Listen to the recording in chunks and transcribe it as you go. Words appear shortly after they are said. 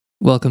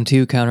Welcome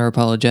to Counter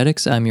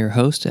Apologetics. I'm your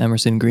host,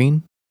 Emerson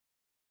Green.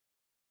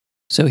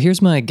 So here's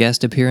my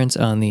guest appearance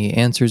on the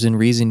Answers in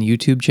Reason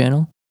YouTube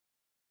channel.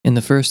 In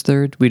the first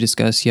third, we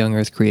discuss young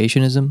earth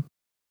creationism.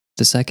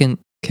 The second,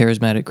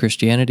 charismatic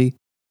Christianity.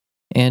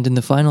 And in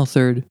the final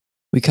third,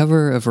 we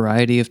cover a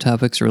variety of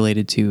topics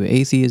related to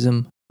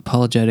atheism,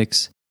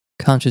 apologetics,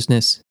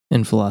 consciousness,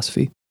 and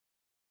philosophy.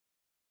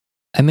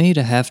 I made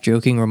a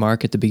half-joking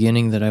remark at the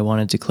beginning that I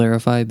wanted to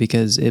clarify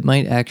because it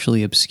might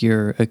actually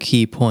obscure a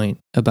key point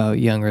about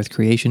young earth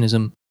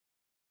creationism.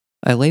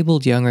 I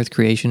labeled young earth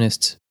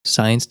creationists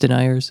science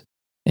deniers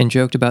and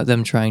joked about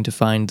them trying to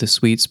find the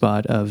sweet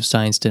spot of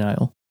science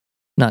denial.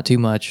 Not too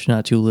much,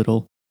 not too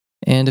little.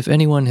 And if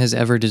anyone has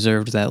ever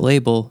deserved that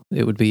label,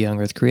 it would be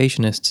young earth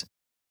creationists.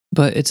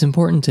 But it's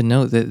important to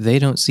note that they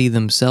don't see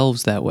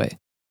themselves that way.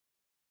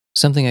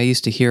 Something I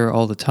used to hear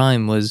all the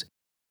time was,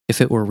 if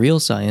it were real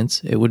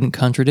science, it wouldn't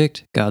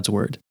contradict God's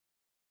word.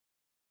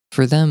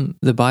 For them,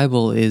 the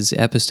Bible is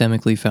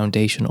epistemically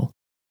foundational,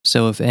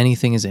 so if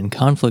anything is in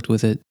conflict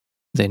with it,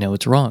 they know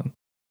it's wrong.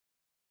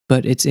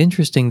 But it's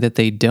interesting that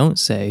they don't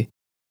say,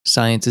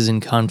 science is in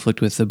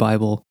conflict with the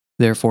Bible,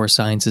 therefore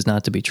science is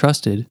not to be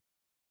trusted.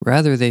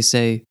 Rather, they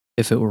say,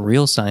 if it were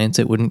real science,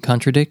 it wouldn't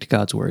contradict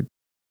God's word.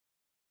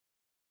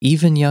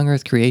 Even young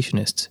earth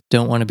creationists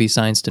don't want to be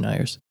science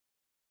deniers.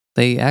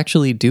 They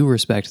actually do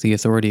respect the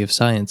authority of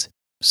science,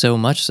 so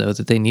much so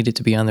that they need it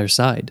to be on their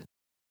side.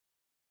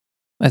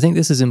 I think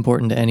this is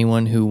important to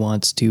anyone who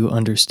wants to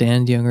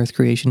understand young earth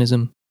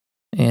creationism,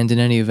 and in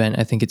any event,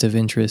 I think it's of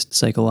interest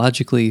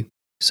psychologically,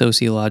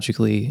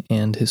 sociologically,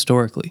 and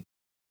historically.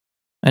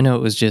 I know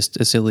it was just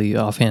a silly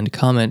offhand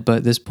comment,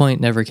 but this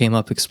point never came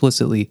up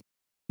explicitly,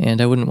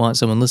 and I wouldn't want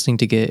someone listening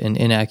to get an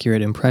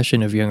inaccurate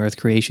impression of young earth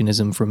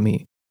creationism from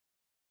me.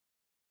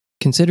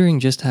 Considering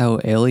just how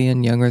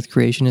alien young earth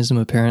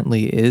creationism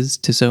apparently is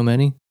to so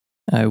many,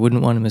 I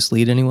wouldn't want to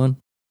mislead anyone.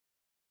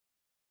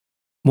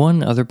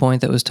 One other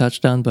point that was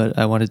touched on, but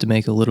I wanted to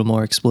make a little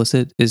more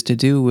explicit, is to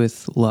do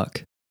with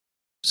luck.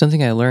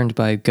 Something I learned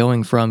by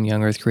going from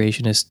young earth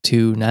creationist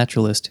to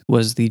naturalist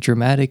was the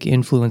dramatic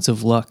influence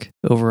of luck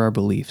over our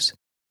beliefs.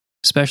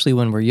 Especially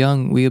when we're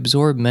young, we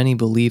absorb many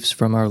beliefs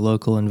from our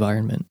local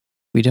environment.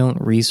 We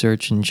don't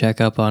research and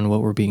check up on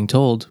what we're being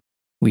told.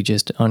 We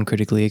just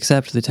uncritically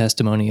accept the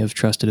testimony of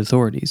trusted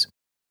authorities.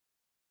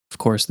 Of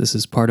course, this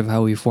is part of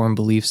how we form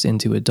beliefs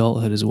into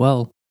adulthood as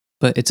well,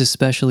 but it's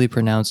especially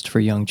pronounced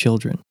for young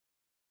children.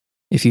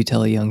 If you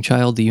tell a young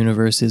child the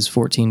universe is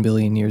 14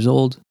 billion years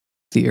old,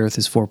 the Earth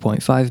is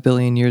 4.5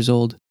 billion years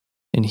old,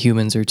 and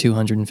humans are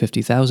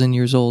 250,000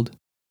 years old,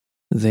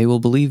 they will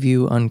believe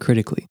you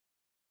uncritically.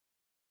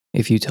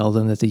 If you tell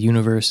them that the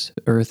universe,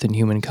 Earth, and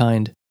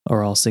humankind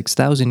are all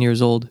 6,000 years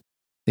old,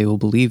 they will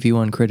believe you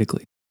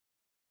uncritically.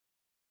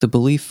 The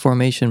belief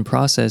formation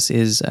process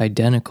is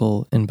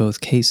identical in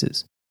both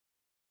cases.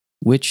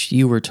 Which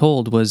you were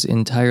told was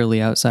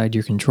entirely outside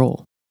your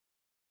control.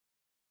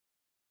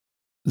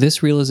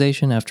 This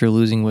realization, after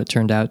losing what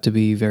turned out to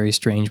be very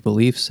strange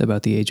beliefs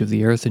about the age of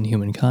the Earth and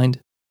humankind,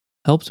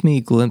 helped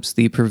me glimpse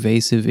the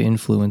pervasive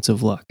influence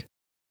of luck.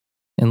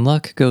 And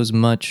luck goes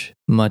much,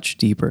 much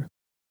deeper.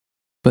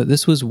 But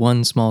this was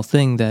one small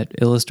thing that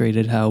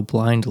illustrated how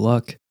blind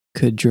luck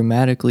could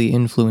dramatically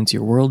influence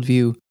your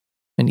worldview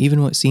and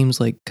even what seems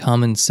like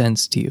common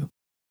sense to you.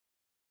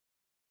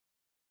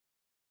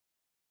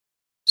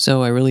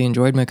 So I really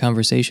enjoyed my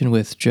conversation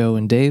with Joe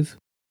and Dave,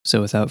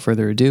 so without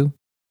further ado,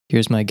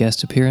 here's my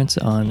guest appearance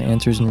on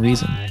Answers in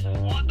Reason.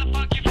 What the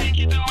fuck you think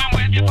you're doing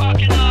with your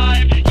fucking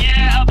life?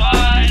 Yeah,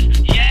 abide.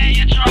 Yeah,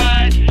 you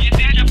tried. You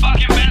did your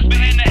fucking best, but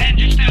in the end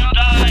you still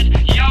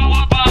died.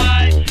 Yo,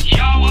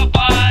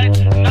 abide.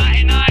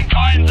 99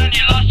 coins and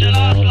you lost your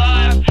last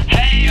life.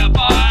 Hey,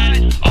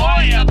 abide.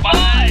 Oi,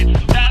 abide.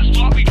 That's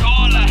what we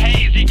call a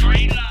hazy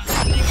green light.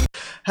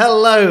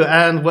 Hello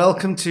and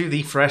welcome to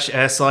the Fresh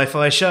Air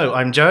Sci-Fi Show.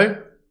 I'm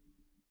Joe.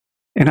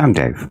 And I'm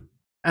Dave.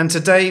 And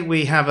today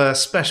we have a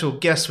special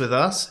guest with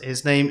us.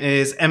 His name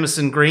is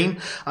Emerson Green.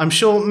 I'm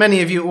sure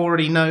many of you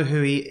already know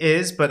who he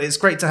is, but it's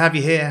great to have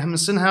you here,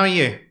 Emerson. How are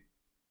you?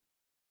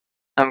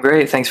 I'm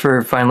great. Thanks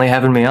for finally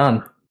having me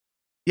on.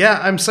 Yeah,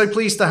 I'm so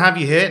pleased to have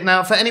you here.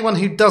 Now, for anyone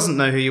who doesn't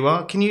know who you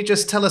are, can you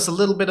just tell us a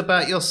little bit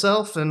about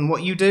yourself and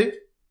what you do?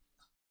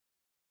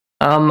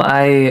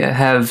 I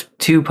have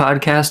two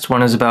podcasts.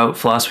 One is about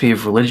philosophy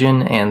of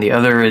religion, and the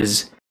other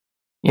is,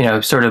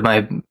 sort of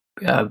my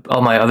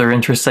all my other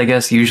interests, I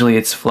guess. Usually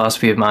it's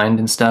philosophy of mind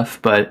and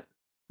stuff, but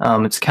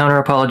it's Counter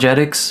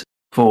Apologetics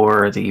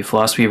for the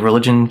philosophy of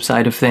religion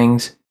side of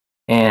things,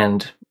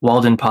 and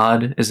Walden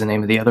Pod is the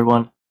name of the other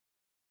one.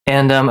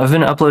 And I've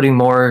been uploading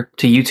more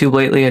to YouTube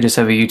lately. I just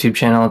have a YouTube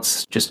channel.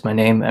 It's just my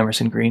name,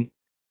 Emerson Green.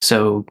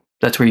 So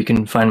that's where you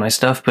can find my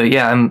stuff. But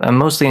yeah, I'm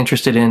mostly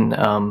interested in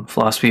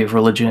philosophy of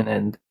religion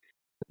and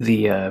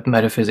the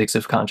metaphysics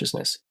of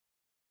consciousness.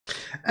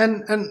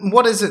 And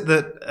what is it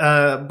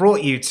that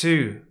brought you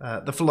to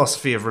the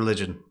philosophy of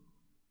religion?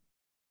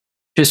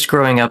 Just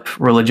growing up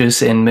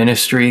religious in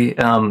ministry,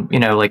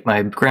 like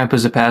my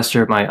grandpa's a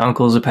pastor, my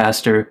uncle's a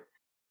pastor,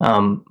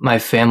 My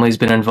family's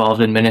been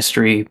involved in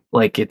ministry.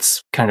 Like,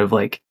 it's kind of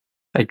like,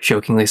 I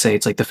jokingly say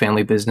it's like the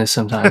family business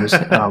sometimes.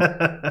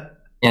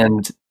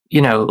 And,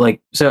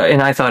 like, so,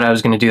 and I thought I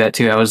was going to do that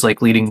too. I was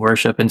like leading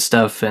worship and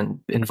stuff and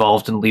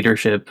involved in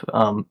leadership.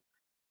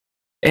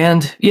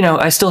 And,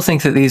 I still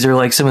think that these are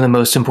like some of the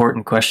most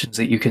important questions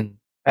that you can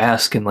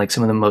ask, and like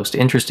some of the most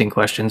interesting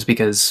questions,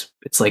 because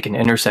it's like an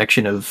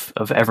intersection of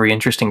every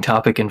interesting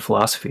topic in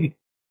philosophy.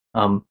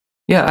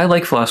 Yeah, I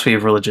like philosophy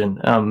of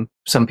religion.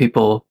 Some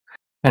people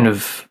kind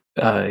of,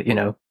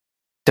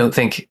 don't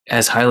think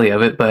as highly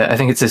of it, but I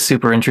think it's a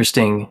super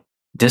interesting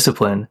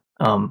discipline,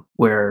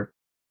 where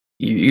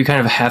you kind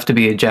of have to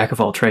be a jack of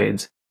all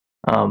trades.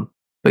 But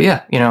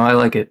yeah, I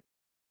like it.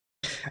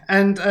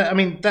 And I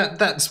mean,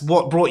 that's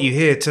what brought you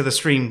here to the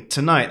stream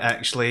tonight,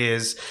 actually,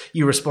 is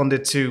you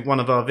responded to one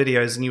of our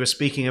videos and you were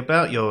speaking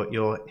about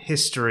your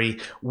history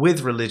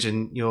with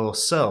religion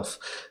yourself.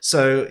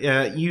 So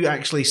you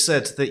actually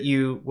said that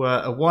you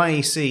were a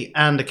YEC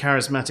and a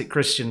charismatic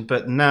Christian,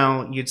 but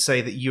now you'd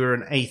say that you're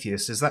an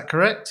atheist. Is that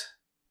correct?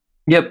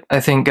 Yep, I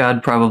think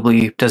God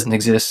probably doesn't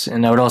exist,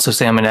 and I would also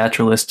say I'm a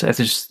naturalist. I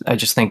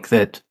just think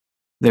that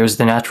there's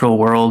the natural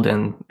world,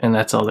 and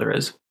that's all there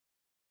is.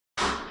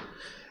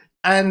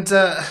 And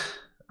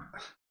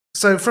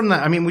so from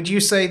that, I mean, would you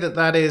say that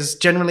that is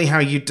generally how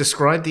you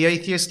describe the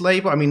atheist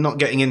label? I mean, not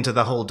getting into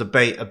the whole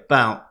debate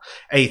about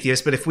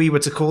atheists, but if we were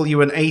to call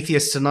you an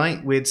atheist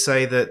tonight, we'd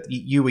say that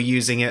you were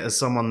using it as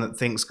someone that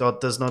thinks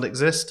God does not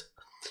exist?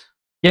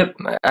 Yep,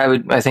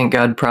 I think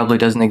God probably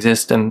doesn't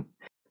exist. I'm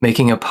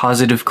making a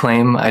positive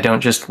claim. I don't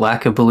just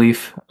lack a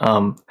belief.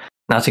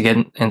 Not to get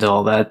into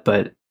all that,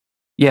 but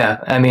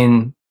yeah, I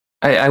mean,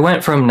 I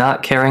went from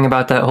not caring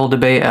about that whole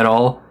debate at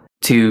all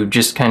to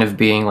just kind of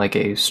being like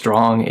a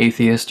strong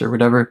atheist or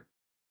whatever.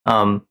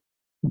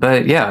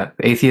 But yeah,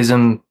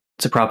 atheism,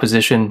 it's a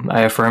proposition.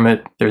 I affirm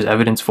it. There's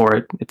evidence for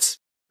it. It's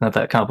not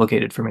that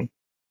complicated for me.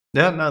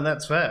 Yeah, no,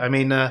 that's fair. I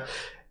mean,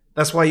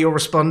 that's why you're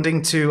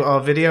responding to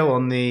our video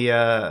on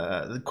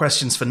the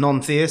questions for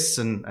non-theists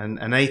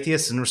and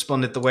atheists, and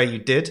responded the way you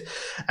did.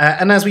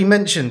 And as we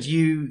mentioned,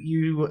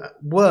 you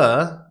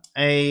were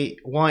a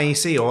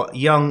YEC, or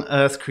Young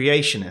Earth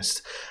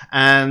Creationist.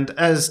 And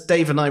as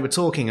Dave and I were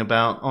talking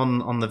about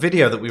on the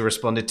video that we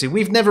responded to,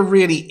 we've never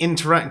really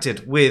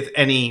interacted with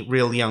any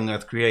real Young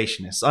Earth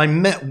Creationists. I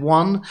met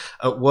one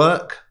at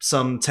work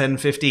some 10,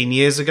 15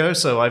 years ago,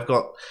 so I've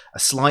got a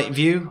slight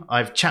view.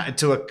 I've chatted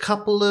to a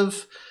couple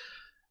of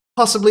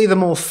possibly the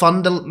more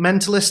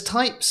fundamentalist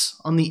types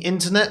on the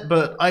internet,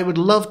 but I would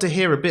love to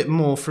hear a bit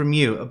more from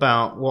you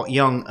about what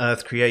Young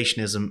Earth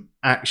Creationism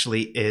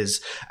actually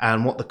is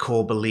and what the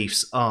core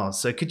beliefs are.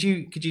 So could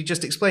you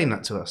just explain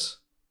that to us?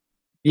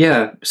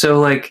 Yeah, so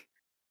like,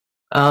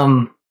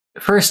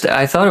 first,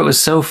 I thought it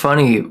was so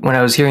funny when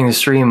I was hearing the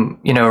stream,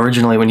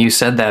 originally when you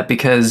said that,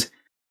 because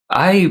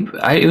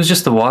it was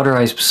just the water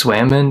I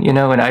swam in,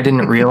 and I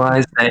didn't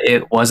realize that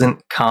it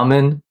wasn't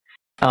common.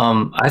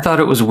 I thought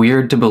it was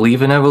weird to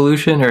believe in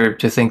evolution or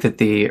to think that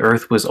the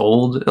Earth was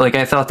old. Like,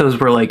 I thought those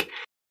were like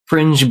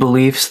fringe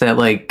beliefs that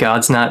like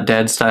God's not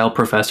dead style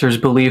professors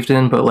believed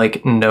in, but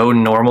like no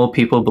normal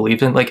people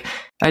believed in. Like,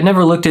 I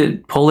never looked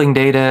at polling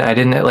data. I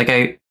didn't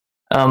like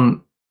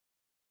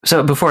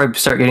so before I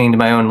start getting into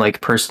my own like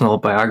personal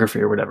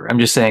biography or whatever, I'm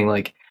just saying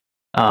like,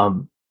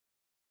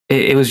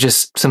 it was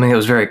just something that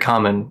was very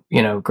common,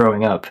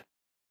 growing up.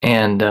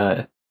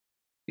 And,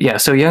 yeah,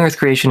 so Young Earth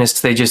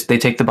Creationists, they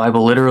take the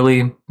Bible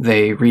literally.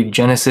 They read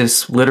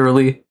Genesis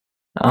literally.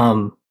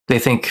 They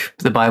think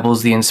the Bible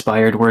is the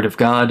inspired word of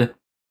God.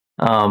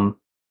 And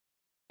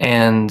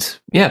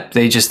yeah,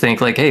 they just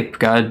think like, hey,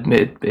 God,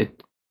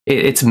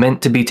 it's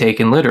meant to be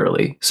taken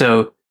literally.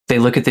 So they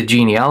look at the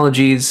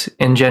genealogies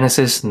in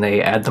Genesis and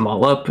they add them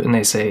all up and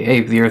they say,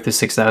 hey, the Earth is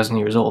 6,000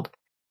 years old.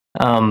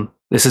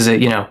 This is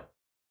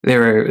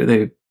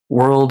the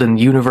world and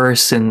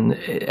universe and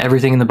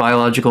everything in the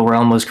biological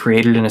realm was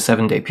created in a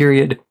 7-day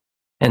period.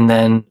 And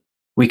then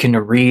we can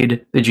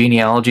read the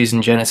genealogies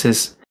in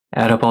Genesis,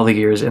 add up all the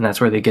years, and that's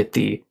where they get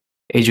the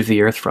age of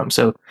the Earth from.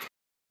 So,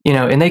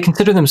 and they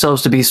consider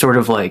themselves to be sort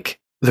of like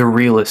the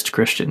realist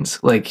Christians.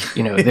 Like,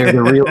 they're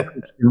the real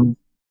Christians.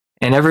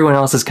 And everyone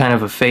else is kind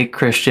of a fake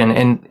Christian.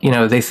 And,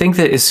 they think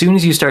that as soon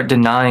as you start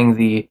denying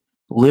the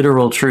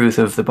literal truth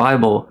of the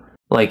Bible,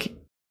 like,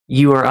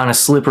 you are on a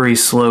slippery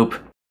slope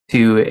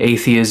to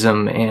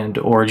atheism and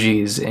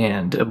orgies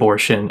and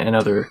abortion and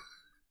other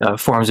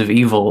forms of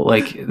evil,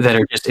 like, that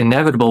are just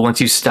inevitable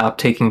once you stop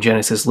taking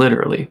Genesis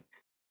literally.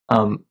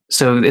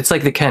 So it's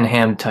like the Ken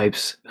Ham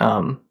types.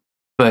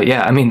 But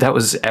yeah, I mean, that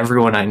was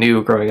everyone I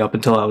knew growing up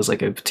until I was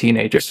like a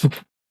teenager.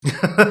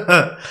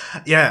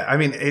 Yeah, I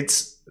mean,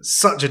 it's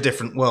such a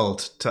different world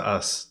to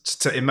us.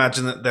 To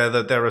imagine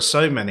that there are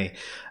so many.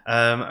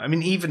 I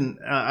mean, even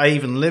I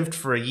even lived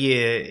for a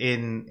year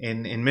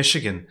in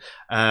Michigan,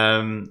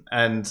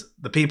 and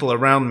the people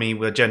around me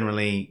were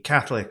generally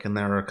Catholic, and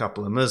there were a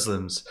couple of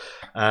Muslims.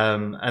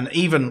 And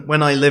even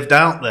when I lived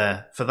out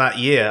there for that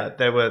year,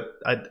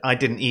 I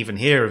didn't even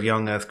hear of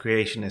young Earth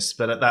creationists.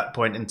 But at that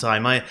point in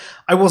time, I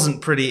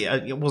wasn't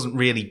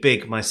really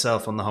big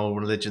myself on the whole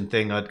religion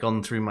thing. I'd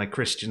gone through my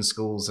Christian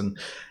schools, and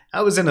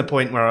I was in a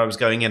point where I was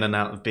going in and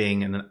out of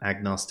being an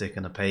agnostic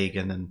and a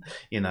pagan,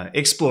 and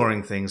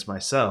exploring things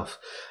myself.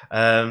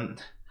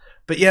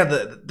 But yeah,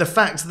 the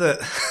fact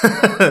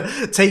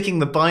that taking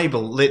the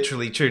Bible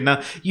literally true.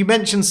 Now, you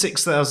mentioned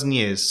 6,000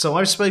 years, so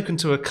I've spoken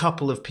to a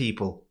couple of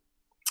people,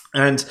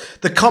 and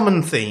the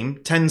common theme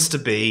tends to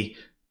be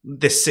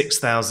this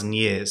 6,000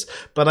 years.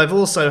 But I've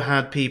also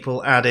had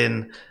people add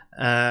in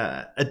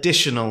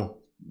additional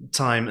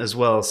time as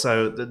well,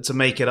 so to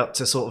make it up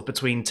to sort of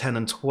between 10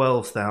 and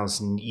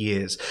 12,000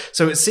 years.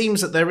 So it seems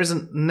that there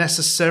isn't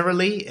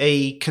necessarily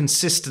a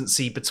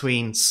consistency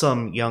between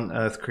some young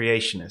Earth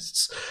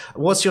creationists.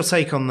 What's your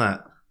take on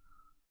that?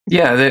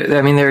 Yeah,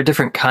 there are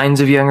different kinds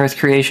of young Earth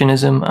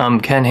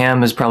creationism. Ken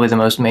Ham is probably the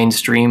most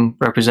mainstream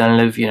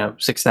representative,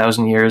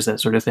 6,000 years,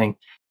 that sort of thing.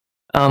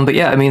 But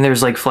yeah,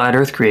 there's like flat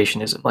Earth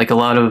creationism. Like a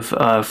lot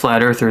of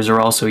flat Earthers are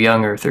also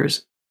young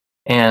Earthers.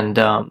 And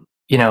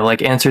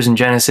like Answers in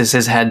Genesis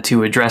has had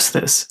to address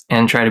this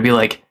and try to be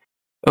like,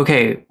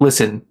 okay,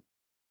 listen,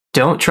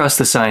 don't trust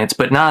the science,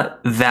 but not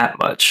that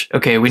much.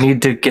 Okay, we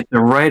need to get the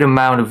right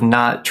amount of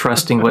not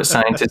trusting what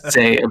scientists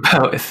say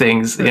about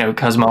things,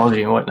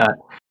 cosmology and whatnot.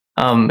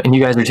 And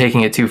you guys are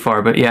taking it too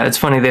far. But yeah, it's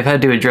funny, they've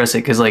had to address it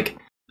because like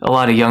a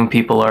lot of young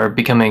people are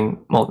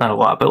becoming, well, not a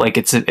lot, but like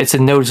it's a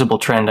noticeable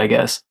trend, I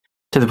guess,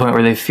 to the point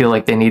where they feel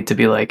like they need to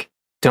be like,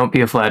 don't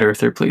be a flat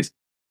earther, please.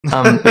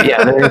 But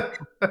yeah,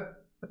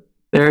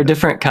 there are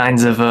different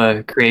kinds of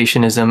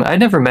creationism. I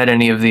never met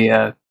any of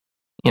the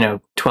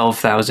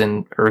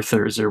 12,000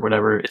 earthers or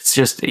whatever. It's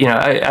just,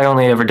 I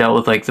only ever dealt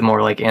with like the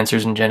more like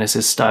Answers in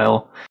Genesis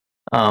style.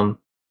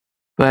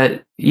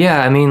 But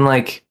yeah,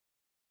 like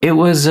it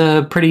was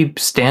a pretty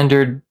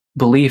standard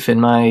belief in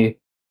my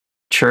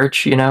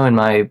church, in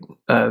my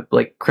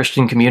like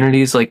Christian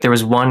communities. Like there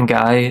was one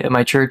guy at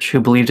my church who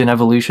believed in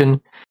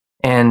evolution,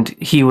 and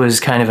he was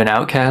kind of an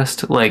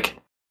outcast. Like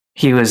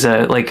he was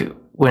like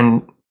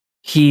when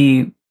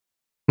he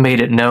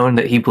made it known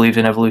that he believed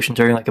in evolution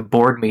during like a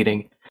board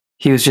meeting,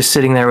 he was just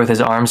sitting there with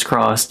his arms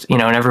crossed,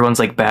 and everyone's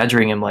like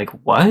badgering him like,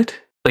 what?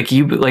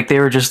 Like they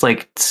were just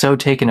like so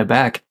taken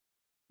aback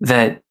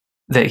that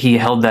he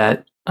held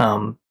that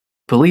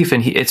belief.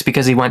 And it's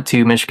because he went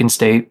to Michigan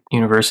State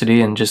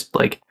University and just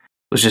like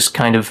was just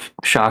kind of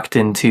shocked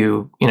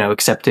into,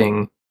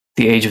 accepting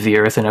the age of the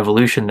earth and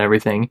evolution and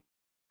everything.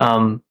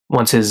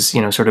 Once his,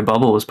 sort of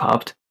bubble was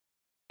popped.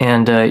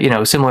 And,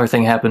 a similar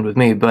thing happened with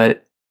me.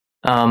 But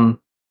the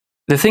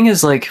thing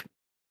is, like,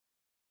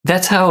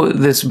 that's how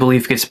this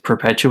belief gets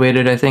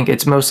perpetuated, I think.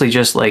 It's mostly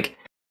just like,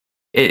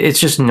 it's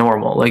just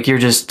normal. Like, you're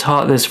just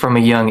taught this from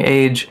a young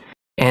age,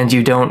 and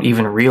you don't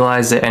even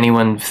realize that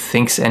anyone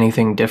thinks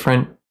anything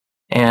different.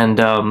 And,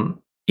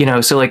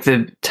 so like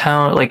the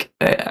town, like,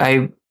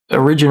 I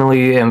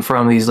originally am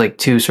from these like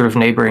two sort of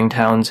neighboring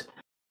towns,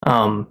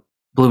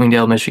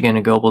 Bloomingdale, Michigan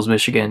and Gobles,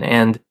 Michigan.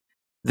 And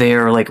they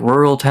are like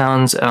rural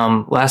towns.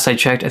 Last I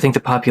checked, I think the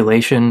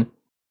population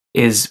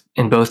is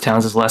in both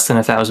towns is less than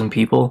 1,000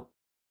 people.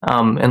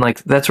 And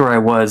like, that's where I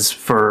was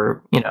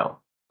for,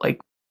 like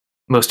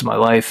most of my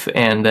life.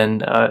 And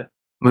then,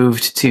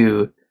 moved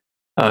to,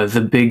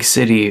 the big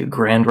city,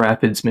 Grand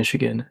Rapids,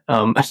 Michigan.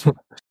 And,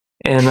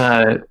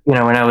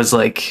 when I was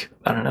like,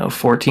 I don't know,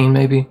 14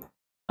 maybe.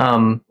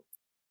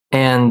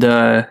 And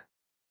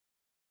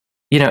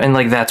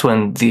like that's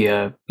when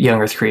the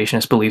young Earth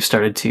creationist belief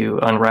started to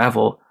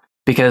unravel,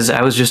 because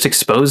I was just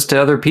exposed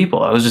to other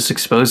people. I was just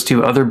exposed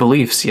to other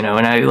beliefs, and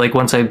I like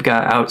once I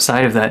got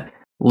outside of that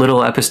little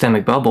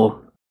epistemic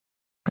bubble,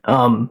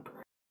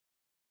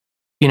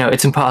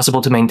 it's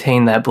impossible to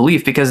maintain that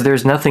belief because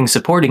there's nothing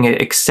supporting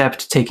it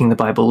except taking the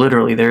Bible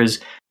literally. There's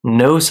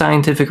no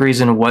scientific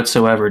reason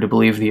whatsoever to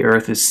believe the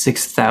Earth is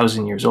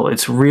 6,000 years old.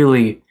 It's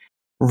really,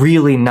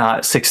 really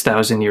not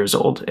 6,000 years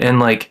old. And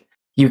like,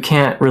 you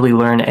can't really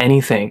learn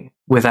anything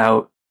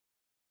without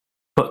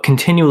but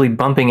continually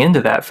bumping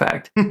into that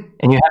fact. And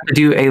you have to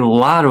do a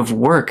lot of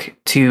work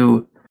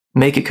to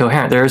make it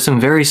coherent. There are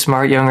some very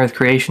smart young Earth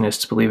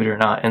creationists, believe it or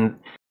not, and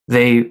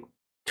they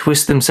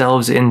twist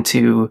themselves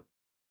into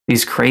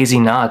these crazy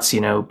knots,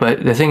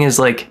 But the thing is,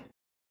 like,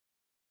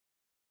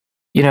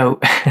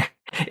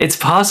 it's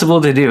possible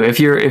to do if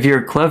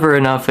you're clever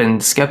enough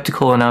and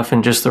skeptical enough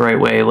in just the right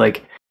way.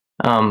 Like,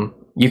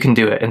 you can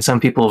do it, and some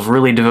people have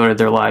really devoted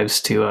their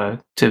lives to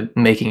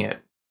making it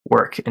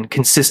work and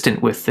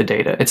consistent with the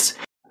data. It's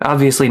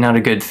obviously not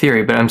a good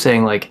theory, but I'm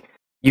saying like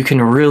you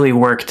can really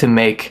work to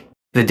make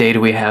the data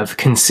we have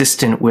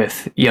consistent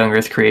with young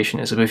Earth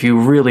creationism if you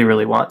really,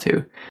 really want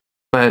to.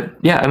 But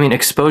yeah,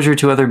 exposure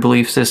to other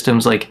belief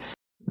systems, like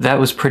that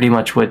was pretty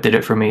much what did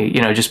it for me.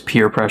 Just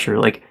peer pressure.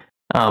 Like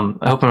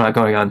I hope I'm not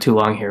going on too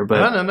long here,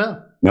 but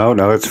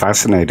No. It's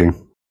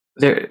fascinating.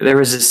 there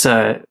was this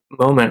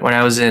moment when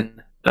I was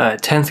in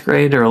 10th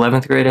grade or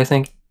 11th grade, I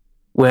think,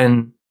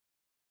 when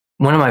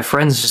one of my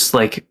friends just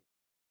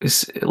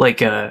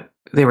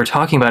they were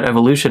talking about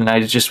evolution, and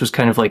I just was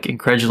kind of like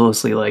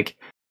incredulously like,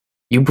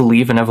 you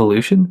believe in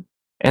evolution?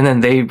 And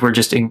then they were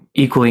just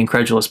equally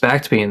incredulous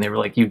back to me, and they were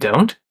like, you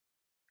don't?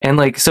 And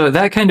like, so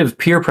that kind of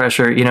peer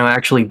pressure,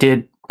 actually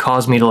did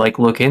cause me to like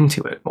look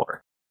into it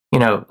more.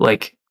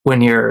 Like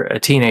when you're a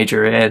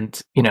teenager and,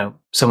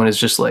 someone is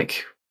just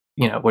like,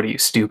 what are you,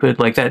 stupid?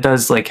 Like that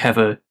does like have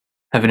an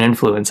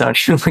influence on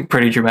you like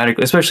pretty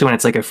dramatically, especially when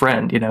it's like a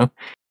friend,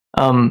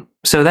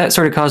 So that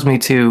sort of caused me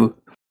to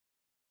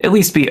at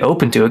least be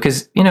open to it,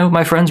 because,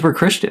 my friends were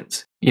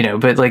Christians,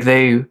 but like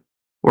they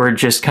were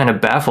just kind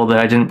of baffled that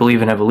I didn't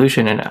believe in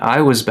evolution. And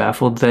I was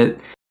baffled that,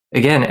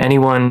 again,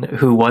 anyone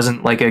who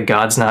wasn't like a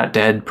God's not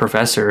dead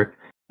professor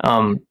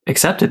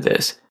accepted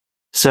this.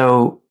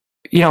 So,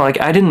 like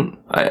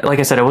like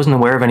I said, I wasn't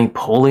aware of any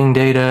polling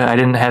data. I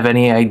didn't have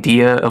any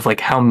idea of like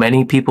how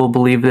many people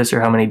believed this or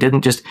how many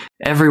didn't. Just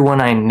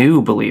everyone I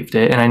knew believed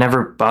it, and I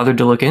never bothered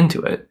to look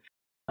into it.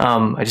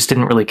 I just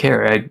didn't really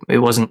care. It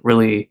wasn't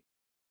really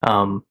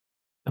a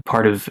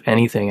part of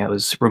anything I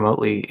was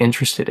remotely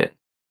interested in.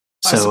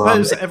 I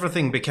suppose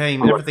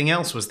everything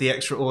else was the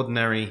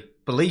extraordinary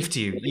belief to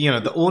you.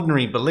 The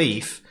ordinary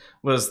belief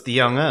was the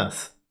young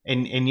Earth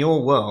in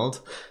your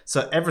world,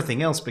 so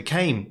everything else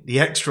became the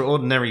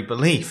extraordinary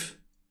belief.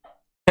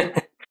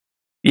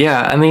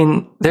 Yeah, I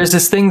mean, there's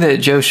this thing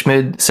that Joe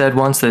Schmid said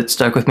once that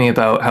stuck with me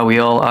about how we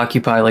all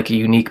occupy like a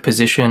unique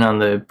position on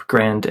the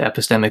grand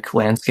epistemic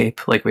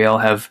landscape. Like we all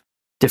have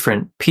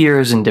different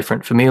peers and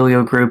different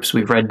familial groups.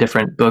 We've read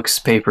different books,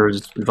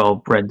 papers. We've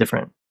all read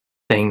different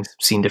things,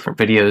 seen different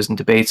videos and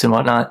debates and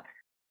whatnot.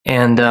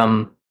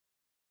 And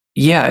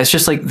yeah, it's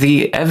just like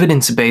the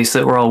evidence base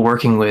that we're all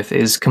working with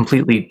is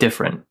completely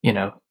different,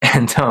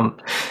 and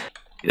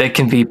that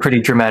can be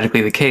pretty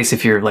dramatically the case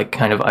if you're like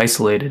kind of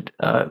isolated,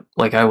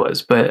 like I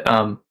was. But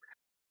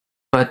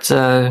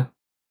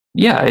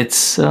yeah,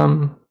 it's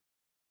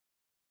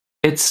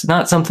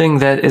not something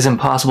that is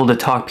impossible to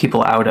talk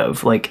people out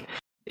of. Like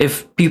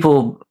if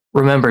people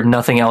remembered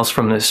nothing else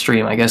from this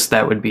stream, I guess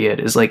that would be it.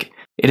 Is like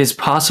it is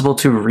possible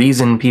to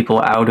reason people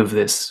out of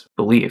this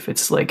belief.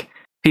 It's like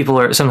people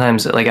are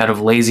sometimes like out of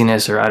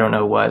laziness or I don't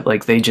know what,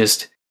 like they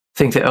just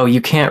think that, oh,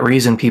 you can't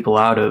reason people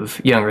out of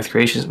young Earth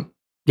creationism.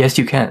 Yes,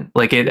 you can.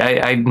 Like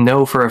I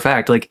know for a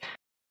fact, like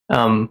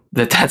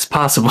that's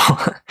possible.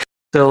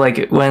 So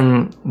like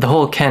when the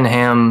whole Ken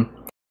Ham,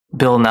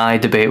 Bill Nye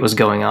debate was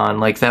going on,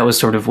 like that was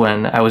sort of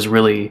when I was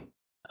really,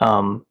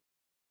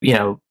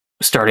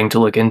 starting to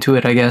look into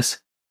it, I guess.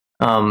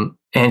 And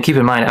keep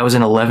in mind, I was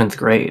in 11th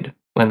grade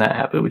when that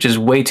happened, which is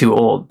way too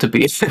old to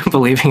be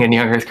believing in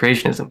young Earth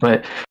creationism.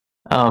 But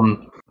I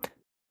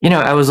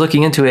was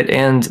looking into it,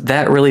 and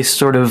that really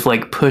sort of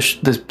like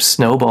pushed the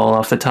snowball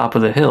off the top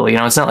of the hill.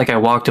 It's not like I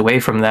walked away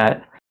from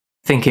that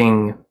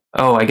thinking,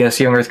 oh, I guess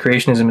young Earth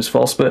creationism is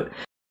false, but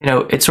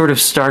it sort of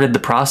started the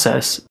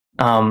process,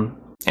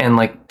 and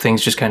like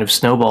things just kind of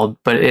snowballed.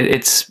 But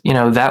it's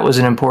that was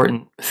an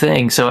important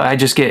thing. So I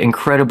just get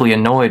incredibly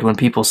annoyed when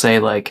people say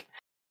like,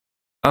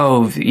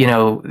 oh,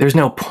 there's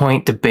no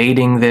point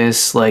debating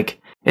this, like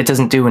it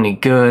doesn't do any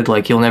good,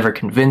 like you'll never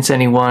convince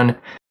anyone.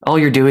 All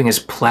you're doing is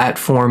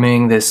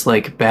platforming this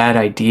like bad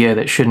idea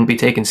that shouldn't be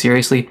taken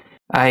seriously.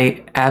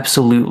 I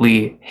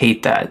absolutely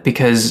hate that,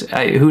 because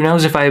who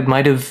knows if I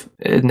might have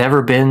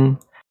never been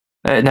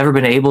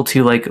able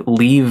to like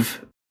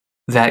leave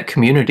that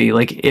community,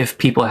 like if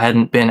people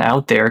hadn't been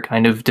out there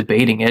kind of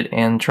debating it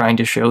and trying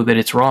to show that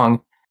it's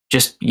wrong,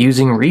 just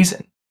using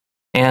reason.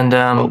 And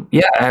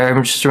yeah, I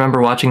just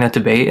remember watching that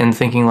debate and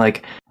thinking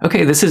like,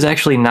 okay, this is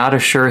actually not a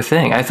sure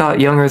thing. I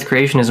thought young Earth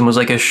creationism was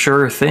like a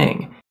sure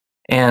thing.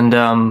 And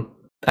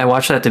I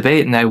watched that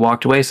debate and I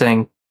walked away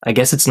saying, I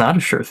guess it's not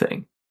a sure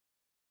thing.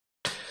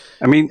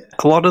 I mean,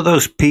 a lot of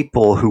those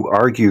people who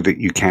argue that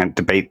you can't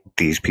debate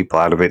these people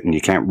out of it and you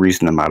can't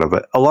reason them out of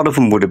it, a lot of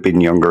them would have been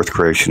young Earth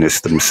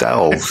creationists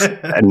themselves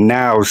and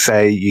now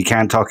say you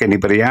can't talk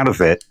anybody out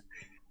of it.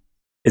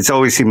 It's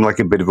always seemed like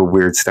a bit of a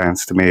weird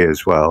stance to me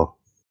as well.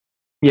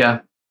 Yeah.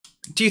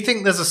 Do you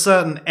think there's a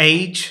certain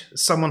age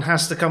someone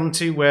has to come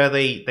to where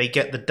they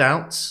get the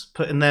doubts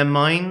put in their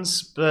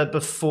minds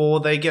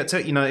before they get to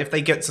it? If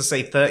they get to,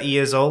 say, 30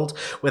 years old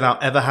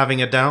without ever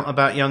having a doubt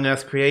about young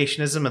Earth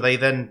creationism, are they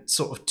then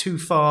sort of too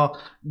far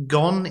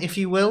gone, if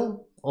you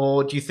will?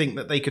 Or do you think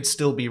that they could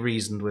still be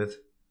reasoned with?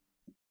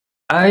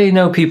 I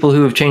know people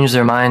who have changed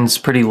their minds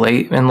pretty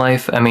late in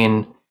life. I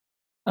mean,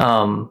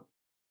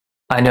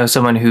 I know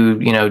someone who,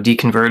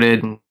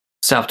 deconverted and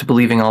stopped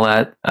believing all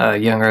that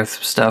young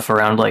Earth stuff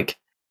around like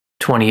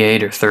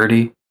 28 or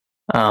 30.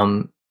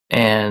 And,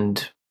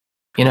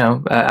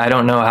 I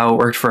don't know how it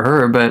worked for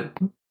her, but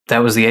that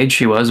was the age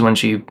she was when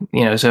she,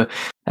 so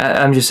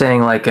I'm just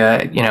saying like,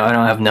 I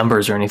don't have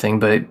numbers or anything,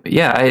 but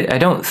yeah,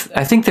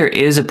 I think there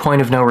is a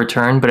point of no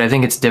return, but I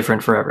think it's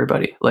different for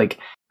everybody. Like,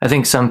 I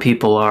think some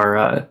people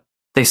are,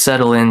 they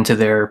settle into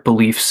their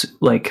beliefs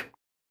like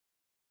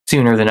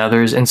sooner than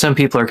others. And some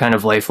people are kind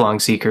of lifelong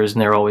seekers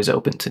and they're always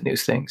open to new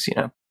things, you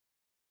know?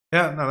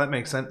 Yeah, no, that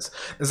makes sense.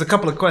 There's a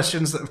couple of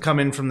questions that have come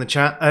in from the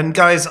chat. And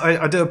guys,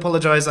 I do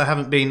apologize. I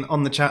haven't been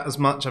on the chat as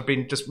much. I've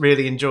been just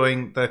really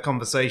enjoying the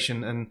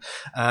conversation and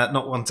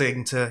not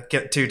wanting to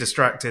get too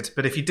distracted.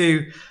 But if you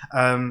do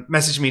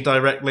message me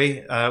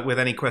directly with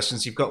any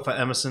questions you've got for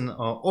Emerson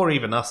or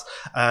even us,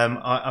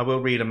 I will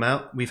read them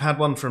out. We've had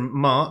one from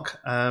Mark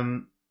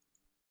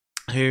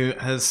who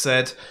has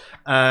said,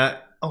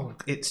 oh,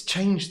 it's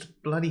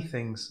changed bloody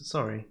things.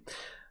 Sorry.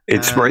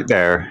 It's right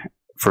there.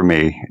 For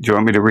me, do you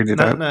want me to read it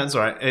out? No, it's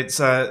all right. It's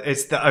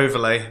the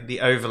overlay.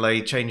 The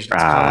overlay changed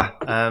its color,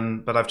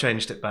 but I've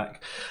changed it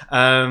back.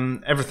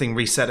 Everything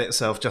reset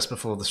itself just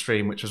before the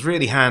stream, which was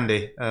really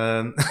handy.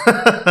 You're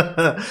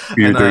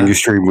doing your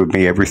stream with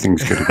me.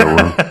 Everything's going to go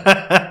wrong.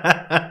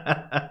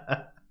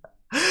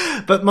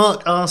 But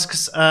Mark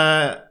asks,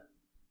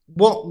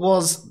 what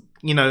was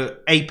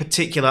a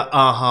particular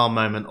aha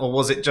moment, or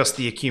was it just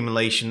the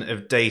accumulation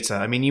of data?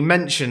 I mean, you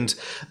mentioned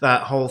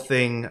that whole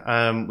thing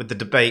with the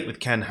debate with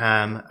Ken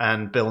Ham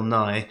and Bill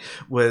Nye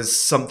was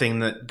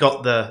something that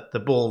got the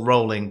ball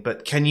rolling,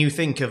 but can you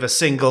think of a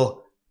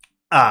single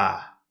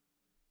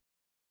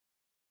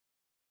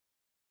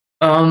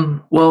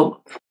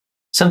Well,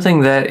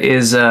 something that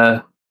is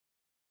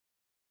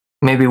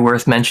maybe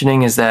worth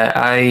mentioning is that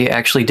I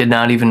actually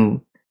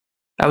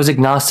I was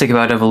agnostic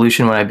about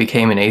evolution when I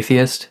became an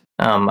atheist.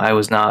 I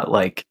was not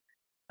like,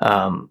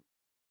 I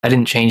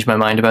didn't change my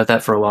mind about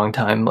that for a long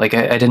time. Like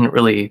I didn't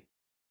really,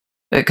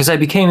 because I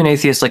became an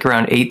atheist like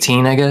around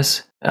 18, I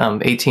guess,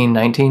 18,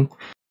 19.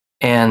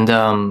 And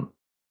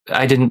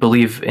I didn't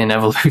believe in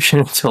evolution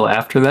until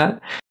after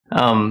that,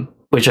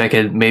 which I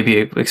could maybe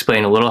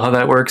explain a little how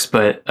that works.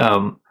 But,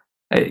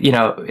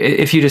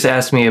 if you just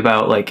asked me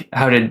about like,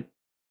 how did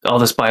all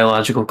this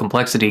biological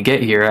complexity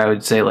get here? I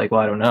would say like,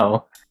 well, I don't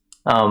know.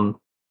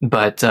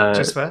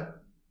 Just fair.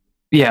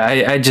 Yeah,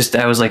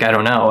 I was like, I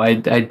don't know. I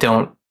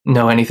don't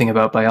know anything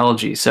about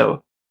biology,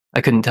 so I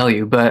couldn't tell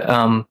you. But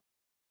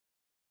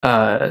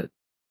there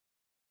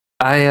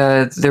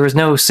was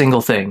no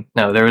single thing.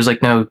 No, there was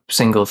like no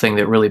single thing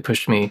that really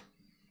pushed me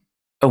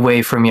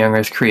away from young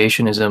Earth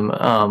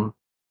creationism.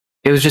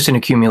 It was just an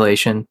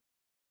accumulation.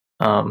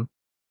 I'm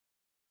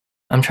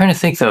trying to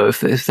think though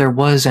if there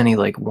was any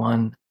like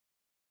one.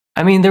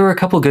 I mean, there were a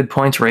couple good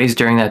points raised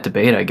during that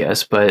debate, I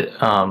guess, but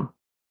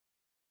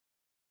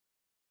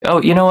oh,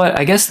 you know what?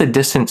 I guess the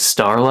distant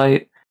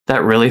starlight,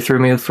 that really threw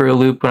me for a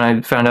loop when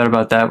I found out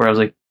about that, where I was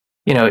like,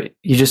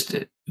 you just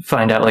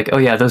find out like, oh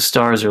yeah, those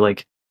stars are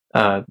like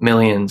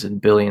millions and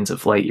billions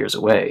of light years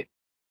away. It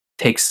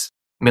takes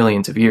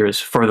millions of years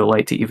for the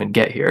light to even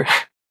get here.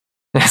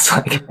 It's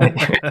like,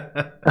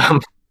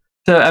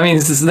 so I mean,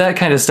 that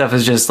kind of stuff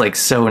is just like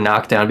so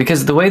knocked down,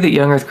 because the way that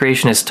young Earth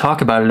creationists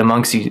talk about it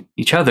amongst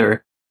each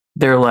other,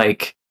 they're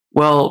like,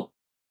 well,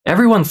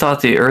 everyone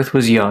thought the Earth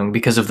was young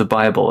because of the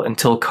Bible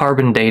until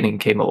carbon dating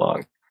came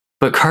along.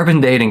 But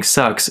carbon dating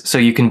sucks, so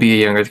you can be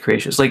a young Earth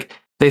creationist. Like,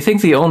 they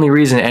think the only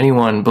reason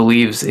anyone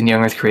believes in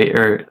young Earth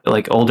or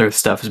like old Earth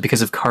stuff is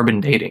because of carbon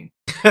dating.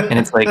 And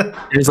it's like,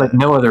 there's like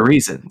no other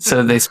reason.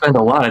 So they spend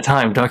a lot of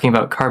time talking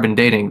about carbon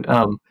dating.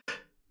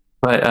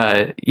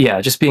 But yeah,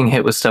 just being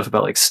hit with stuff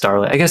about like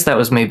starlight. I guess that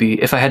was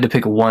maybe, if I had to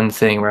pick one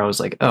thing where I was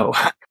like, oh,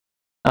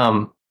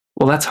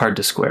 well, that's hard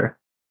to square.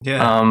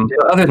 Yeah.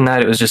 Other than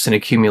that, it was just an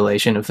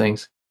accumulation of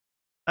things.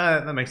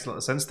 That makes a lot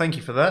of sense. Thank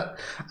you for that.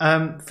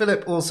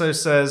 Philip also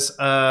says,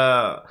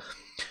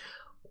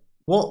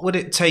 what would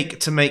it take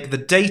to make the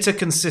data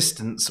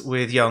consistent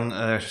with young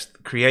Earth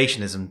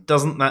creationism?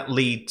 Doesn't that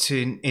lead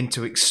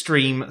into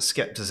extreme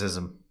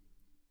skepticism?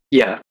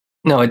 Yeah,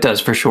 no, it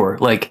does for sure.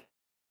 Like,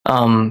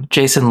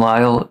 Jason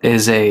Lisle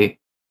is a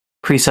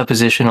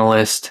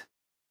presuppositionalist,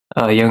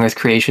 young Earth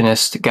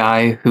creationist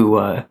guy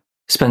who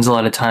spends a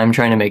lot of time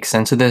trying to make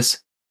sense of this.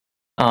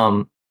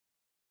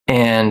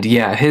 And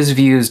yeah, his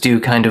views do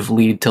kind of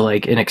lead to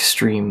like an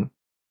extreme,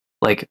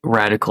 like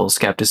radical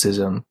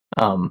skepticism.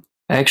 I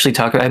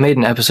made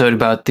an episode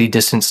about the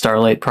distant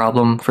starlight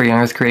problem for young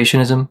Earth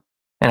creationism.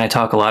 And I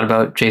talk a lot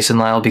about Jason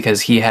Lisle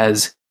because he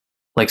has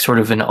like sort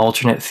of an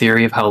alternate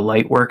theory of how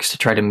light works to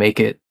try to make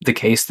it the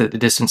case that the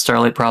distant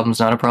starlight problem is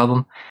not a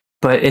problem.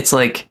 But it's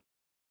like,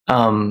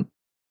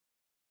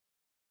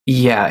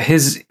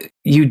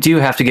 you do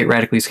have to get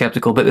radically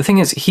skeptical. But the thing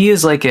is, he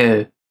is like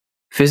a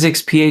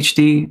physics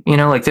PhD,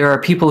 like there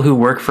are people who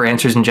work for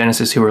Answers in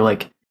Genesis who are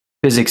like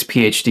physics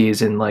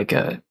PhDs and like,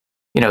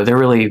 they're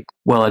really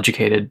well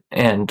educated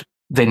and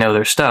they know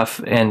their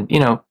stuff. And,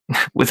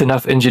 with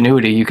enough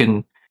ingenuity, you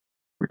can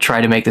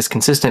try to make this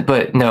consistent.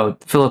 But no,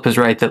 Philip is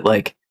right that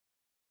like,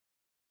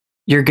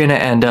 you're going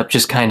to end up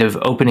just kind of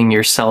opening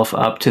yourself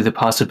up to the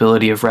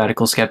possibility of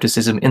radical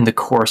skepticism in the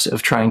course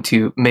of trying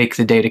to make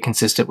the data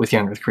consistent with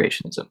young Earth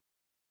creationism.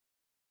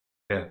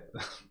 Yeah,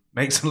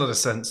 makes a lot of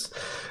sense.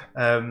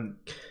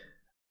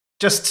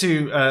 Just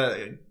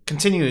to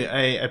continue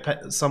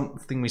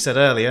something we said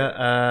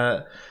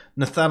earlier,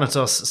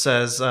 Nathanatos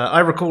says, I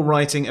recall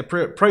writing a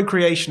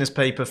pro-creationist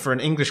paper for an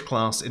English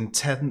class in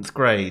 10th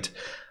grade.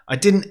 I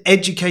didn't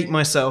educate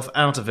myself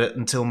out of it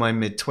until my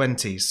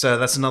mid-20s. So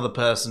that's another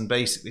person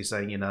basically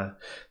saying,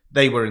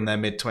 they were in their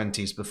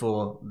mid-20s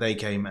before they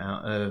came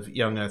out of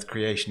young Earth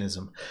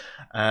creationism.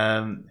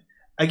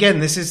 Again,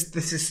 this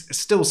is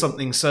still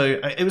something. So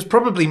it was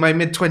probably my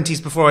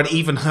mid-20s before I'd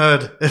even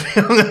heard of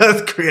young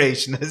Earth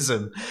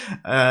creationism.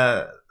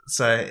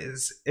 So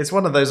it's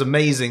one of those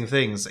amazing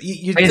things.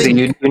 You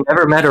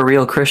never met a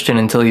real Christian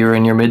until you were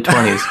in your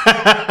mid-20s.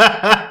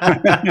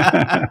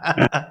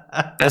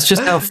 That's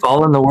just how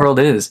fallen the world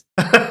is.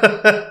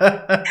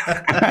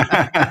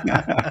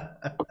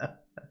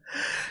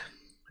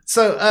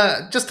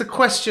 So, just a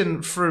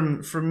question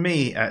from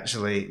me,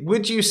 actually.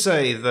 Would you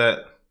say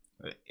that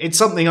it's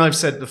something I've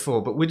said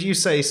before, but would you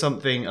say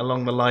something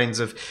along the lines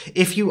of,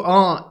 if you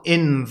are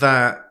in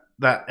that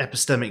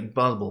epistemic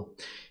bubble,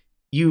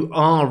 you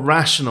are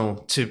rational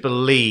to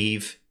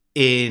believe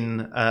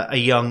in a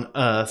young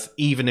Earth,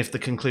 even if the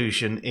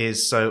conclusion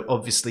is so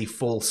obviously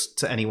false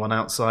to anyone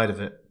outside of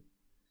it?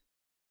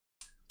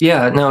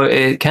 Yeah, no,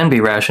 it can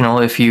be rational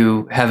if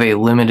you have a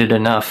limited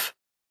enough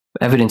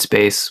evidence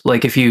base.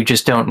 Like if you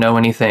just don't know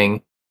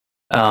anything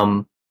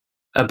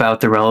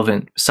about the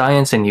relevant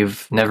science and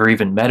you've never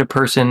even met a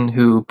person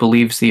who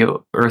believes the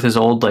Earth is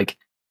old, like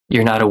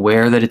you're not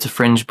aware that it's a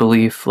fringe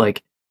belief,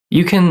 like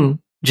you can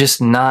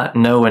just not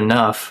know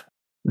enough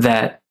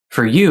that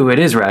for you it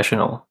is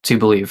rational to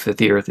believe that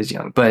the Earth is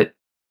young. But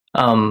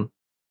the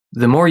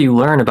more you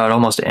learn about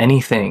almost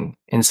anything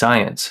in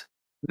science,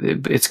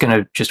 it's going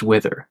to just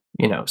wither,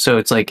 So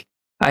it's like,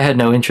 I had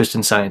no interest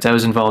in science. I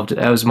was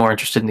more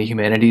interested in the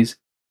humanities.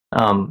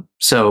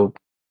 So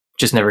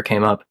just never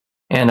came up.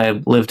 And I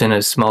lived in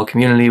a small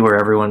community where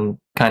everyone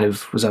kind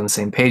of was on the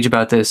same page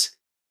about this.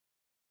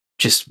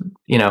 Just,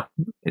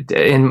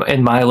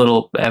 in my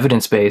little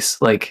evidence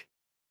base, like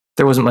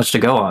there wasn't much to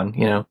go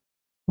on,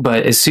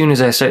 But as soon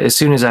as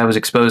I was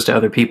exposed to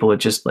other people, it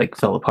just like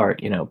fell apart,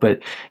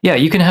 But yeah,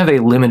 you can have a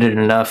limited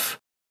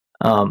enough,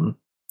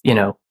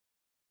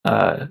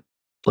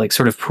 like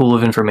sort of pool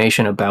of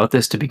information about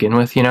this to begin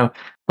with,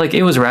 like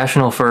it was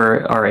rational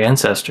for our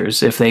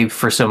ancestors if they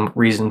for some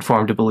reason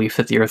formed a belief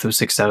that the Earth was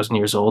 6,000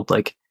 years old,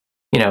 like,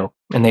 and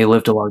they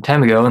lived a long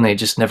time ago and they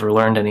just never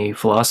learned any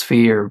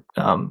philosophy or,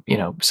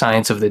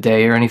 science of the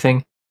day or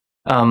anything.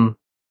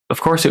 Of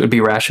course it would be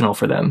rational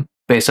for them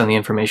based on the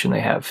information they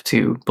have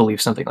to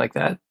believe something like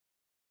that.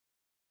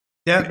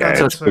 Yeah,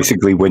 it's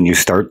basically when you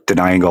start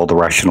denying all the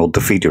rational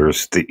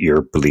defeaters that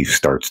your belief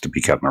starts to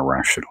become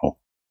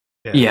irrational.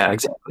 Yeah,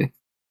 exactly.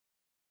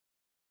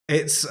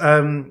 It's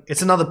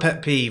another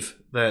pet peeve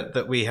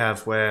that we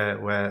have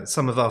where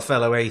some of our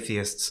fellow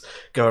atheists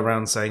go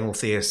around saying all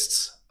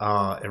theists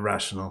are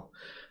irrational,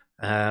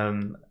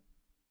 and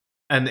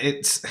I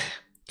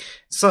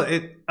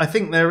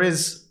think there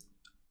is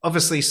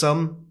obviously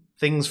some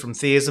things from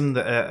theism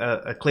that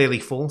are clearly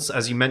false,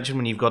 as you mentioned,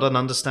 when you've got an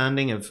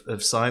understanding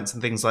of science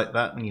and things like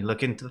that, when you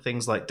look into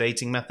things like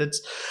dating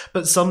methods.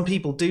 But some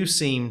people do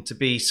seem to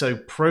be so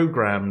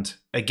programmed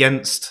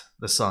against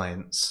the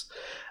science.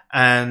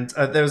 And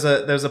there was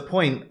a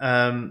point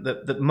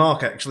that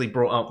Mark actually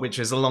brought up, which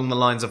is along the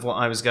lines of what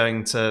I was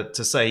going to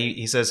say.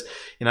 He says,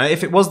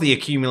 if it was the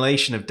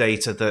accumulation of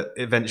data that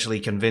eventually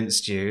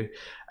convinced you,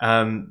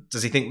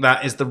 does he think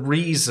that is the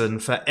reason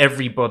for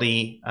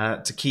everybody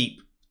to keep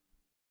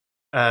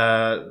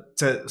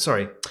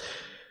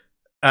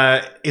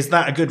is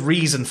that a good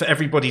reason for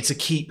everybody to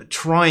keep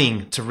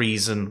trying to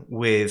reason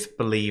with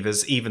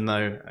believers, even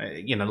though,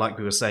 like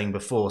we were saying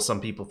before,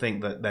 some people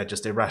think that they're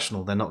just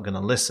irrational, they're not going to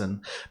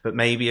listen. But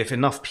maybe if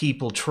enough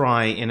people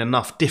try in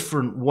enough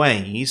different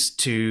ways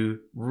to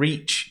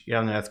reach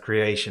young Earth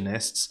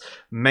creationists,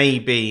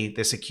 maybe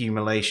this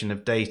accumulation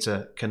of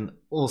data can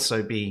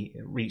also be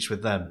reached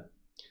with them.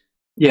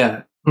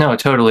 Yeah, no,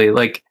 totally.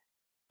 Like,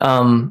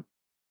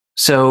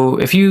 so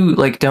if you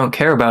don't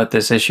care about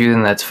this issue,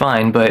 then that's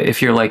fine. But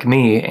if you're like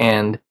me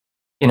and,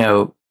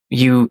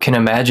 you can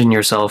imagine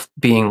yourself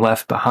being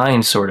left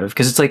behind, sort of,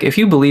 because it's like, if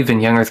you believe in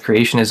young Earth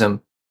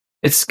creationism,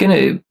 it's going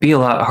to be a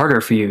lot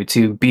harder for you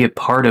to be a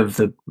part of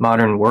the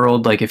modern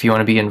world. Like if you want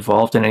to be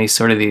involved in any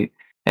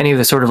of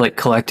the sort of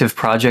collective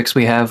projects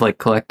we have,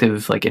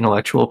 collective,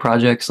 intellectual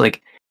projects, it's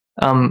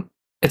going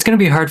to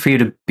be hard for you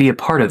to be a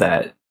part of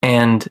that.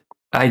 And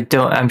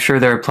I'm sure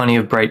there are plenty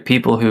of bright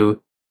people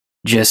who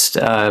just,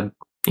 it's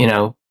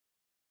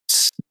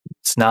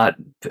not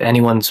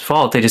anyone's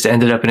fault. They just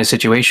ended up in a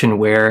situation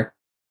where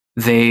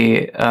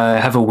they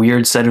have a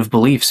weird set of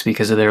beliefs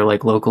because of their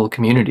local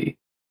community.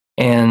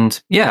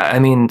 And yeah, I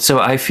mean, so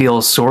I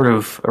feel sort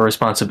of a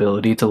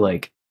responsibility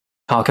to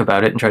talk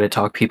about it and try to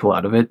talk people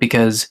out of it,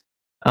 because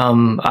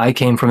I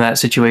came from that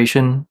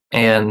situation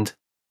and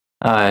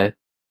I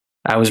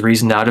was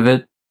reasoned out of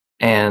it.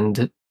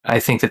 And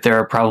I think that there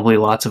are probably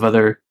lots of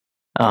other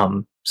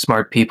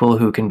smart people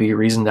who can be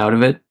reasoned out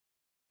of it,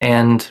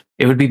 and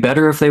it would be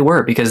better if they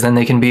were, because then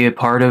they can be a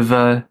part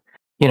of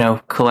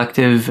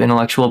collective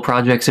intellectual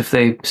projects if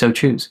they so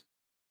choose.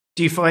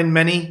 Do you find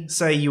many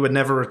say you were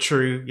never a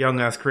true young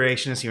Earth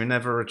creationist, you were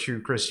never a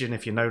true Christian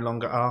if you no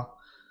longer are?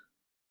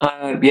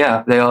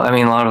 Yeah, they all. I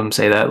mean, a lot of them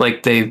say that.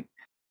 Like they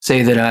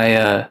say that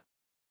I,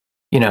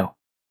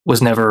 was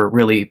never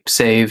really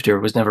saved or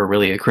was never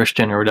really a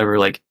Christian or whatever.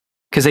 Like,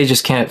 because they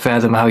just can't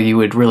fathom how you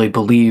would really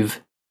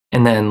believe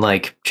and then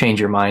like change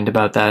your mind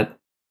about that.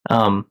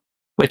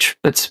 Which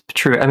that's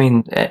true. I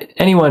mean,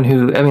 anyone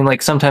who, I mean,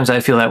 like sometimes I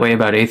feel that way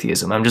about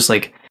atheism. I'm just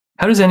like,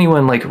 how does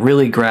anyone like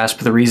really grasp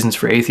the reasons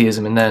for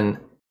atheism and then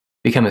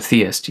become a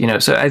theist?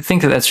 So I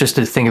think that that's just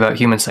a thing about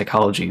human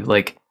psychology.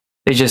 Like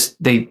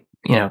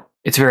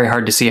it's very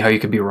hard to see how you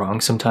could be wrong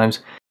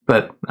sometimes,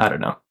 but I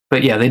don't know.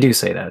 But yeah, they do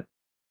say that.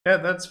 Yeah,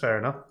 that's fair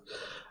enough.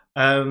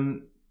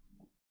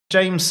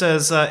 James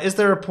says, is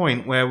there a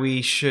point where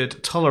we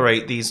should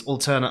tolerate these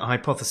alternate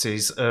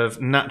hypotheses of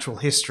natural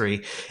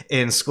history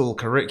in school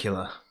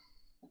curricula?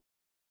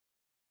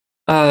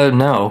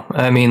 No.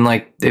 I mean,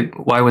 like,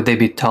 why would they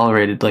be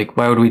tolerated? Like,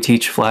 why would we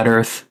teach flat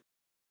Earth?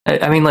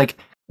 I mean, like,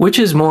 which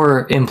is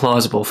more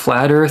implausible,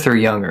 flat Earth or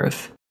young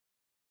Earth?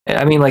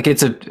 I mean, like,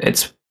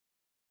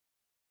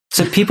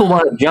 so people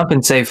want to jump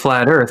and say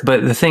flat Earth,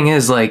 but the thing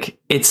is, like,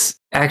 it's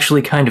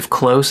actually kind of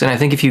close. And I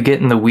think if you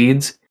get in the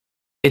weeds,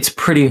 it's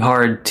pretty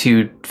hard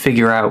to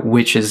figure out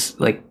which is,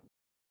 like,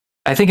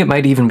 I think it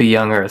might even be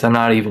young Earth. I'm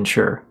not even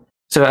sure.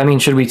 So, I mean,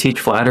 should we teach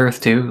flat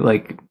Earth too?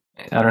 Like,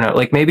 I don't know.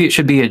 Like, maybe it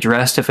should be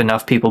addressed if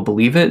enough people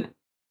believe it.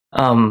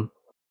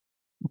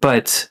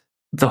 But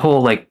the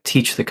whole, like,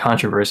 teach the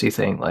controversy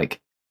thing,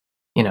 like,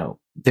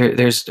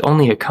 there's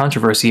only a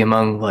controversy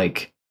among,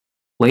 like,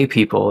 lay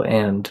people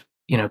and,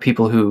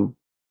 people who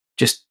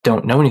just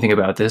don't know anything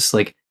about this.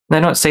 Like, and I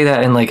don't say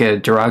that in, like, a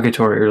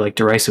derogatory or, like,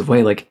 derisive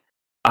way. Like,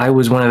 I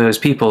was one of those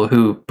people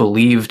who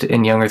believed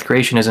in young Earth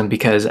creationism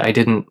because I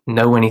didn't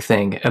know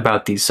anything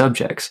about these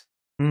subjects.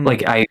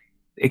 Like, I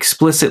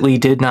explicitly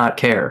did not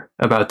care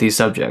about these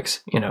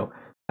subjects.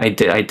 I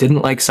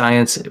didn't like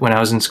science when I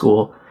was in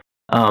school.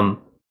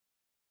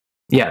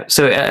 Yeah,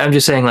 so I'm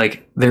just saying,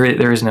 like,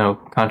 there is no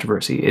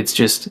controversy. It's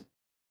just,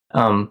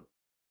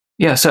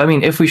 yeah. So I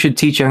mean, if we should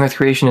teach young Earth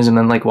creationism,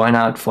 then like, why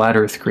not flat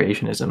Earth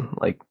creationism?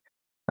 Like,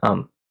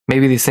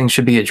 maybe these things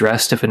should be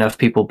addressed if enough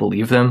people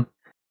believe them.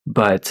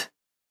 But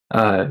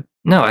no,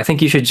 I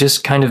think you should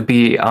just kind of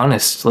be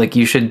honest. Like,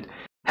 you should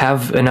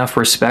have enough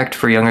respect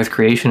for young Earth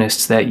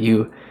creationists that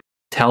you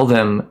tell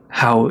them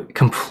how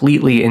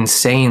completely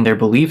insane their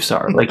beliefs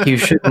are. Like, you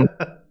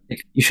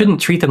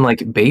shouldn't treat them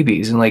like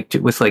babies and like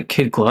with like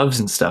kid gloves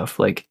and stuff.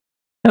 Like,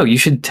 no, you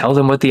should tell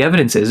them what the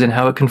evidence is and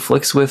how it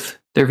conflicts with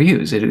their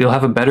views. You'll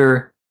have a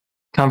better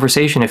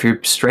conversation if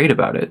you're straight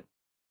about it.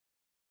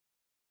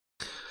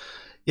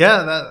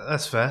 Yeah,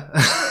 that's fair.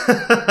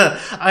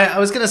 I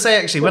was going to say,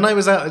 actually, when I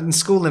was out in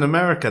school in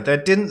America, there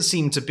didn't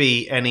seem to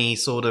be any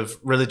sort of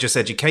religious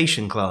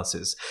education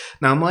classes.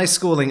 Now, my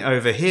schooling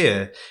over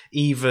here,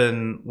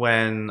 even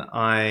when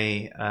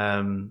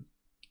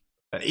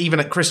even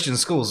at Christian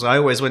schools, I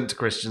always went to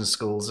Christian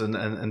schools and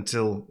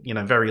until,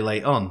 very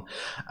late on,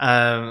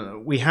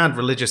 we had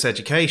religious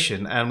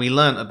education and we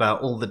learnt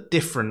about all the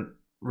different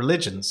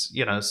religions,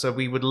 so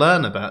we would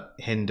learn about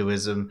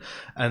Hinduism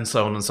and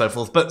so on and so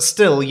forth, but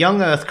still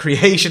young Earth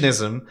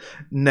creationism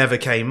never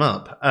came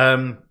up.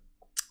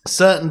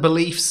 Certain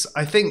beliefs,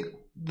 I think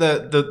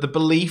the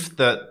belief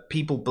that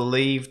people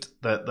believed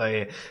that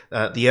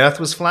the Earth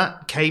was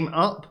flat came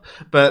up,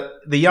 but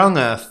the young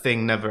Earth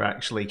thing never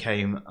actually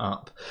came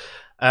up.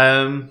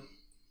 Oh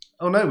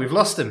no, we've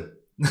lost him.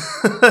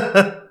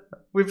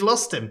 We've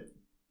lost him.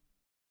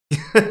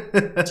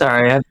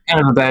 Sorry, I'm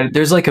kind of a bad.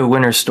 There's like a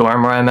winter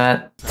storm where I'm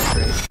at,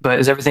 but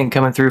is everything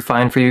coming through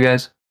fine for you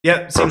guys?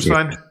 Yeah, seems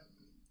fine.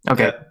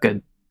 Okay,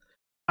 good.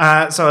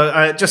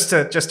 So just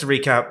to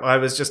recap, I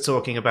was just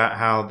talking about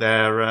how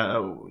there,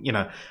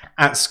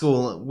 at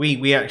school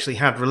we actually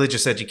had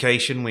religious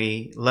education.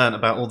 We learnt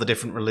about all the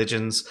different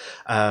religions.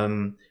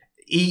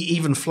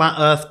 Even flat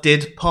Earth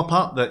did pop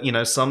up.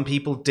 That some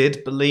people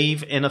did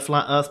believe in a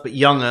flat Earth, but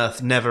young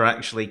Earth never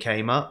actually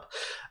came up.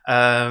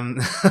 I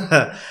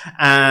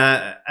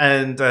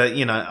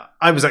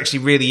was actually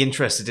really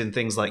interested in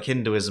things like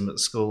Hinduism at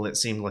school. It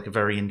seemed like a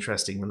very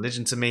interesting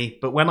religion to me.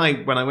 But when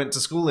I went to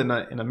school in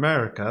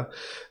America,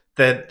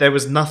 there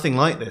was nothing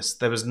like this.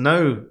 There was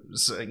no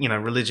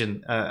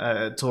religion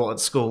taught at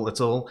school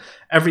at all.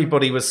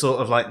 Everybody was sort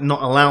of like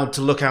not allowed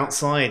to look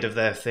outside of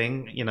their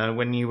thing.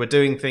 When you were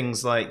doing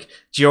things like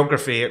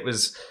geography, it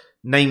was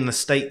name the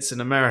states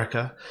in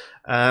America.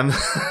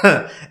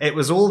 It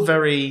was all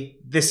very,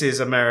 this is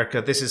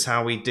America, this is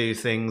how we do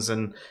things,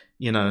 and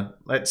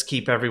let's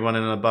keep everyone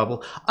in a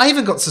bubble. I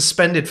even got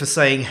suspended for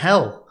saying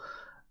hell.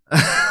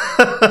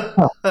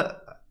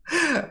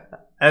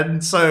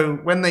 And so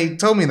when they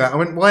told me that, I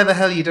went, why the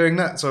hell are you doing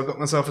that? So I got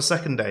myself a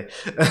second day.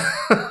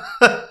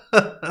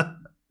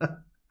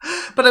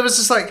 But it was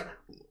just like,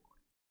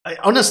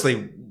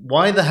 honestly,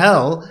 why the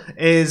hell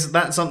is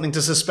that something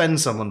to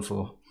suspend someone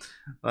for?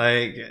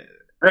 Like,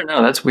 I don't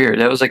know. That's weird.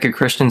 That was like a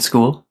Christian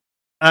school?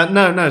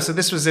 No. So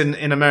this was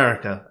in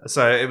America.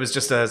 So it was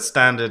just a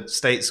standard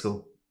state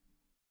school.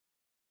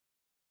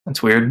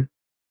 That's weird.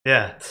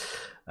 Yeah.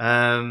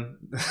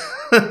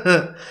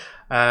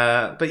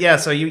 But yeah,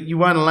 so you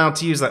weren't allowed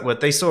to use that word.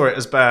 They saw it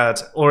as bad,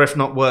 or if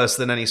not worse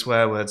than any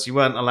swear words. You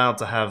weren't allowed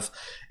to have.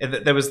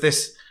 There was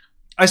this.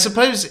 I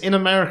suppose in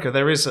America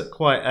there is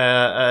quite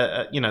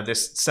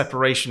this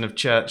separation of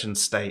church and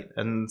state,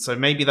 and so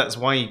maybe that's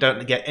why you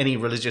don't get any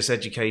religious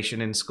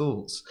education in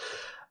schools.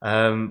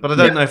 But I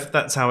don't know if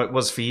that's how it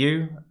was for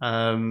you.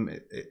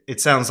 It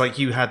sounds like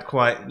you had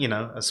quite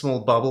a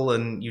small bubble,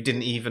 and you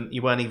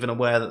weren't even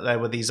aware that there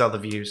were these other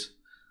views.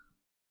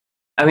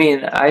 I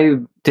mean, I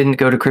didn't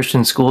go to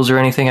Christian schools or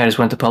anything. I just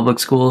went to public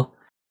school,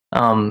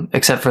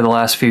 except for the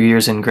last few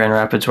years in Grand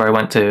Rapids, where I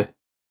went to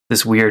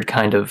this weird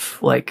kind of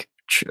like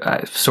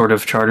sort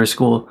of charter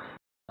school.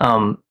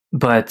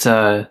 But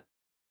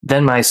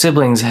then my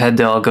siblings had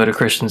to all go to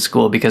Christian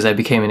school because I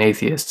became an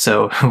atheist.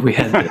 So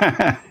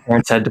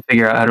parents had to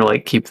figure out how to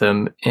like keep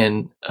them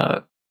in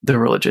the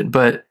religion.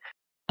 But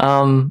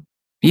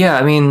yeah,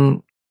 I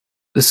mean,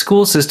 the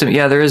school system,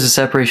 yeah, there is a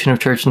separation of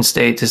church and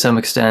state to some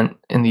extent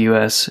in the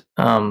U.S.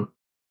 But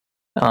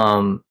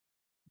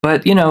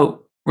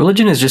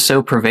religion is just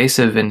so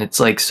pervasive, and it's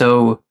like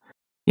so,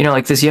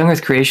 like this young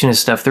Earth creationist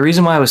stuff. The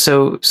reason why I was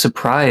so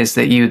surprised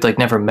that you'd like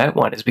never met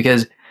one is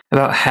because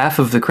about half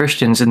of the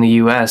Christians in the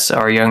U.S.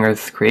 are young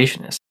Earth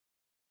creationists.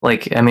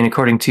 Like, I mean,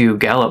 according to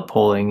Gallup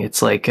polling,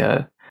 it's like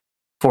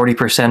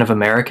 40% of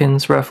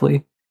Americans,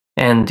 roughly,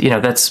 and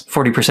that's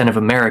 40% of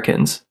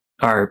Americans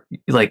are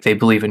like they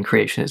believe in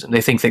creationism.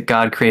 They think that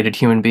God created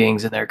human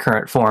beings in their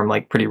current form,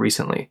 like pretty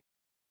recently.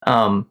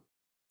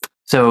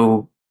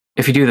 So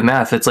if you do the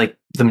math, it's like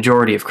the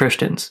majority of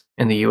Christians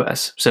in the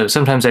U.S. So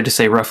sometimes I just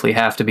say roughly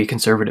half to be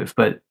conservative,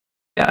 but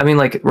yeah, I mean,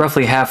 like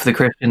roughly half the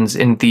Christians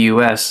in the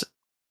U.S.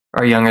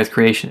 are young Earth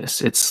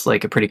creationists. It's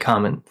like a pretty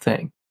common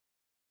thing.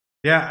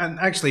 Yeah, and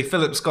actually,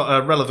 Philip's got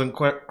a relevant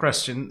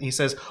question. He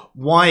says,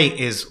 "Why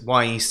is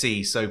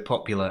YEC so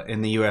popular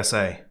in the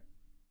USA?"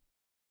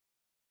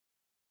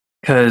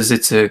 Because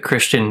it's a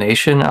Christian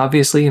nation,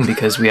 obviously, and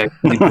because we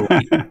actually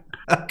believe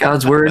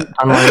God's word,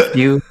 unlike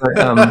you. But,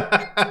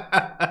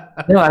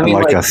 no, I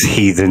mean, like us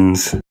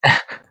heathens.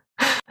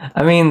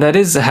 I mean, that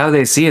is how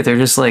they see it. They're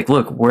just like,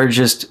 look, we're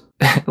just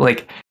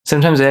like.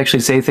 Sometimes they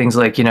actually say things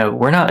like,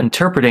 we're not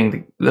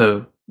interpreting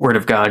the word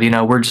of God.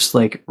 We're just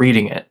like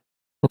reading it.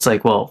 It's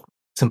like, well,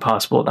 it's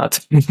impossible not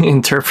to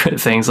interpret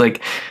things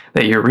like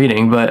that you're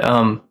reading, but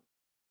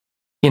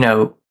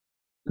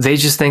they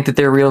just think that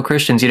they're real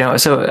Christians,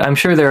 So I'm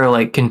sure there are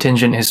like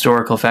contingent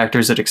historical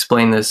factors that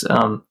explain this,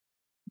 but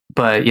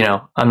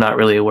I'm not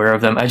really aware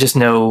of them. I just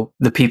know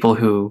the people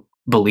who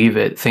believe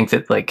it think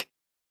that like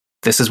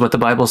this is what the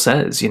Bible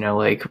says.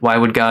 Like why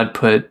would God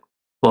put?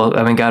 Well,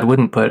 I mean, God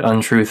wouldn't put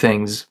untrue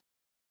things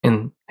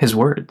in His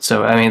Word.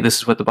 So I mean, this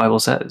is what the Bible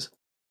says.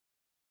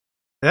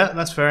 Yeah,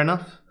 that's fair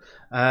enough.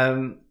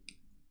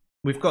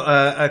 We've got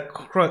a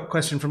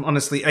question from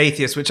Honestly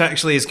Atheist, which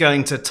actually is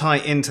going to tie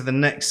into the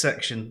next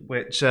section,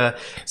 which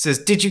says,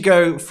 did you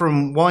go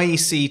from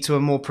YEC to a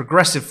more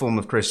progressive form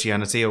of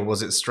Christianity, or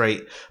was it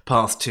straight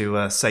path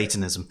to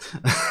Satanism?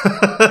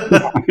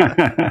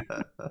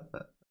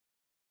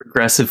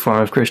 Progressive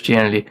form of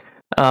Christianity.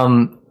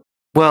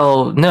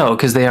 Well, no,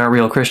 because they aren't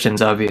real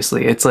Christians,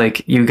 obviously. It's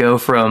like you go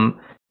from,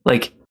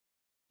 like,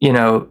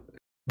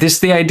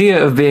 the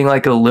idea of being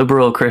like a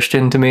liberal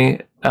Christian to me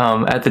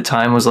at the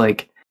time was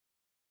like,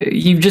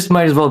 you just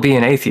might as well be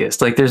an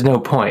atheist. Like, there's no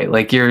point.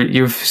 Like,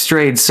 you've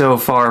strayed so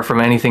far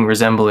from anything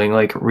resembling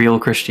like real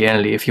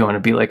Christianity if you want to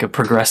be like a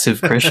progressive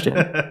Christian.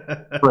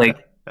 Like,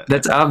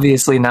 that's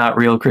obviously not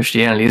real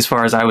Christianity as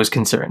far as I was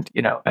concerned,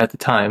 at the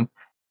time.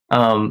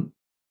 And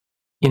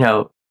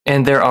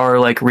there are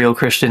like real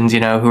Christians,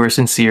 who are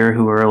sincere,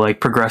 who are like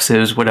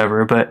progressives,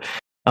 whatever. But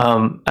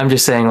I'm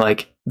just saying,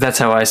 like, that's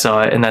how I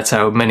saw it, and that's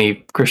how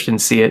many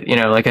Christians see it.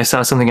 Like I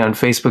saw something on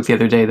Facebook the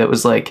other day that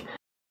was like,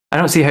 I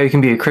don't see how you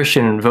can be a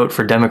Christian and vote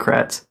for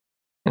Democrats.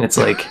 And it's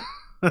like,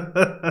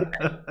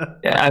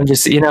 I'm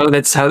just,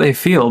 that's how they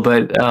feel.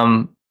 But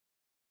no,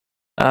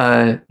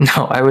 I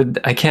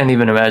can't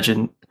even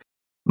imagine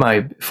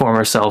my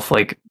former self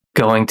like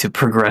going to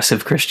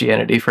progressive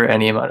Christianity for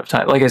any amount of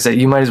time. Like I said,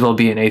 you might as well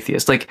be an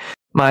atheist. Like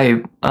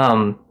my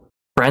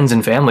friends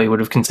and family would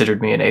have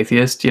considered me an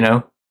atheist,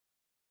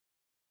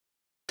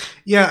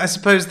 Yeah, I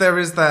suppose there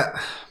is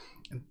that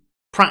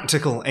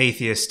practical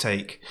atheist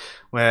take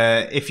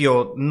where if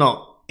you're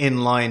not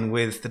in line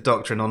with the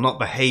doctrine or not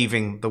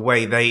behaving the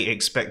way they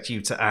expect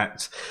you to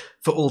act,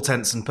 for all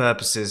intents and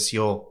purposes,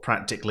 you're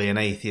practically an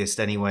atheist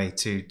anyway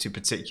to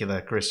particular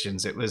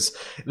Christians. It was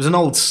an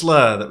old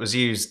slur that was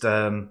used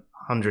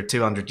 100,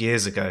 200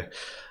 years ago.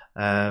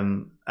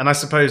 And I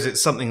suppose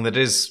it's something that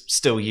is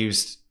still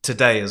used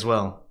today as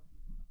well.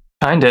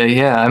 Kinda,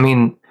 yeah. I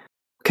mean,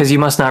 because you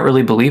must not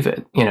really believe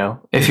it,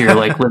 if you're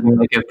like living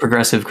like a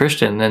progressive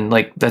Christian, then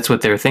like that's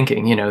what they're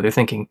thinking. They're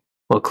thinking,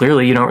 well,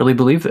 clearly you don't really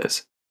believe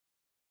this,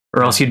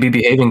 or else you'd be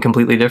behaving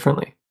completely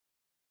differently.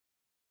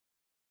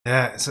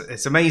 Yeah,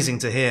 it's amazing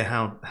to hear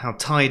how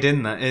tied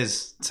in that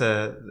is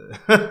to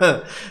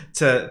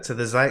to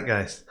the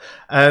zeitgeist.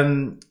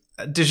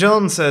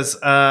 Dijon says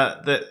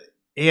that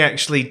he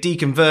actually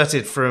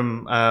deconverted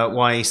from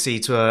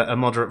YEC to a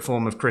moderate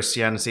form of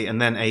Christianity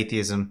and then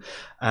atheism.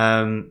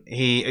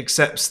 He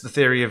accepts the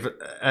theory of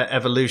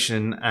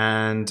evolution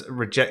and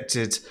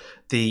rejected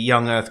the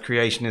young Earth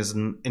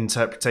creationism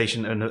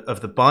interpretation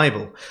of the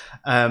Bible.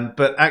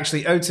 But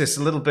actually, Otis,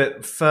 a little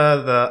bit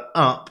further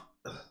up,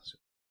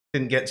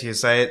 didn't get to you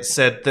say it,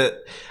 said that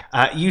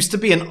used to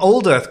be an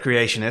old Earth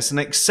creationist and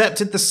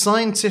accepted the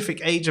scientific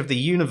age of the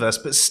universe,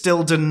 but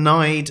still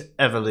denied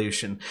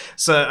evolution.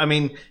 So, I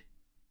mean,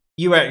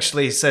 you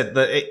actually said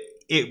that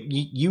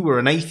you were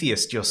an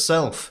atheist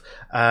yourself,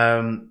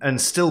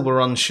 and still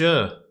were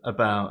unsure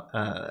about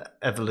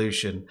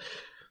evolution.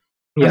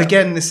 Yeah. And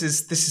again, this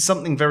is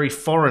something very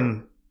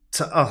foreign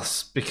to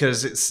us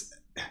because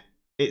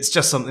it's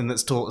just something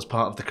that's taught as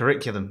part of the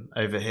curriculum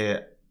over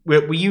here.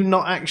 Were you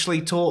not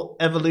actually taught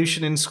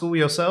evolution in school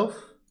yourself?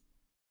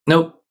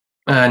 Nope.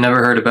 I never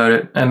heard about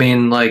it. I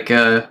mean, like,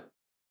 I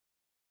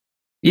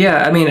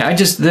mean, I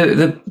just,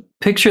 the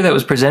picture that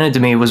was presented to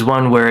me was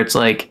one where it's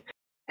like,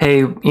 hey,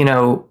 you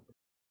know,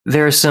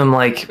 there are some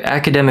like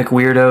academic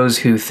weirdos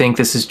who think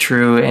this is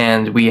true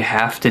and we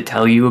have to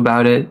tell you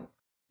about it,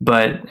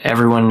 but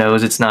everyone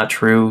knows it's not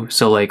true.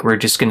 So like, we're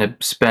just going to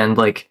spend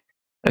like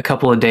a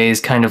couple of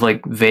days kind of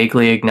like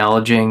vaguely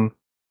acknowledging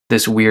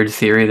this weird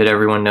theory that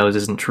everyone knows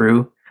isn't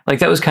true. Like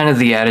that was kind of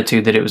the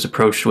attitude that it was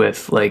approached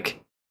with, like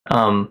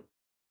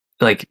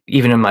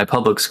even in my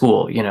public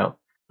school, you know,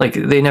 like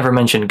they never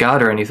mentioned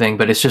God or anything,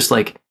 but it's just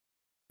like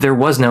there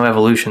was no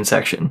evolution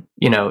section,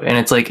 you know, and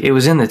it's like it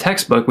was in the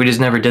textbook, we just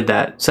never did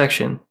that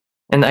section.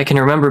 And I can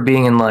remember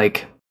being in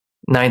like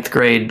 9th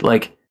grade,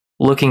 like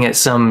looking at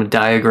some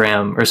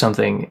diagram or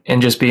something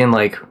and just being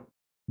like,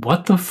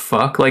 what the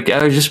fuck? Like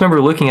I just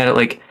remember looking at it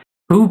like,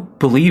 who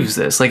believes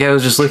this? Like I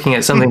was just looking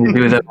at something to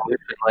do with evolution,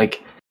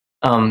 like,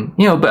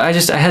 you know, but I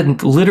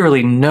had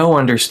literally no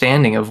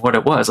understanding of what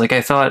it was. Like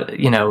I thought,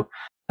 you know,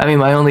 I mean,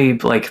 my only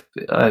like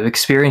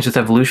experience with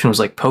evolution was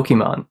like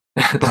Pokemon.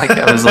 Like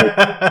I was like,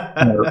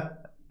 you know,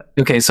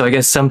 okay, so I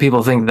guess some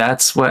people think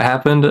that's what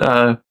happened.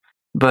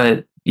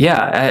 But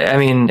yeah, I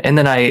mean, and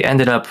then I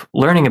ended up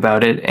learning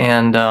about it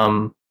and,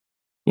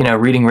 you know,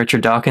 reading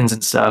Richard Dawkins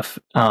and stuff,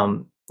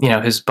 you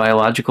know, his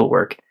biological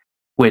work,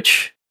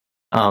 which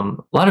a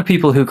lot of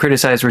people who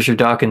criticize Richard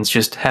Dawkins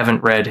just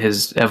haven't read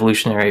his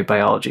evolutionary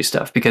biology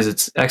stuff because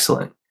it's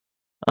excellent.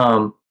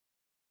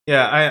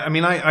 Yeah, I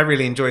mean, I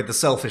really enjoyed The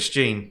Selfish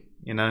Gene.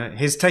 You know,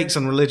 his takes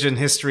on religion,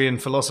 history,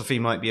 and philosophy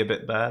might be a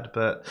bit bad,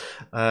 but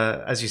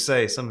as you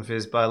say, some of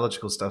his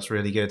biological stuff's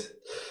really good.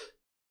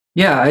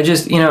 Yeah, I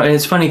just, you know, and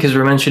it's funny because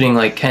we're mentioning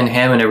like Ken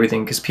Ham and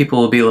everything because people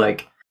will be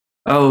like,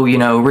 oh, you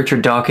know,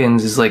 Richard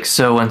Dawkins is like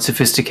so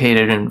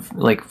unsophisticated in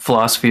like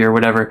philosophy or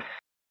whatever.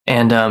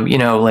 And, you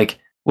know, like,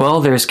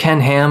 well, there's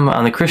Ken Ham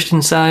on the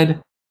Christian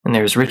side and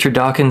there's Richard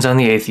Dawkins on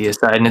the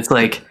atheist side. And it's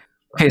like,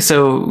 okay,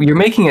 so you're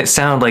making it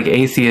sound like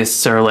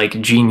atheists are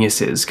like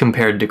geniuses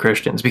compared to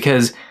Christians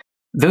because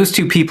those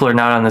two people are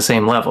not on the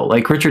same level.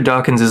 Like Richard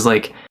Dawkins is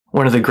like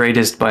one of the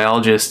greatest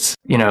biologists,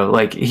 you know,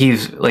 like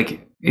he's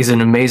an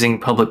amazing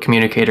public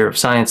communicator of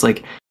science.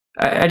 Like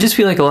I just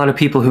feel like a lot of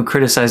people who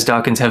criticize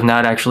Dawkins have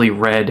not actually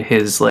read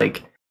his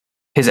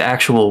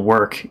actual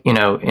work, you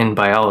know, in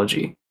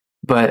biology.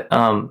 But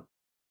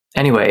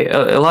anyway,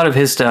 a lot of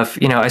his stuff,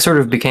 you know, I sort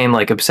of became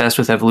like obsessed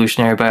with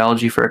evolutionary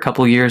biology for a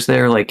couple years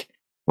there, like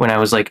when I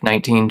was like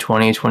 19,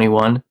 20,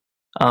 21.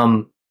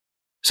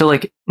 So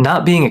like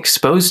not being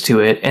exposed to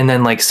it and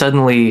then like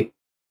suddenly,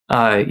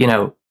 you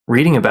know,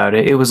 reading about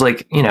it, it was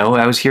like, you know,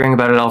 I was hearing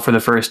about it all for the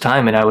first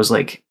time and I was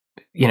like,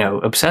 you know,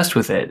 obsessed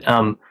with it.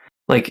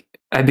 Like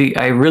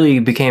I really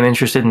became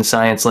interested in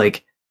science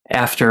like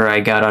after I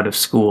got out of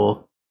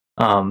school,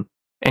 and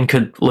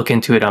could look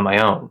into it on my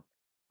own.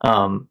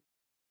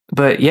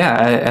 But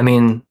yeah, I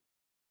mean,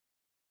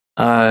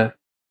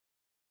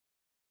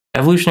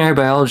 evolutionary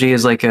biology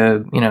is like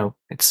you know,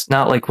 it's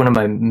not like one of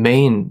my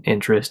main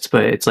interests,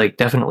 but it's like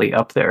definitely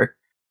up there.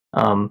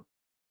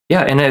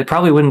 Yeah, and it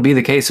probably wouldn't be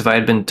the case if I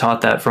had been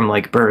taught that from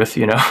like birth,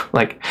 you know,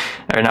 like,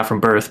 or not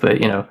from birth,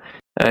 but you know,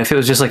 if it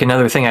was just like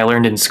another thing I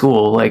learned in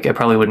school, like I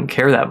probably wouldn't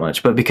care that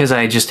much. But because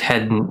I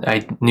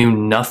knew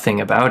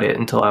nothing about it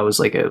until I was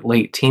like a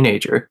late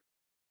teenager.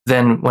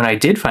 Then when I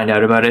did find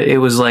out about it, it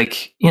was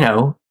like, you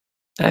know,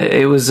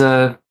 it was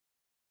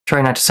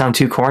try not to sound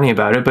too corny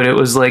about it, but it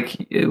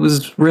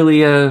was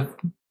really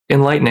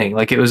enlightening.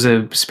 Like it was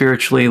a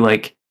spiritually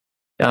like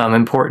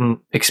important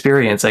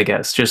experience, I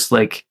guess. Just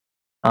like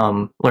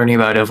learning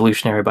about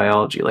evolutionary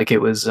biology. Like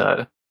it was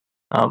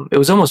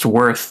almost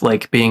worth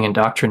like being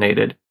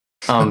indoctrinated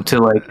to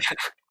like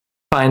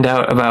find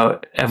out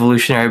about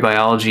evolutionary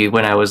biology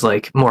when I was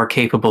like more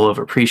capable of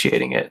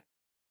appreciating it.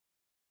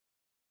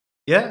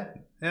 Yeah.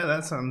 Yeah,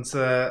 that sounds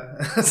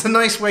that's a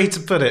nice way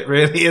to put it,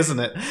 really, isn't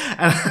it?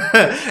 And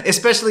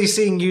especially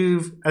seeing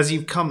you as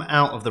you've come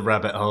out of the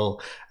rabbit hole.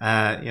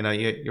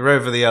 You're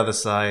over the other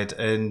side,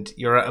 and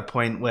you're at a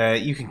point where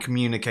you can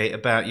communicate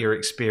about your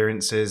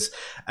experiences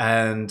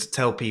and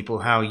tell people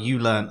how you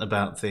learnt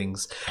about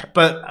things.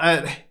 But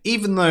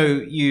even though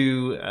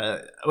you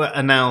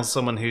are now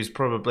someone who's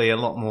probably a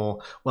lot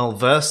more well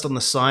versed on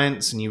the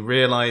science, and you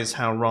realise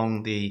how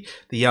wrong the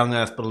young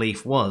Earth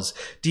belief was,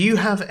 do you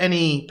have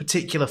any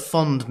particular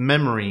fond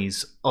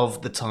memories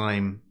of the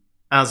time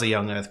as a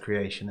young Earth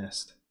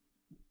creationist?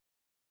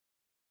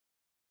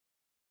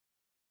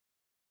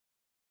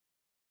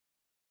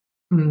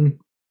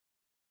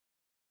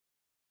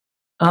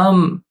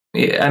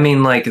 Yeah, I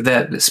mean, like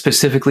that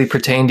specifically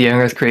pertained to young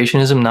Earth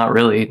creationism? Not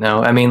really.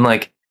 No, I mean,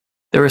 like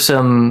there were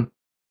some,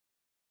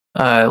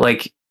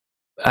 like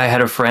I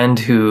had a friend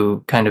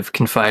who kind of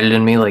confided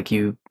in me, like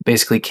you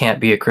basically can't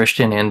be a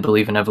Christian and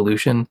believe in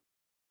evolution.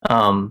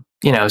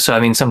 So I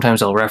mean,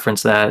 sometimes I'll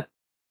reference that,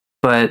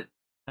 but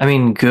I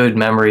mean, good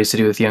memories to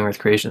do with young Earth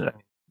creation. I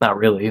mean, not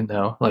really,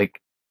 no. Like,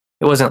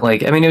 it wasn't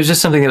like, I mean, it was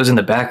just something that was in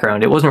the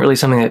background. It wasn't really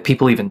something that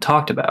people even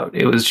talked about.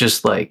 It was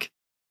just like,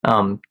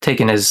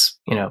 taken as,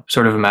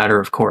 sort of a matter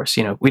of course.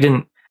 We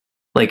didn't,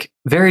 like,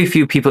 very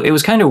few people, it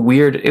was kind of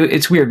weird.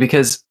 It's weird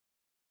because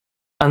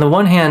on the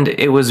one hand,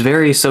 it was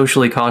very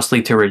socially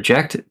costly to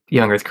reject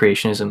young Earth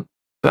creationism.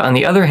 But on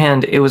the other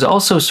hand, it was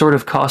also sort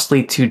of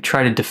costly to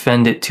try to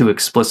defend it too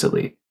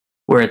explicitly,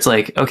 where it's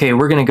like, okay,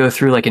 we're going to go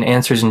through like an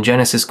Answers in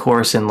Genesis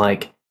course and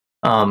like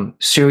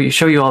show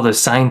you all the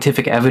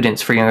scientific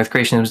evidence for young Earth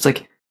creation. It was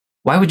like,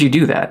 why would you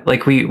do that?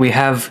 Like we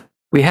have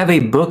a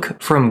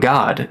book from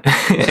God,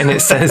 and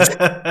it says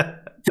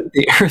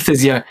the Earth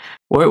is young.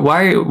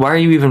 Why are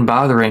you even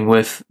bothering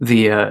with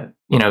the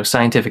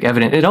scientific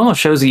evidence? It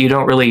almost shows that you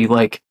don't really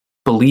like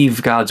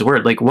believe God's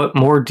word. Like, what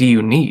more do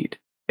you need?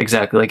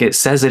 Exactly. Like, it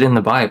says it in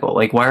the Bible.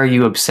 Like, why are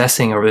you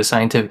obsessing over the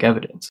scientific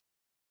evidence?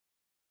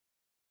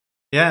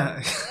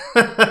 Yeah.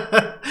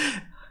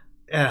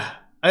 Yeah.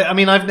 I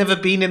mean, I've never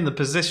been in the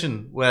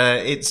position where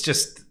it's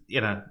just,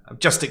 I've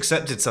just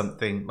accepted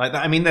something like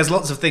that. I mean, there's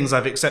lots of things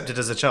I've accepted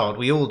as a child.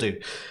 We all do.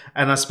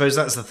 And I suppose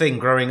that's the thing.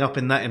 Growing up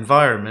in that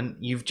environment,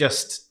 you've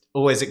just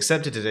always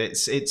accepted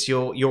it. It's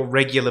your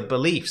regular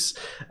beliefs.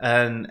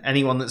 And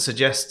anyone that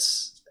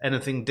suggests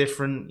anything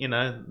different,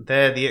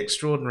 they're the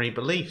extraordinary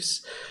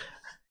beliefs.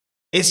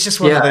 It's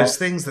just one of those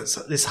things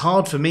it's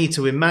hard for me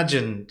to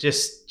imagine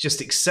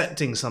just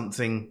accepting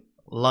something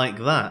like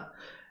that.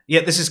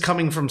 Yet this is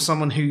coming from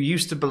someone who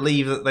used to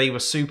believe that they were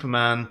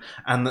Superman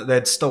and that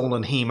they'd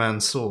stolen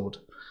He-Man's sword.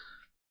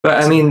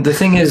 But I mean, the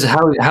thing is,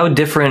 how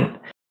different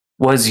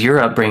was your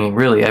upbringing,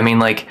 really? I mean,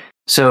 like,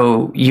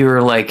 so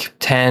you're like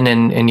 10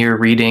 and you're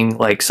reading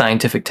like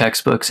scientific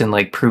textbooks and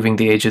like proving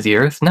the age of the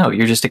Earth? No,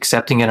 you're just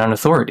accepting it on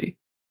authority.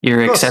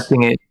 You're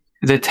accepting it,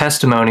 the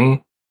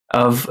testimony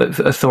of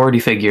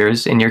authority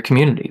figures in your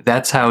community.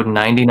 That's how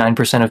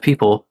 99% of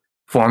people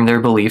form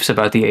their beliefs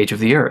about the age of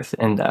the Earth.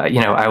 And,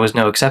 I was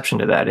no exception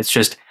to that. It's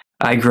just,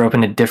 I grew up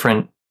in a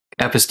different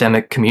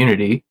epistemic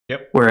community.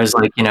 Yep. Whereas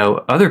like,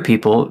 other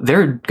people,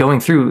 they're going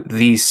through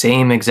the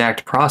same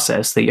exact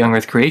process that young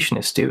Earth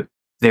creationists do.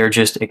 They're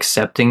just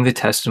accepting the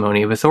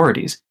testimony of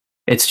authorities.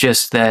 It's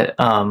just that,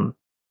 there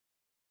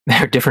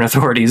are different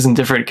authorities in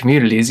different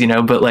communities,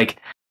 but like,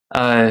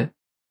 so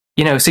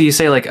you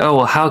say like, oh,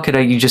 well, how could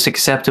you just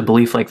accept a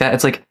belief like that?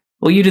 It's like,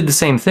 well, you did the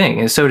same thing,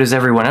 and so does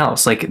everyone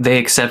else. Like, they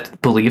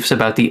accept beliefs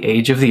about the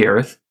age of the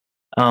Earth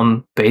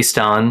based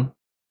on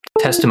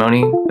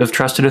testimony of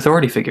trusted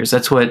authority figures.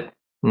 That's what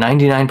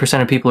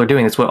 99% of people are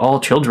doing. That's what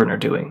all children are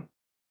doing.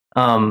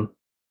 And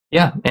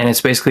it's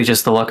basically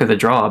just the luck of the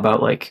draw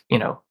about like,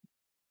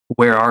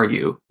 where are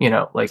you?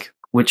 Like,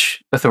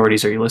 which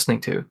authorities are you listening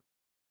to?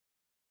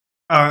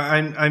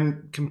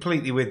 I'm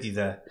completely with you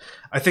there.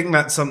 I think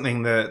that's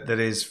something that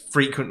is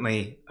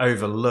frequently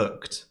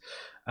overlooked.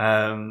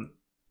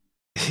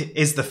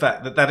 Is the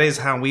fact that is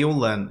how we all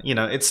learn.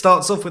 It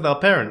starts off with our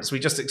parents. We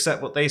just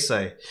accept what they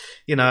say,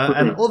 and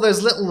all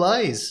those little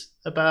lies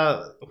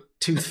about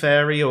Tooth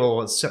Fairy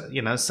or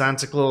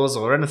Santa Claus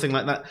or anything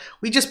like that.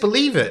 We just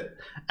believe it.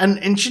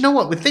 And you know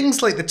what? With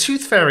things like the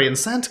Tooth Fairy and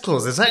Santa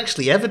Claus, there's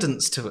actually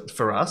evidence to it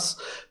for us,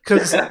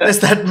 because there's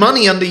that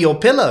money under your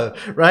pillow,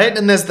 right?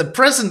 And there's the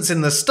presents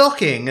in the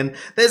stocking, and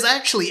there's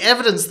actually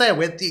evidence there.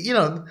 We're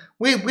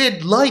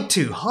lied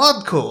to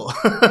hardcore.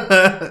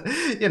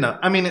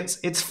 I mean,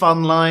 it's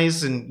fun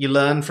lies, and you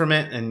learn from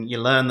it, and you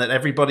learn that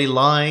everybody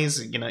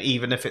lies,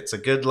 even if it's a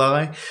good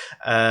lie.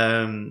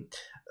 Do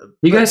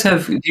you guys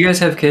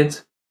have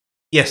kids?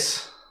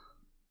 Yes.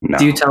 No.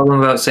 Do you tell them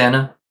about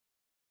Santa?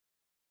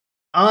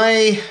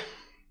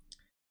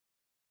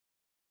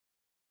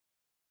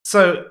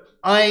 So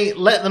I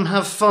let them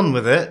have fun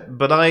with it,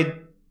 but I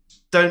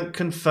don't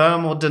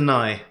confirm or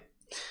deny.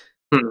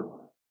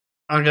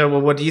 I go,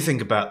 well, what do you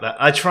think about that?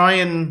 I try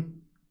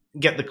and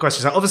get the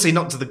questions out. Obviously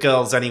not to the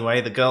girls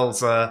anyway. The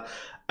girls are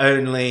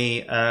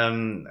only,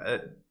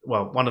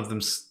 one of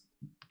them's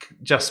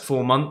just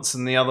 4 months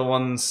and the other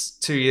one's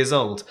 2 years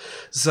old.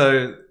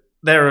 So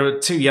they're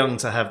too young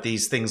to have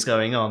these things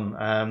going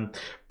on.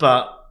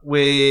 But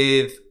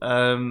with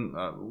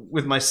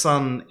my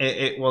son,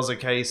 it was a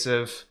case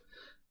of.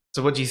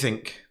 So, what do you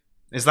think?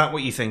 Is that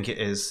what you think it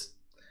is?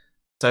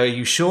 So, are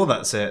you sure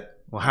that's it?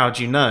 Well, how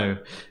do you know?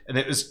 And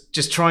it was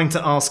just trying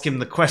to ask him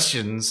the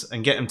questions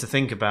and get him to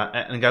think about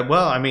it and go,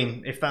 well, I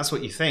mean, if that's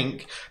what you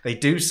think, they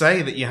do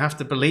say that you have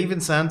to believe in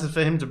Santa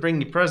for him to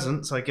bring you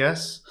presents, I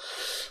guess.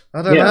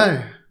 I don't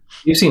know.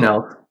 You've seen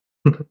Elf.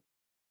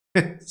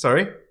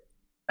 Sorry?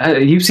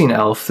 You've seen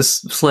Elf. The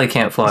sleigh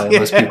can't fly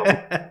unless people...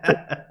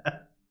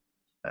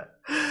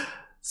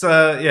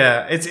 So,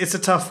 yeah, it's a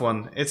tough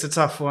one. It's a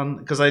tough one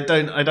because I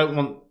don't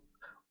want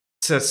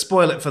to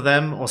spoil it for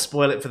them or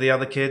spoil it for the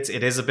other kids.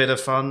 It is a bit of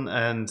fun,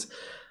 and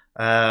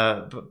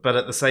but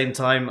at the same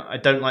time, I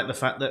don't like the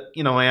fact that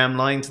I am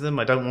lying to them.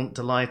 I don't want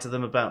to lie to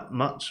them about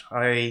much.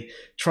 I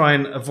try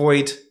and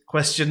avoid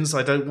questions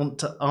I don't want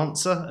to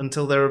answer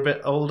until they're a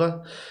bit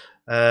older.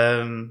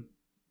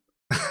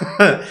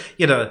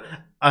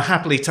 I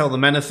happily tell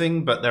them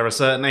anything, but there are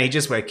certain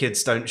ages where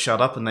kids don't shut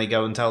up and they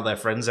go and tell their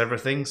friends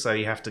everything. So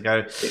you have to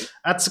go,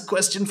 that's a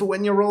question for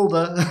when you're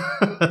older.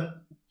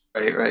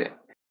 Right.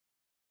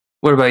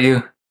 What about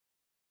you?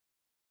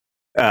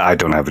 I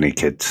don't have any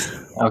kids.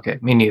 Okay,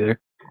 me neither.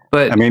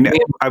 But I mean,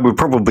 I would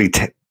probably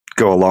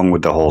go along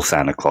with the whole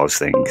Santa Claus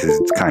thing because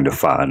it's kind of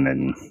fun,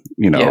 and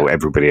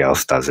everybody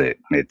else does it.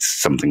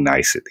 It's something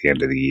nice at the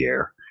end of the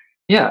year.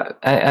 Yeah,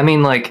 I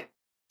mean, like,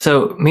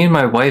 so me and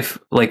my wife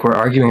were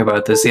arguing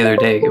about this the other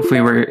day.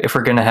 If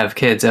we're gonna have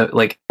kids,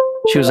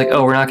 she was like,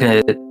 "Oh, we're not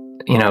gonna,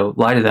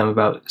 lie to them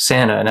about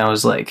Santa," and I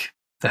was like,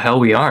 "The hell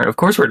we aren't! Of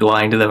course we're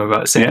lying to them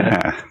about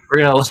Santa.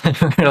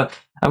 Yeah.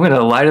 I'm going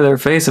to lie to their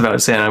face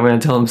about Santa. I'm going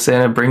to tell them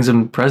Santa brings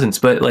them presents."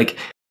 But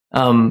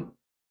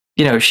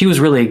she was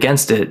really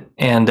against it.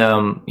 And,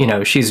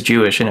 she's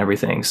Jewish and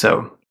everything.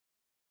 So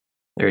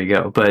there you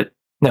go. But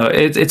no,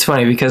 it's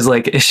funny because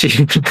she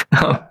didn't,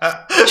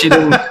 she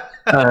didn't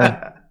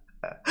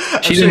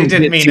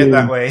mean it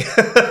that way.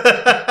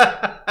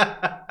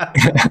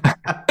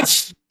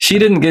 She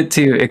didn't get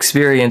to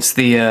experience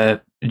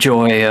the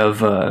joy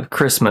of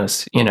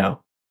Christmas,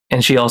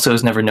 and she also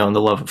has never known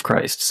the love of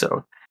Christ.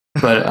 So.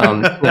 But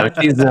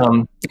she's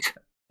and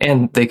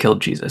they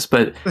killed Jesus.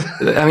 But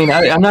I mean,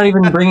 I'm not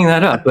even bringing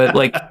that up. But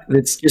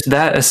it's just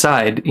that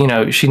aside.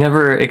 She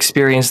never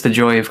experienced the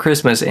joy of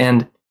Christmas,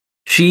 and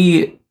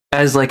she,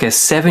 as a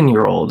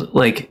 7-year-old,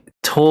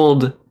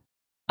 told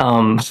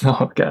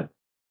oh god,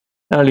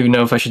 I don't even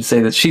know if I should say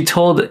this. She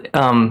told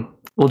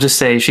we'll just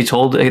say she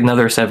told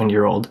another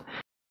 7-year-old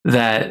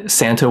that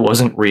Santa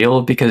wasn't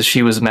real because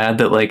she was mad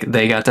that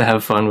they got to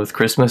have fun with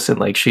Christmas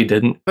and she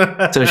didn't.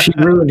 So she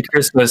ruined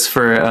Christmas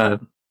for a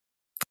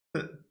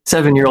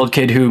 7-year-old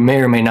kid who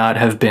may or may not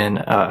have been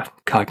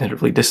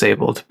cognitively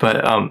disabled.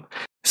 But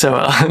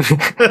so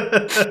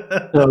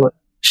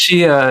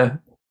she I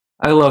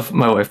love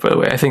my wife, by the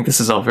way. I think this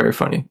is all very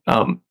funny.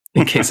 In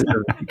case it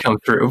doesn't come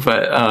through,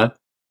 but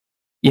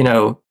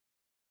yeah,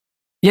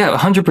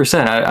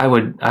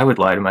 100%. I would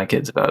lie to my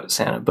kids about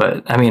Santa,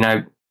 but I mean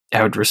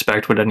I would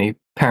respect what any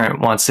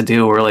parent wants to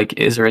do or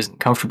is or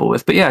isn't comfortable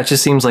with. But yeah, it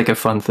just seems like a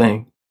fun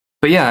thing.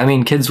 But yeah, I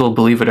mean, kids will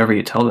believe whatever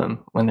you tell them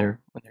when they're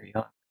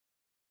young.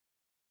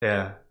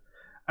 Yeah.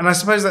 And I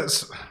suppose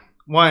that's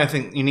why I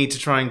think you need to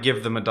try and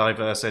give them a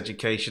diverse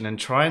education and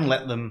try and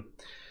let them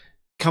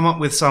come up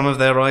with some of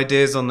their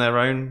ideas on their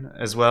own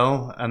as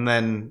well, and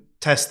then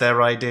test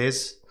their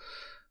ideas,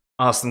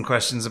 ask them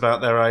questions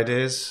about their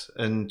ideas,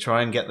 and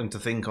try and get them to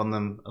think on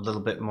them a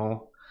little bit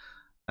more.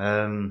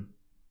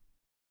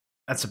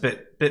 That's a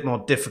bit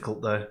more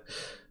difficult though.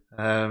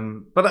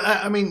 But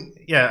I mean,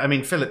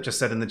 Philip just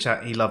said in the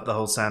chat he loved the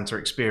whole Santa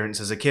experience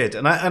as a kid,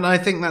 and I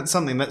think that's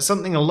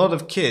something a lot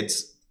of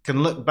kids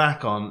can look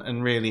back on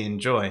and really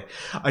enjoy.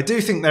 I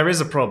do think there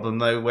is a problem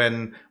though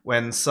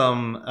when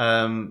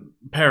some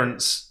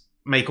parents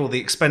make all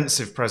the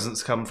expensive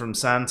presents come from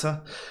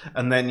Santa,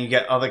 and then you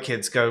get other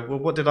kids go, well,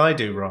 what did I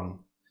do wrong?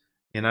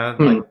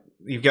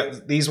 You've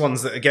got these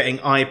ones that are getting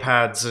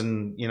iPads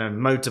and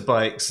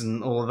motorbikes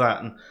and all of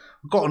that, and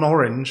I've got an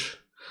orange.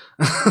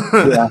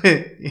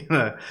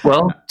 Yeah.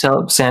 Well,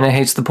 tell Santa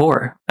hates the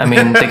poor. I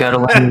mean, they got to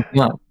let him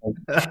young.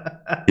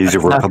 He's a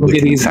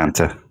Republican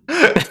Santa.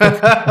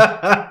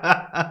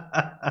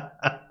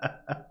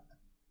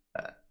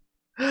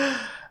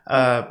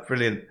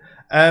 Brilliant.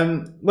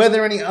 Were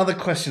there any other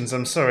questions?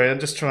 I'm sorry, I'm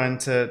just trying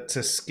to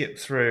skip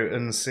through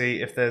and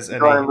see if there's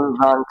any.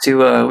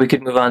 We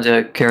could move on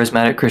to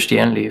charismatic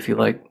Christianity if you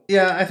like.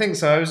 Yeah, I think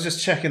so. I was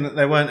just checking that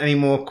there weren't any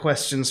more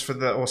questions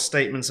or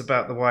statements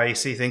about the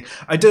YEC thing.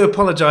 I do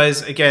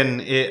apologise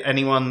again,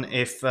 anyone,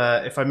 if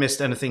I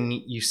missed anything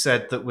you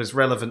said that was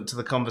relevant to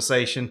the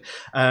conversation.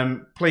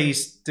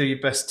 Please do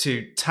your best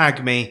to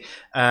tag me,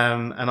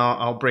 and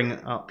I'll bring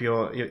up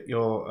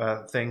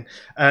your thing.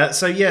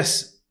 So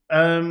yes.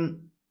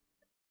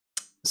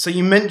 So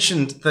you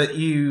mentioned that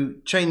you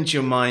changed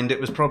your mind.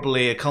 It was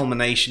probably a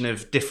culmination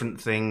of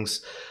different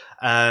things.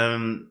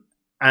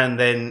 And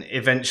then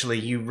eventually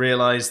you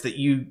realized that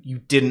you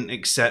didn't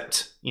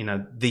accept,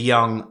 the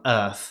young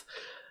Earth.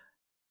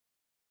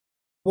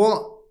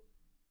 What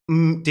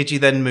did you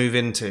then move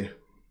into?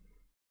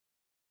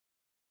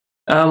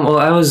 Well,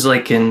 I was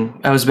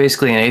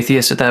basically an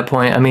atheist at that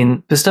point. I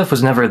mean, this stuff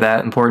was never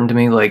that important to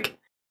me. Like,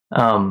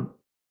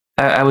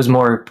 I was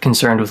more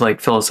concerned with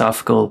like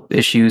philosophical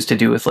issues to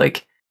do with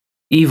like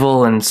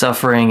evil and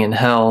suffering and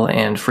hell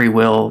and free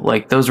will.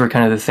 Like, those were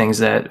kind of the things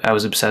that I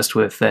was obsessed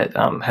with that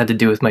had to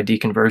do with my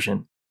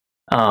deconversion.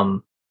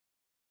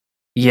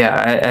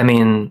 Yeah, I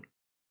mean,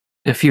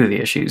 a few of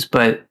the issues,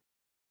 but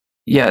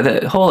yeah,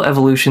 the whole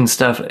evolution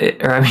stuff,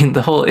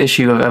 the whole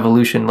issue of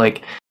evolution,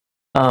 like,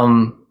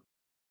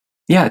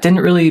 yeah, it didn't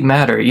really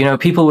matter. You know,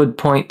 people would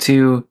point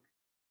to,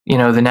 you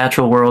know, the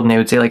natural world and they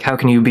would say, like, how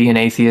can you be an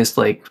atheist?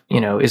 Like,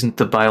 you know, isn't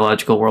the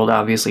biological world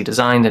obviously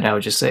designed? And I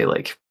would just say,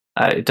 like,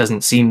 it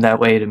doesn't seem that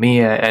way to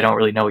me. I don't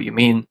really know what you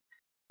mean.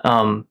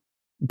 But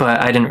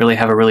I didn't really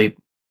have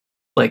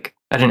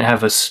I didn't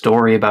have a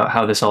story about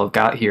how this all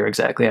got here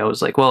exactly. I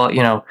was like, well,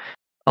 you know,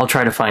 I'll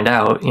try to find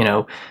out, you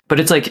know. But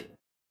it's like,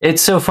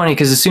 it's so funny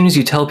because as soon as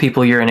you tell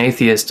people you're an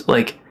atheist,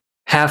 like,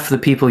 half the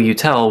people you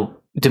tell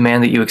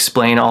demand that you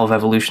explain all of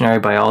evolutionary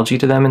biology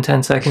to them in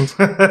 10 seconds.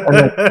 And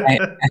like, I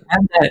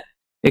had that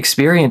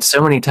experience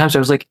so many times. I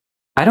was like,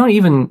 I don't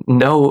even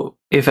know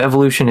if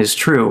evolution is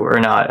true or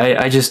not.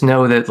 I just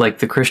know that, like,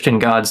 the Christian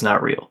God's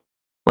not real.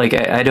 Like,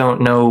 I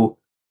don't know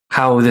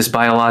how this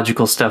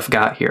biological stuff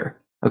got here.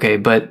 Okay,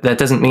 but that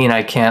doesn't mean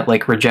I can't,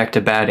 like, reject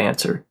a bad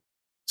answer.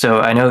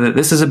 So I know that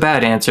this is a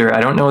bad answer. I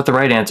don't know what the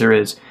right answer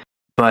is,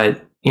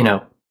 but, you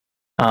know,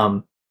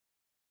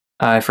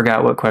 I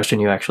forgot what question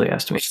you actually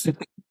asked me.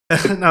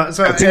 No,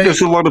 so, I think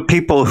there's a lot of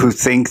people who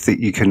think that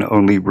you can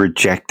only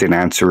reject an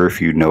answer if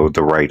you know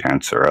the right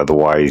answer.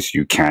 Otherwise,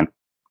 you can't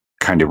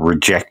kind of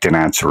reject an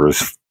answer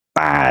as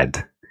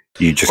bad.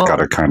 You just got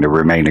to kind of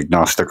remain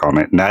agnostic on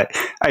it. And I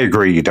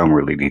agree, you don't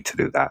really need to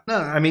do that. No,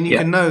 I mean, you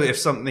can know if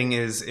something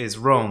is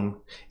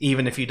wrong,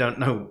 even if you don't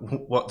know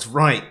what's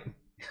right.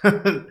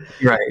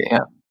 Right, yeah.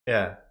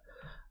 Yeah.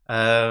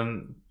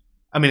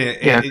 I mean,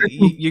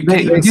 you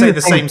they can say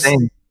the same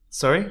thing.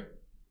 Sorry?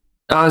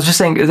 I was just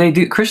saying,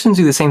 Christians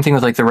do the same thing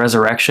with, like, the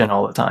resurrection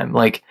all the time.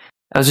 Like,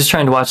 I was just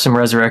trying to watch some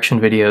resurrection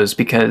videos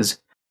because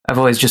I've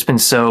always just been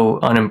so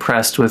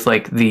unimpressed with,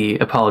 like, the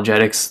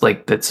apologetics,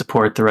 like, that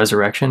support the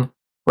resurrection,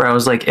 where I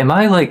was like, am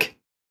I, like,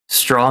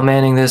 straw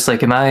manning this?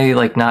 Like, am I,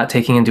 like, not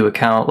taking into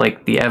account,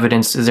 like, the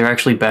evidence? Is there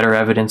actually better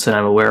evidence that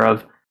I'm aware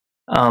of?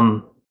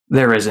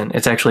 There isn't.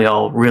 It's actually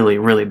all really,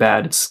 really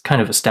bad. It's kind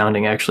of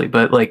astounding, actually.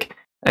 But, like,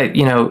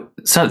 you know,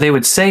 so they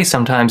would say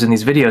sometimes in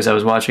these videos I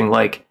was watching,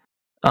 like,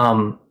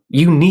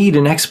 you need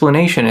an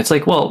explanation. It's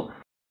like, well,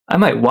 I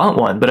might want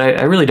one, but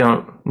I really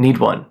don't need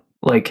one.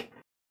 Like,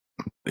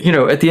 you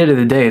know, at the end of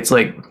the day, it's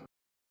like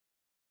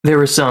there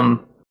were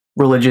some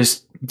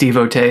religious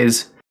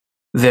devotees,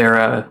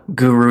 their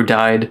guru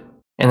died,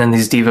 and then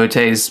these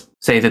devotees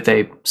say that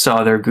they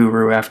saw their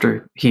guru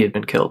after he had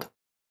been killed.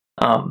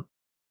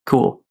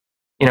 Cool.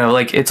 You know,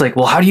 like, it's like,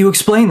 well, how do you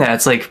explain that?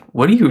 It's like,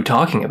 what are you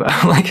talking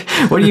about? Like,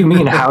 what do you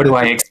mean, how do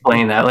I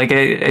explain that? Like,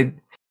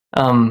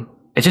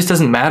 it just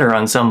doesn't matter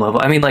on some level.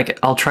 I mean, like,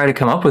 I'll try to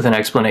come up with an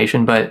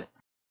explanation, but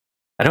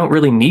I don't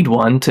really need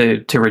one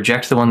to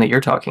reject the one that you're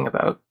talking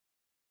about.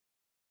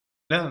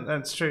 No,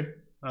 that's true.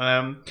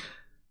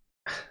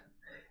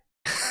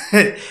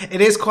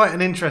 It is quite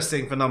an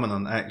interesting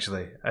phenomenon,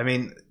 actually. I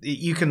mean,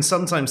 you can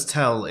sometimes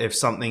tell if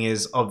something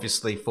is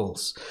obviously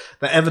false.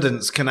 The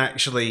evidence can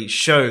actually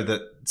show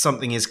that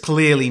something is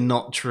clearly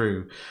not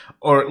true,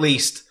 or at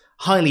least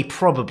highly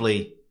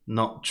probably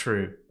not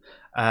true.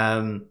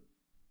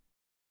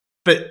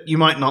 But you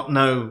might not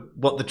know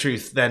what the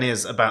truth then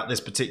is about this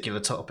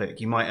particular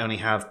topic. You might only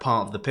have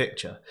part of the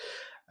picture.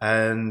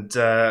 And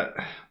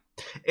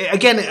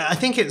again, I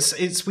think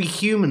it's we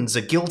humans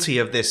are guilty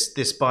of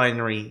this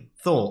binary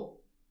thought.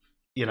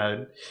 You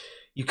know,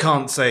 you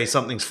can't say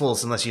something's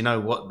false unless you know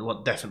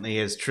what definitely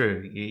is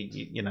true.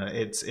 You know,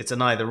 it's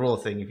an either or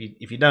thing.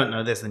 If you don't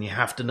know this, then you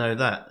have to know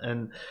that.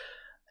 And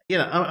you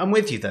know, I'm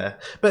with you there.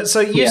 But so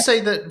you say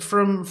that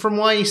from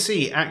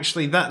YEC,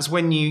 actually, that's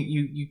when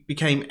you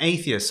became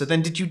atheist. So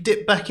then did you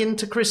dip back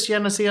into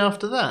Christianity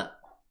after that?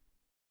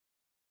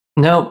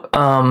 Nope.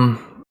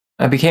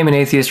 I became an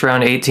atheist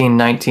around 18,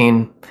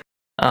 19.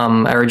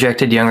 I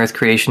rejected young earth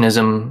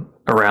creationism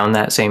around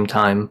that same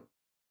time.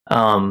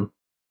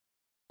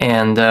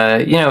 And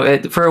you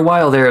know, for a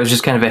while there, it was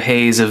just kind of a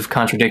haze of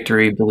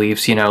contradictory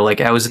beliefs. You know,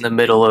 like, I was in the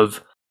middle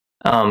of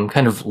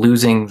kind of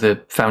losing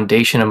the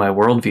foundation of my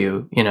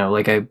worldview. You know,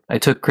 like, I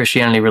took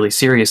Christianity really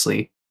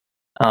seriously.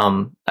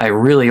 I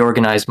really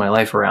organized my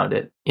life around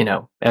it, you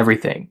know,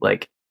 everything.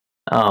 Like,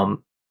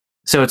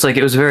 so it's like,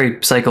 it was a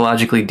very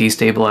psychologically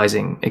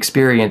destabilizing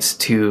experience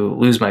to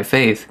lose my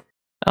faith.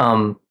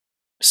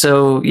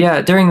 So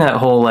yeah, during that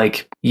whole,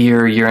 like,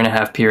 year and a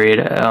half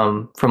period,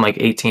 from like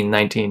 18,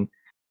 19,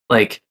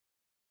 like,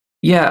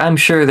 yeah, I'm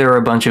sure there were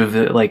a bunch of,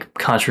 like,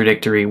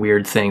 contradictory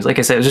weird things. Like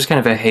I said, it was just kind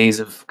of a haze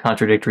of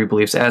contradictory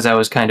beliefs as I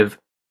was kind of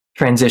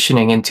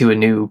transitioning into a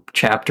new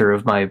chapter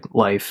of my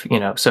life, you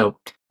know. So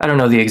I don't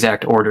know the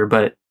exact order,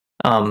 but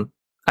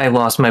I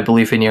lost my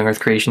belief in young Earth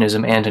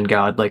creationism and in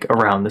God like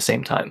around the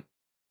same time.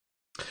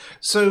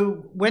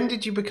 So when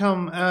did you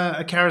become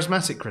a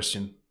charismatic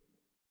Christian?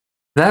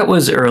 That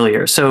was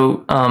earlier.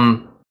 So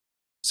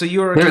So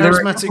you were a There were a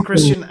charismatic couple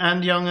Christian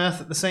and young Earth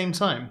at the same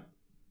time?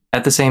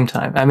 at the same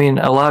time. I mean,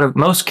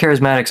 most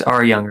charismatics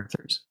are young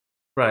Earthers.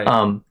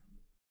 Right.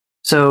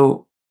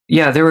 So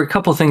yeah, there were a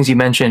couple things you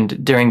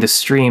mentioned during the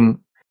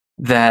stream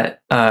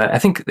that I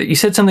think that you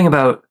said something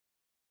about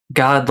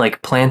God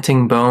like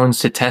planting bones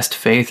to test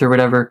faith or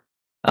whatever.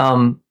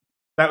 That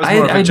was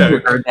more of a I never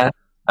joke. heard that.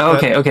 Oh,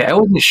 okay, I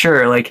wasn't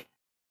sure. Like,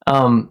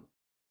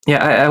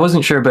 yeah, I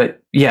wasn't sure,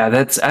 but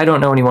yeah, I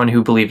don't know anyone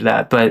who believed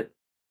that. But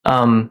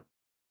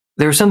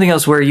there was something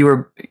else where you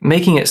were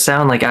making it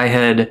sound like I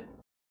had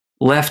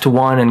left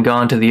one and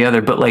gone to the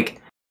other, but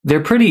like they're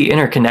pretty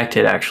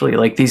interconnected actually.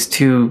 Like these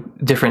two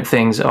different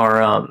things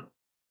are,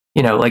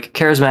 like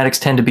charismatics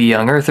tend to be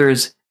young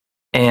Earthers,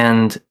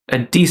 and a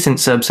decent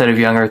subset of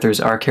young Earthers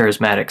are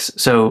charismatics.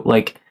 So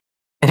like,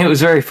 and it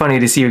was very funny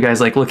to see you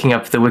guys like looking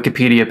up the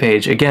Wikipedia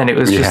page again. It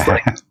was just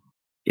like,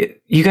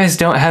 you guys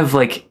don't have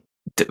like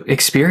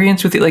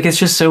experience with it. Like it's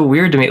just so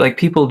weird to me. Like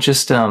people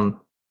just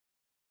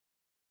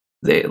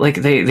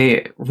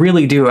they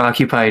really do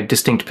occupy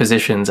distinct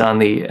positions on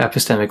the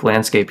epistemic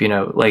landscape.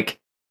 Like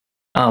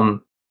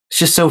it's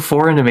just so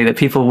foreign to me that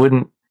people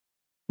wouldn't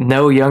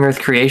know young Earth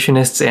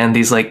creationists and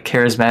these like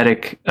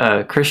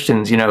charismatic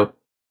Christians.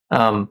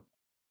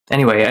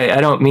 Anyway,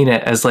 I don't mean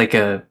it as like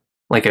a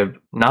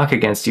knock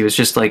against you. It's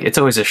just like it's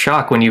always a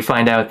shock when you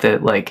find out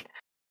that like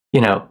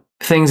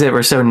things that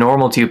were so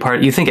normal to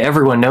you think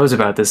everyone knows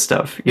about this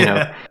stuff.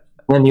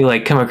 Then you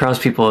like come across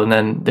people and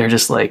then they're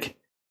just like,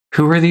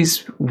 who are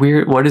these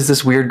weird? What is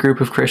this weird group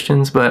of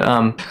Christians? But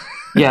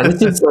yeah,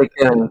 this is like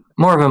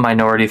more of a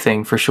minority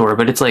thing for sure.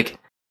 But it's like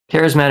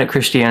charismatic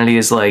Christianity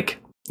is like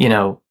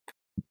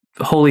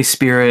Holy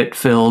Spirit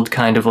filled,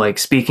 kind of like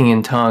speaking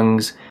in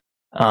tongues,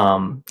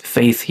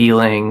 faith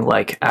healing,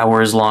 like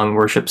hours long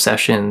worship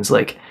sessions,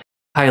 like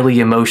highly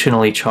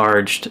emotionally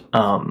charged,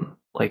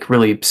 like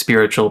really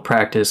spiritual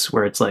practice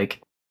where it's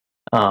like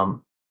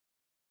God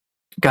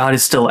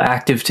is still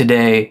active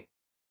today.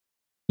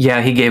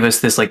 Yeah, he gave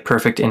us this like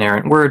perfect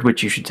inerrant word,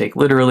 which you should take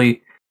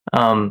literally.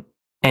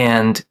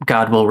 And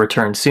God will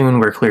return soon.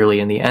 We're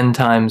clearly in the end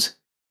times.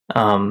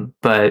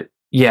 But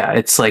yeah,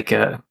 it's like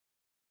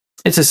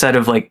it's a set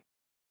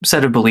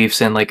of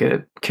beliefs and like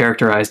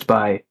characterized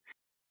by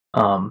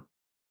a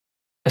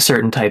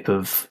certain type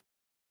of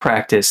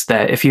practice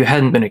that if you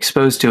hadn't been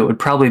exposed to, it would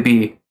probably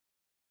be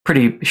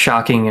pretty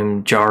shocking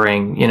and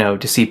jarring,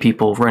 to see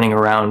people running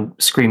around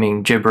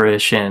screaming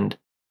gibberish and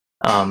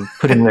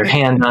putting their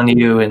hand on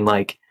you and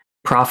like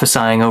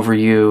prophesying over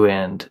you,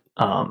 and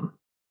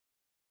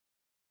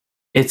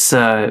it's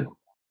Are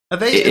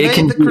they it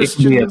can the be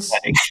Christians?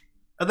 upsetting.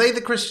 Are they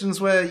the Christians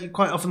where you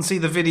quite often see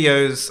the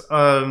videos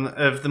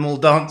of them all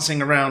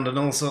dancing around and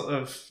all sort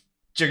of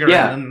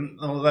jiggering and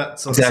all that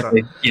sort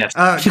Exactly. of stuff? Yes.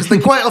 Because they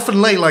quite often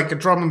lay like a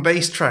drum and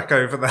bass track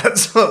over that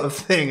sort of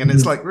thing, and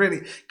it's like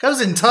really goes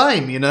in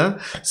time,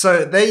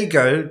 So there you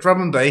go,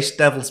 drum and bass,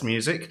 devil's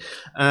music.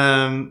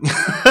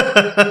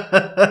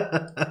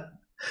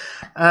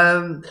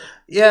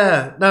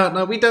 Yeah,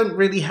 no, we don't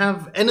really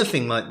have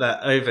anything like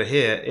that over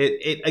here.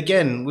 It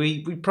again,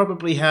 we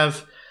probably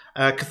have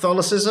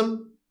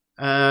Catholicism,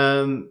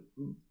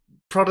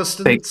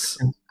 Protestants,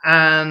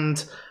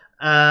 and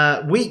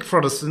weak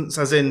Protestants,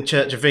 as in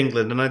Church of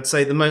England, and I'd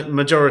say the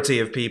majority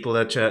of people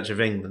are Church of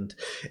England.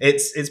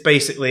 It's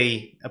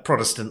basically a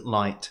Protestant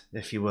light,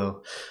 if you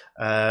will.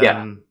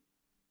 And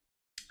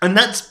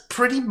that's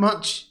pretty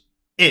much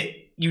it.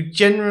 You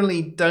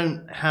generally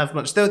don't have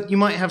much. You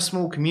might have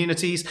small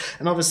communities,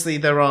 and obviously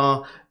there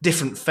are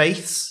different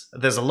faiths.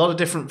 There's a lot of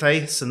different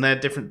faiths, and they're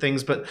different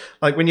things. But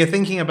like when you're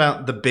thinking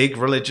about the big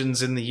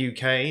religions in the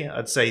UK,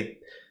 I'd say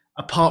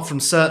apart from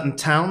certain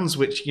towns,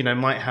 which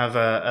might have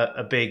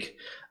a big,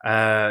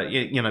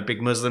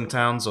 big Muslim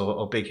towns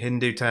or big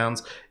Hindu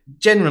towns,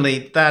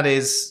 generally that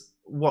is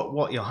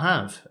what you'll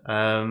have.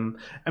 I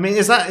mean,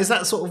 is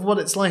that sort of what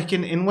it's like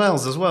in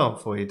Wales as well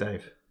for you,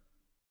 Dave?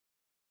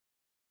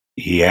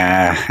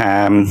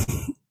 Yeah,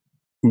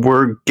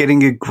 we're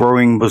getting a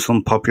growing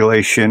Muslim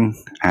population,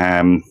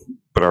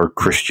 but our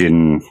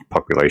Christian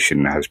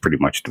population has pretty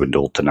much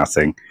dwindled to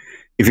nothing.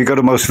 If you go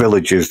to most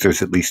villages,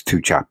 there's at least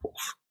 2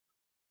 chapels,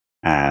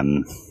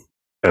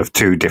 of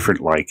 2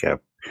 different, like a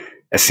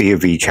C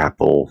of E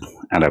chapel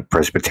and a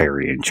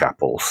Presbyterian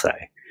chapel,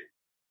 say.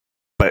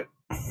 But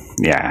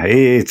yeah,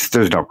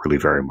 there's not really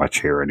very much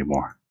here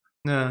anymore.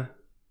 No.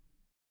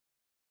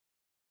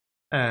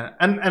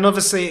 And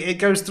obviously it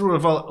goes through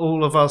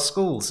all of our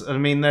schools. I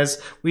mean,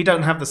 we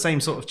don't have the same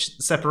sort of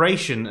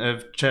separation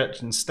of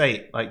church and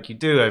state like you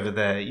do over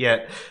there.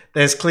 Yet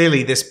there's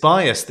clearly this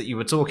bias that you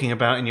were talking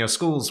about in your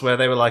schools, where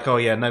they were like, "Oh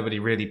yeah, nobody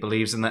really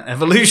believes in that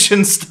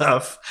evolution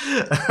stuff,"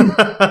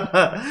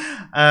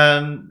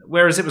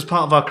 whereas it was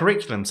part of our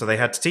curriculum, so they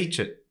had to teach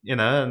it,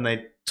 and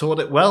they taught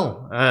it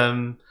well.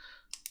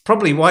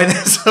 probably why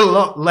there's a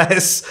lot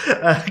less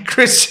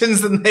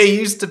Christians than there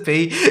used to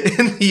be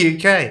in the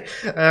UK.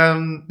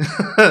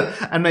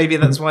 And maybe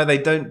that's why they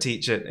don't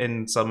teach it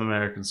in some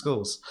American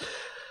schools.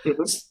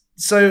 Mm-hmm.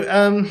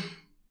 So,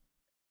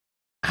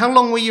 how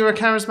long were you a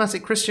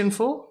charismatic Christian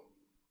for?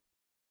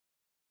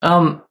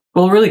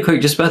 Well, really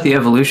quick, just about the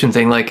evolution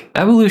thing, like,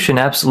 evolution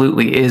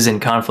absolutely is in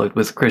conflict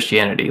with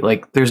Christianity.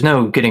 Like, there's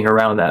no getting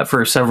around that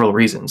for several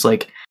reasons.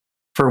 Like,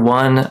 for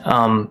one,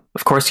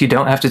 of course, you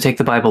don't have to take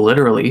the Bible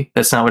literally.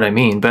 That's not what I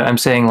mean. But I'm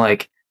saying,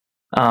 like,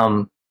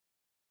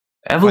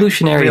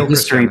 evolutionary Like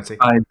history.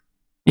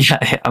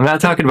 Yeah, I'm not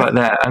talking about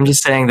that. I'm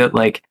just saying that,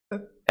 like,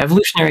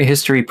 evolutionary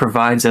history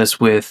provides us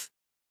with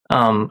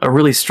a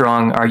really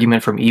strong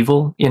argument from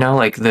evil, you know,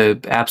 like the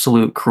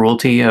absolute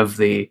cruelty of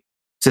the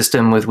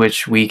system with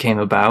which we came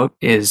about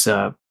is,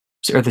 or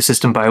the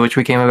system by which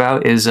we came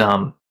about is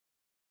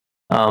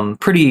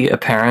pretty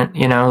apparent,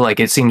 you know,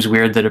 like it seems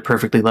weird that a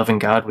perfectly loving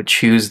God would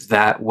choose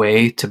that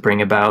way to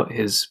bring about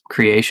his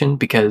creation,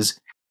 because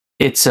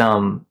it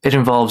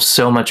involves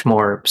so much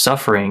more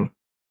suffering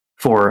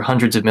for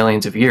hundreds of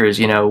millions of years,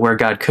 you know, where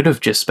God could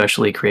have just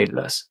specially created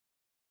us,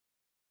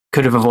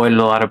 could have avoided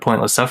a lot of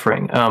pointless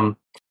suffering.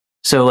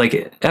 So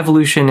like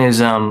evolution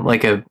is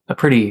like a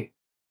pretty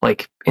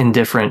like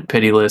indifferent,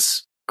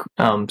 pitiless,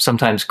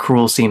 sometimes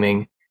cruel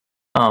seeming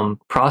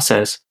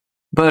process.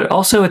 But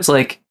also it's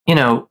like, you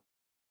know,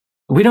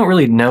 we don't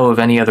really know of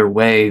any other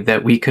way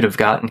that we could have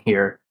gotten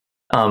here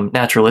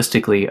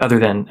naturalistically other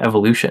than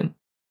evolution,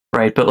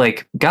 right? But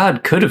like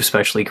God could have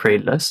specially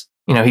created us.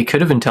 You know, he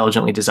could have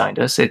intelligently designed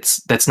us.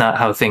 That's not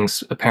how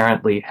things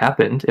apparently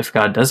happened if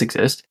God does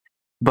exist.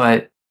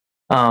 But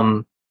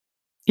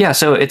yeah,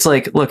 so it's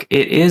like, look,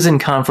 it is in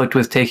conflict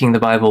with taking the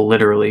Bible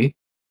literally.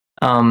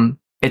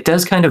 It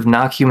does kind of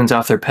knock humans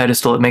off their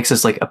pedestal. It makes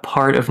us like a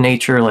part of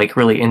nature, like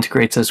really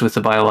integrates us with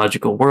the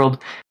biological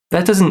world.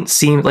 That doesn't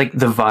seem like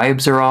the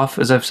vibes are off,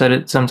 as I've said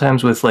it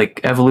sometimes with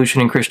like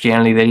evolution and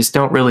Christianity. They just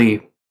don't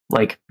really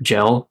like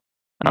gel.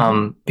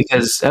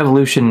 Because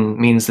evolution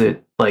means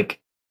that like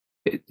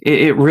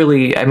it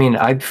really, I mean,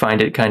 I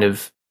find it kind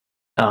of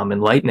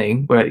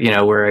enlightening where, you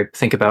know, where I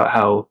think about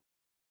how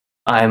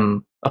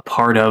I'm a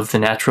part of the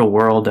natural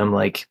world. I'm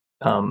like,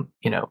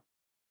 you know,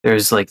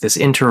 there's like this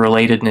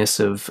interrelatedness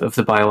of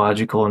the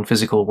biological and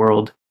physical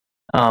world.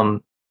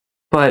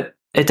 But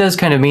it does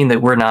kind of mean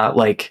that we're not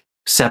like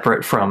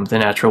separate from the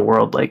natural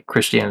world like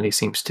Christianity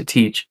seems to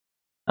teach.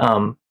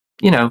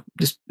 You know,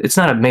 just it's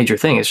not a major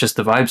thing. It's just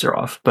the vibes are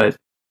off. But,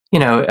 you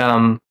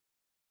know,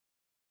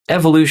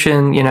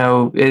 evolution, you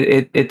know,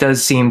 it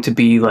does seem to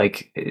be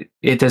like,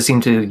 it does seem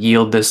to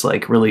yield this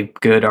like really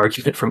good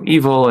argument from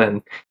evil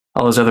and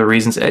all those other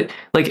reasons.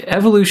 Like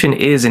evolution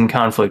is in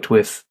conflict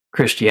with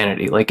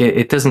Christianity. Like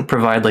it doesn't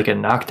provide like a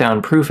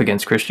knockdown proof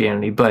against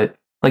Christianity, but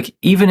like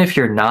even if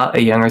you're not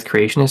a young earth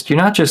creationist, you're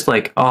not just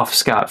like off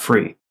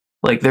scot-free.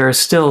 Like there are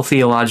still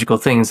theological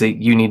things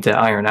that you need to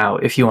iron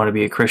out if you want to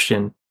be a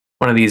Christian,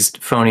 one of these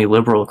phony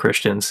liberal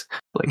Christians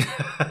like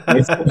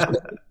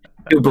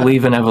who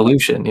believe in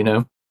evolution, you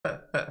know.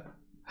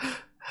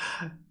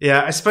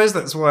 Yeah, I suppose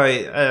that's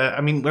why I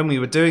mean when we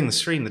were doing the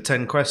stream, the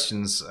 10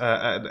 questions,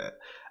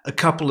 a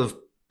couple of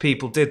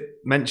people did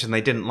mention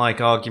they didn't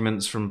like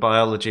arguments from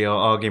biology or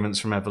arguments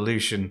from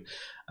evolution.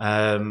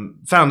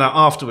 Found out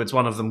afterwards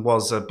one of them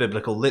was a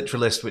biblical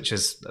literalist, which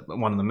is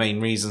one of the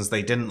main reasons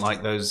they didn't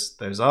like those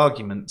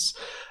arguments.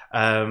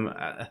 And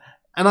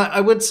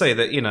I would say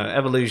that, you know,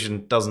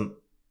 evolution doesn't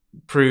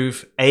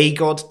prove a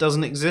God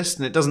doesn't exist,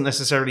 and it doesn't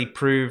necessarily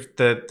prove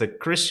that the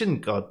Christian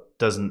God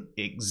doesn't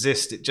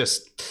exist. It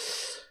just,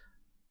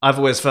 I've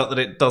always felt that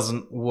it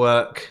doesn't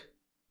work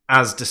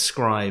as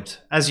described,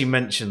 as you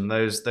mentioned,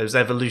 those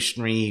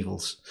evolutionary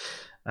evils.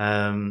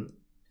 There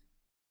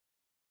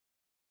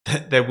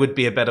would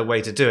be a better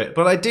way to do it.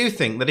 But I do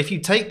think that if you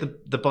take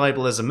the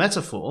Bible as a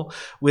metaphor,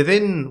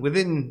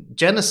 within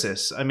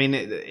Genesis, I mean,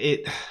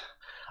 it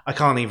I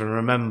can't even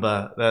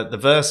remember the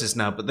verses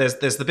now, but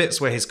there's the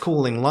bits where he's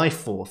calling life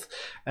forth,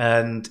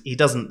 and he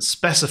doesn't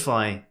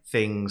specify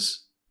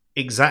things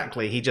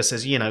exactly. He just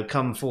says, you know,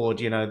 come forward,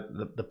 you know,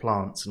 the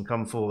plants, and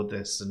come forward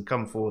this, and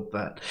come forward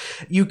that.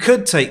 You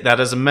could take that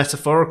as a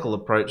metaphorical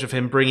approach of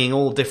him bringing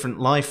all different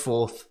life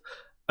forth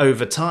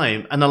over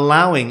time and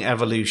allowing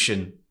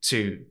evolution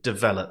to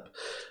develop.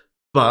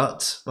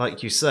 But,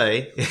 like you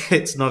say,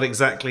 it's not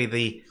exactly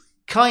the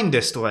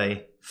kindest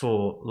way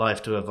for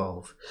life to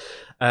evolve.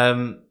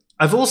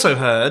 I've also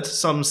heard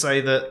some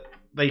say that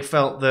they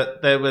felt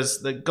that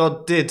that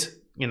God did,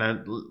 you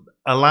know,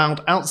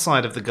 allowed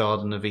outside of the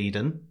Garden of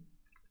Eden,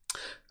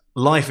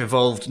 life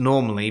evolved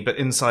normally, but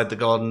inside the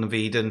Garden of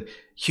Eden,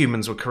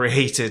 humans were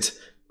created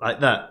like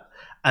that.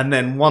 And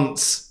then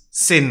once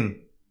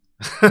sin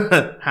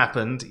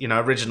happened, you know,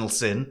 original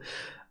sin,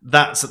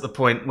 that's at the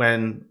point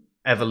when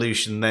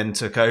evolution then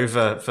took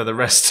over for the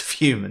rest of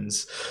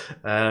humans.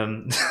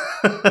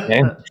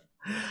 Okay.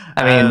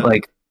 I mean,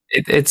 like,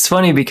 it's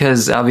funny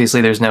because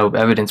obviously there's no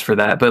evidence for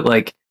that, but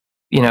like,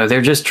 you know,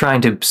 they're just trying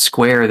to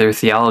square their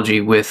theology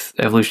with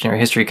evolutionary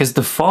history, because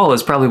the fall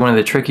is probably one of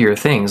the trickier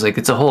things. Like,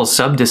 it's a whole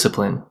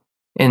subdiscipline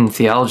in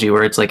theology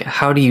where it's like,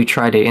 how do you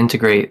try to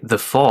integrate the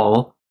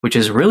fall, which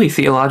is really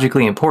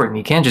theologically important?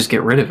 You can't just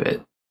get rid of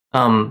it,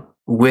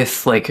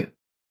 with like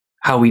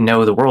how we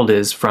know the world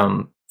is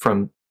from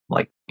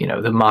like, you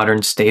know, the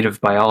modern state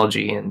of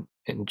biology and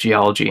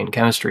geology and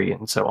chemistry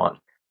and so on.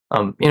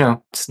 You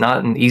know, it's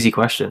not an easy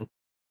question.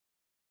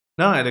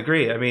 No, I'd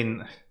agree. I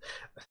mean,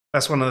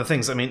 that's one of the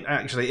things. I mean,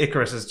 actually,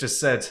 Icarus has just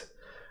said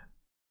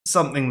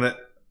something that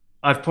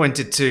I've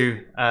pointed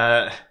to.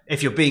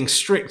 If you're being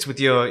strict with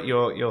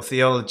your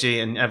theology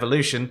and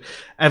evolution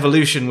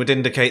would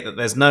indicate that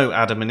there's no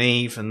Adam and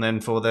Eve, and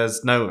therefore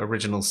there's no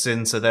original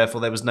sin. So therefore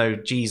there was no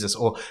Jesus,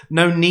 or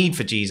no need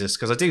for Jesus,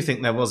 because I do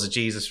think there was a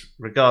Jesus,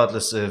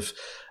 regardless of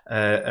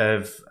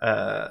that.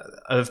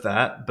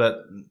 But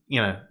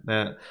you know,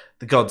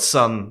 the God's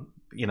Son,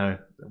 you know,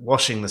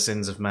 washing the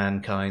sins of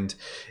mankind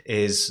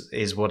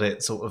is what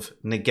it sort of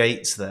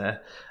negates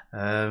there.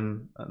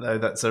 Though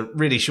that's a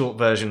really short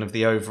version of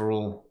the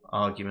overall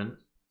argument.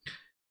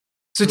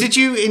 So did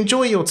you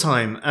enjoy your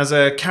time as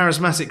a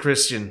charismatic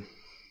Christian?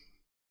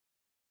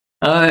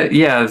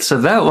 Yeah,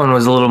 so that one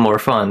was a little more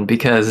fun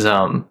because,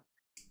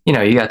 you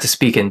know, you got to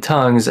speak in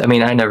tongues. I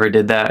mean, I never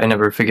did that. I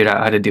never figured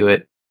out how to do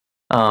it.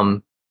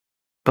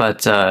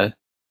 But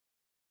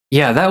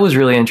yeah, that was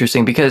really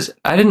interesting because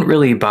I didn't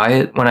really buy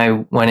it when I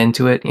went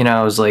into it. You know,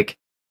 I was like,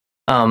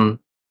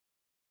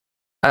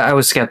 I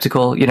was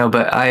skeptical, you know,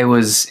 but I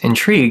was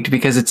intrigued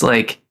because it's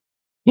like,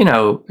 you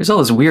know, there's all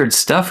this weird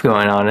stuff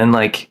going on, and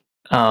like,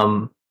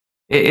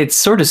 it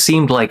sort of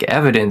seemed like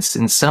evidence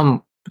in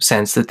some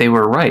sense that they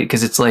were right,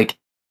 because it's like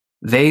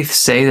they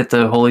say that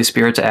the Holy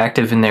Spirit's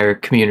active in their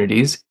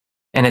communities,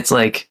 and it's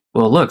like,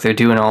 well, look, they're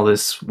doing all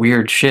this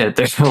weird shit.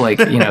 They're like,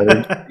 you know,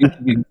 they're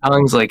speaking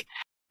tongues, like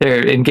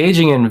they're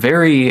engaging in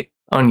very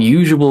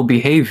unusual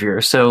behavior.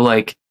 So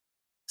like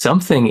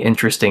something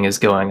interesting is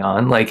going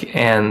on, like,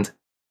 and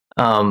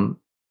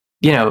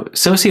you know,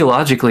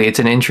 sociologically, it's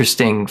an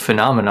interesting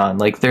phenomenon.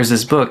 Like, there's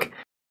this book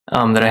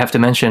that I have to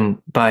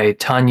mention by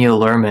Tanya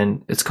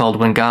Luhrmann. It's called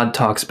When God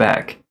Talks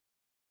Back.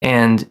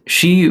 And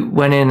she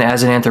went in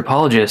as an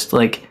anthropologist,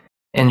 like,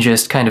 and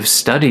just kind of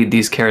studied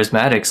these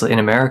charismatics in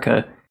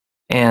America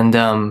and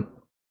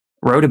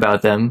wrote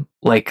about them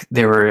like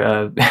they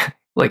were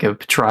like a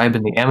tribe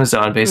in the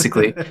Amazon,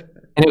 basically.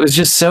 And it was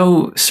just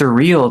so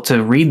surreal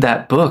to read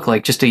that book,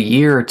 like just a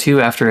year or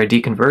two after I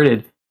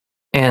deconverted.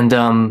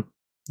 And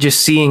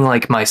just seeing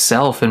like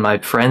myself and my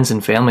friends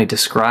and family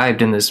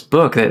described in this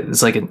book that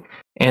is like an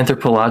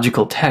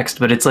anthropological text,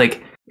 but it's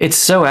like, it's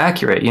so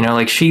accurate, you know,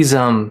 like she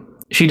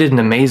did an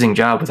amazing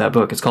job with that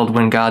book. It's called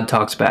When God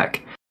Talks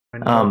Back.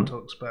 When God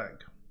Talks Back.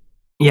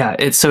 Yeah,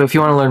 it's, so if you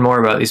want to learn more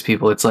about these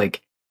people, it's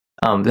like,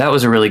 that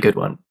was a really good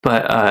one.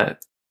 But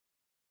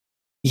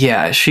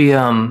yeah, she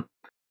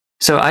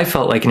so I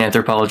felt like an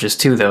anthropologist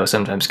too, though,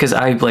 sometimes, because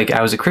I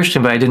was a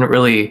Christian, but I didn't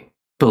really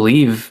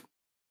believe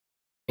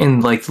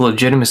in like the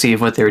legitimacy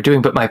of what they were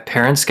doing. But my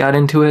parents got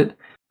into it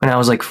when I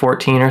was like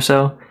 14 or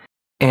so,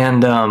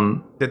 and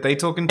did they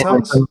talk in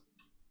tongues?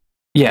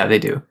 Yeah, they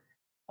do.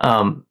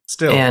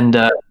 Still, and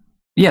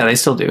yeah, they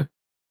still do.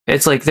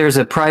 It's like there's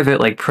a private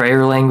like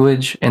prayer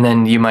language, and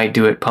then you might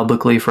do it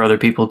publicly for other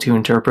people to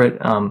interpret.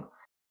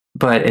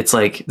 But it's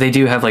like they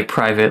do have like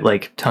private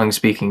like tongue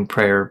speaking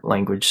prayer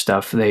language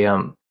stuff. They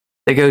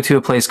go to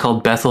a place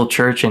called Bethel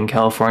Church in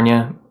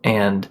California,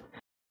 and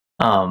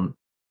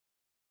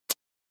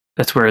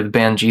that's where the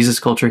band Jesus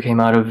Culture came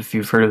out of, if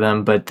you've heard of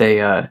them. But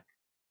I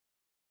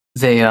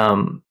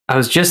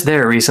was just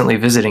there recently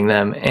visiting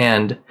them,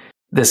 and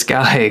this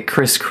guy,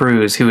 Chris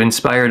Cruz, who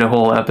inspired a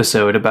whole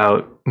episode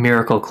about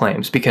miracle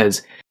claims,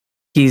 because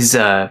he's,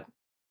 you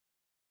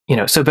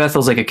know, so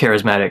Bethel's like a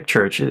charismatic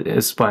church,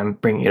 is why I'm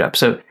bringing it up.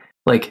 So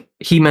like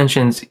he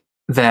mentions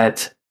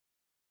that,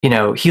 you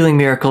know, healing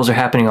miracles are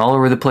happening all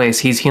over the place.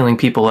 He's healing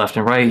people left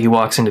and right. He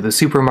walks into the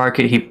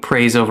supermarket. He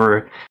prays over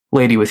a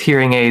lady with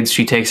hearing aids.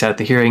 She takes out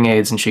the hearing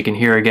aids and she can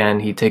hear again.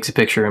 He takes a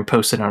picture and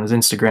posts it on his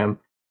Instagram.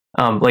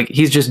 Like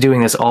he's just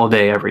doing this all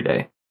day, every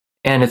day.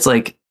 And it's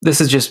like,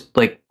 this is just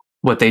like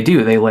what they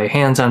do. They lay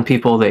hands on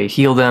people. They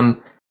heal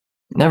them.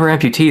 Never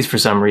amputees for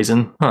some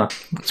reason. Huh.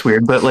 It's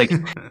weird. But like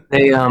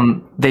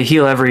they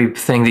heal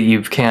everything that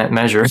you can't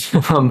measure.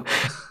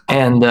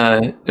 And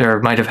or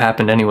might have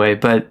happened anyway.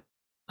 But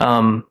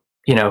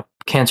you know,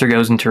 cancer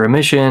goes into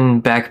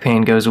remission, back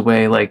pain goes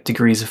away, like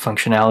degrees of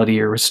functionality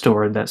are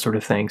restored, that sort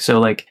of thing. So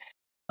like,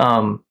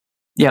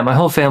 yeah, my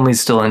whole family's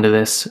still into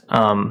this.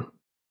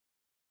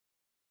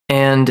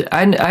 And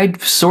I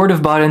sort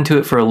of bought into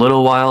it for a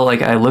little while.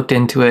 Like I looked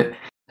into it.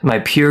 My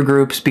peer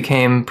groups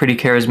became pretty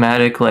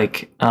charismatic.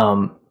 Like,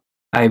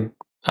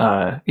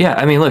 yeah,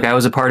 I mean, look, I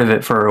was a part of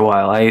it for a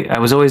while. I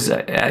was always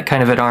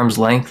kind of at arm's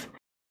length,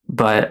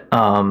 but,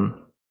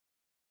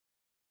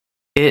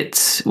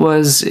 it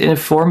was a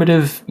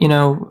formative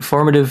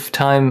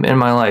time in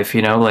my life,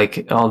 you know,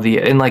 like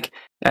and like,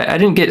 I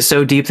didn't get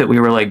so deep that we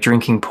were like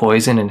drinking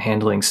poison and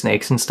handling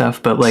snakes and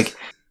stuff, but like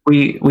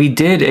we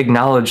did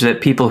acknowledge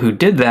that people who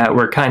did that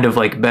were kind of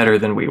like better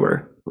than we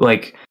were.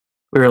 Like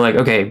we were like,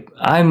 okay,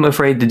 I'm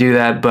afraid to do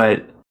that,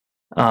 but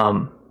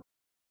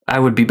I I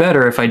would be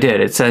better if I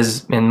did. It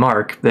says in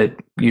Mark that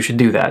you should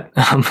do that,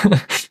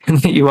 and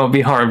that you won't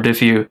be harmed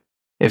if you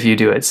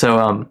do it.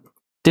 So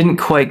didn't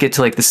quite get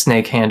to like the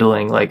snake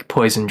handling, like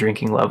poison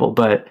drinking level,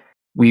 but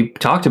we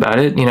talked about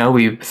it. You know,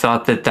 we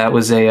thought that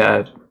was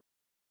a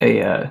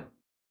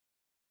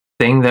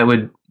thing that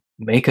would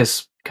make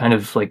us kind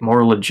of like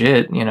more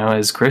legit, you know,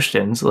 as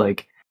Christians.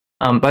 Like,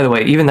 by the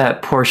way, even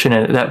that portion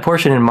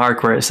in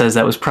Mark where it says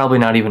that was probably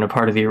not even a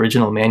part of the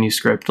original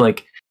manuscript.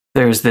 Like,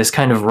 there's this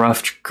kind of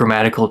rough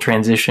grammatical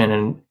transition,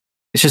 and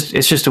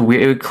it's just a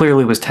weird. It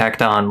clearly was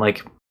tacked on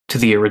like to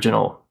the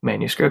original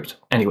manuscript.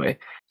 Anyway,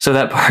 so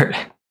that part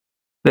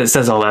that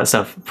says all that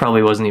stuff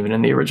probably wasn't even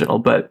in the original.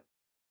 But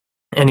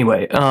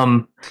anyway,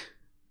 I'm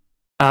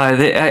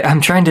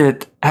trying to.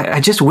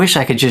 I just wish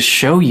I could just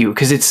show you,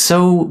 because it's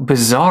so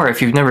bizarre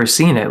if you've never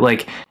seen it.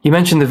 Like, you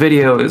mentioned the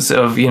videos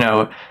of, you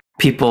know,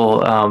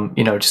 people,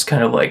 you know, just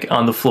kind of like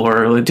on the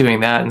floor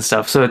doing that and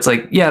stuff. So it's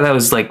like, yeah, that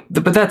was like,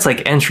 but that's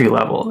like entry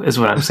level, is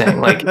what I'm saying.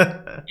 Like,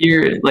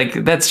 you're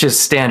like, that's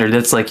just standard.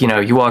 That's like, you know,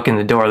 you walk in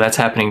the door, that's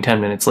happening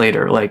 10 minutes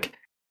later. Like,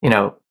 you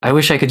know, I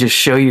wish I could just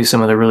show you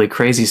some of the really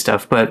crazy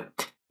stuff,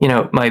 but you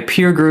know, my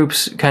peer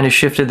groups kind of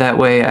shifted that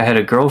way. I had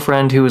a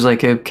girlfriend who was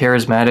like a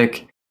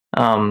charismatic,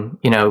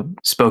 you know,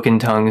 spoke in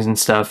tongues and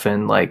stuff,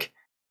 and like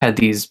had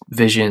these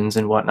visions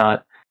and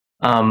whatnot.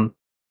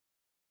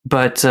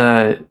 But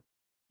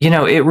you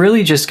know, it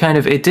really just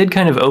it did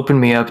kind of open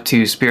me up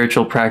to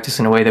spiritual practice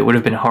in a way that would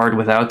have been hard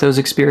without those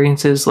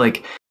experiences.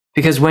 Like,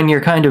 because when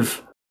you're kind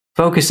of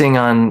focusing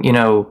on, you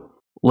know,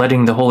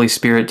 letting the Holy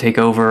Spirit take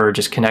over, or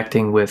just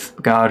connecting with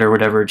God or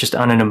whatever, just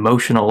on an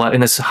emotional,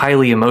 in this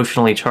highly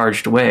emotionally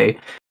charged way,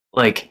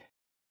 like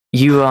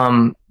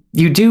you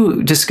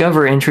do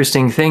discover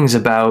interesting things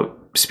about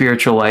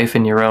spiritual life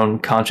and your own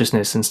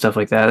consciousness and stuff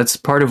like that. That's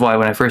part of why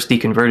when I first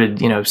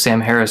deconverted, you know,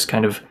 Sam Harris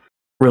kind of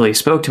really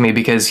spoke to me,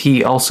 because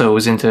he also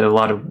was into a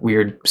lot of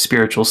weird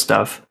spiritual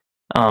stuff,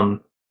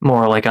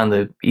 more like on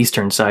the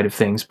Eastern side of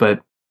things. But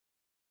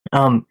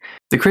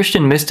the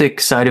Christian mystic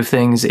side of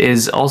things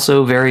is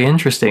also very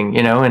interesting,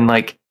 you know, and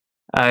like,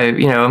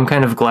 I'm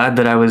kind of glad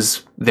that I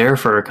was there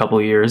for a couple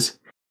of years.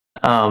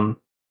 Yeah,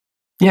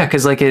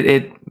 because like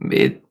it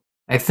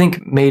I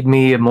think made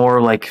me a more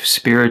like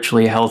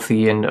spiritually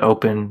healthy and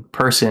open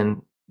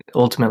person,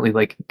 ultimately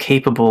like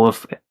capable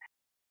of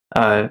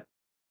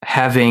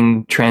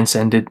having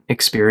transcendent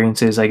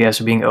experiences, I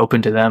guess, or being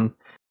open to them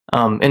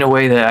in a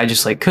way that I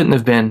just like couldn't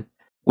have been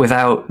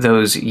without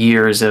those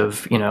years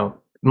of, you know,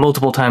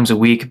 multiple times a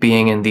week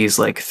being in these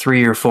like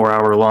 3 or 4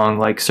 hour long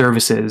like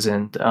services.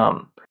 And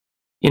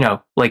you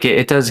know, like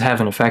it does have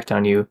an effect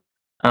on you.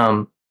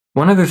 One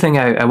other thing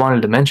I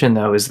wanted to mention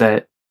though is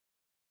that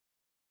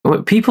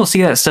people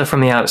see that stuff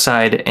from the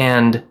outside,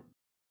 and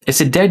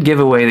it's a dead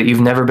giveaway that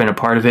you've never been a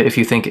part of it if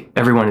you think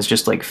everyone is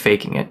just like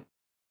faking it.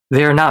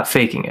 They are not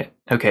faking it.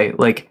 Okay,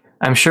 like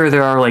I'm sure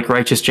there are like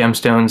righteous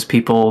gemstones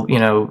people, you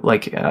know,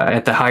 like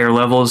at the higher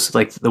levels,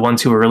 like the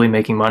ones who are really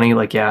making money.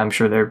 Like, yeah, I'm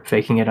sure they're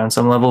faking it on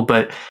some level.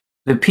 But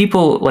the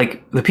people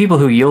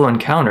who you'll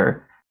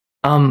encounter,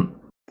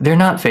 they're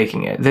not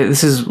faking it.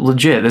 This is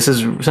legit. This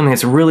is something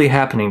that's really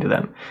happening to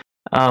them.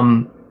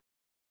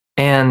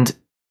 And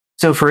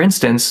so, for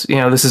instance, you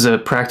know, this is a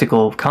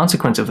practical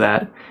consequence of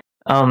that.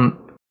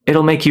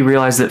 It'll make you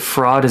realize that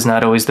fraud is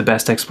not always the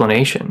best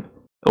explanation,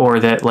 or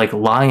that like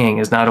lying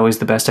is not always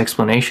the best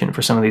explanation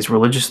for some of these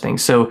religious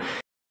things. So,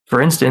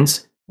 for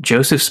instance,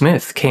 Joseph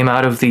Smith came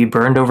out of the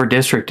burned over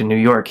district in New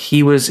York.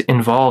 He was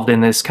involved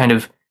in this kind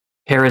of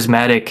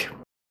charismatic,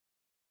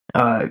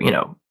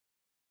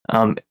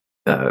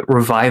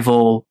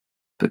 revival,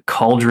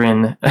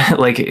 cauldron,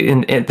 like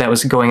that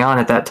was going on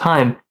at that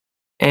time.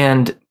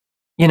 And,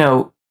 you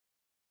know,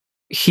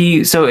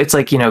 so it's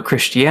like, you know,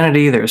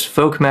 Christianity, there's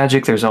folk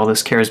magic, there's all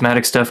this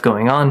charismatic stuff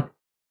going on.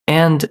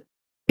 And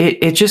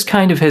it just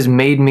kind of has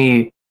made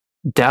me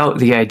doubt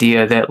the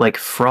idea that like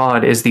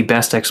fraud is the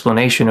best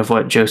explanation of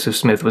what Joseph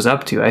Smith was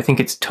up to. I think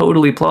it's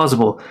totally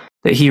plausible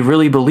that he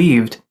really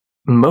believed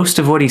most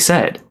of what he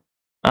said.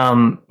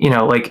 You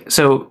know, like,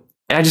 so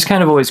I just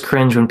kind of always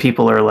cringe when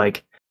people are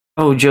like,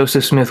 oh,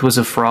 Joseph Smith was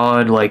a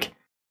fraud, like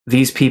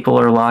these people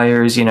are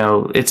liars, you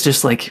know. It's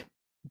just like,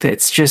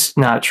 it's just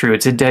not true.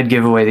 It's a dead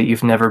giveaway that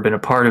you've never been a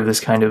part of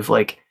this kind of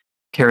like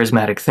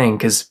charismatic thing,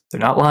 because they're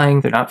not lying,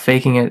 they're not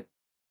faking it,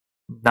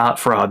 not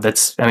fraud.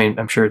 I mean,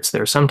 I'm sure it's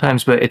there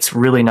sometimes, but it's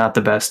really not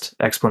the best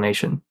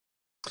explanation.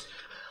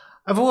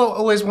 I've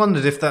always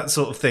wondered if that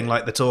sort of thing,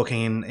 like the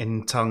talking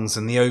in tongues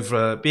and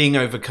the being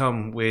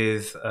overcome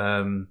with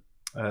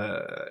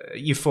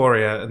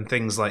euphoria and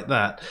things like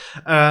that,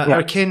 are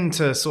akin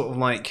to sort of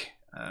like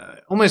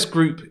almost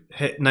group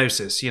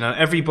hypnosis. You know,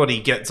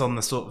 everybody gets on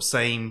the sort of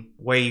same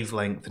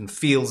wavelength and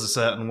feels a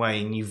certain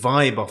way, and you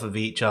vibe off of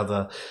each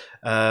other.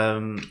 I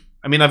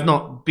mean, I've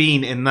not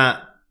been in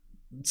that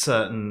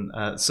certain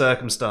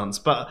circumstance,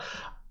 but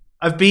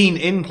I've been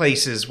in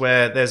places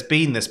where there's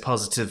been this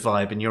positive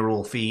vibe, and you're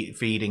all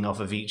feeding off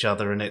of each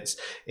other, and it's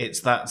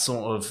that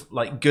sort of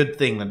like good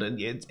thing that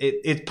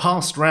it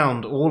passed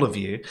round all of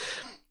you.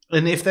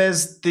 And if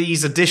there's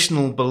these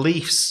additional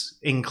beliefs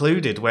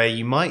included where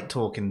you might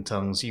talk in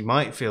tongues, you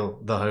might feel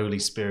the Holy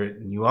Spirit,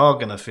 and you are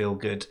going to feel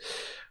good,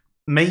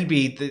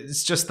 maybe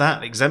it's just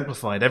that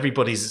exemplified.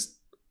 Everybody's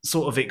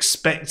sort of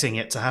expecting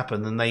it to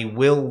happen, and they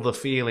will the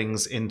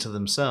feelings into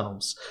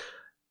themselves.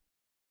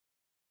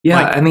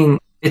 Yeah, Like- I mean,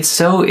 it's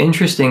so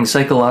interesting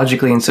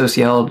psychologically and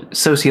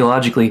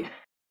sociologically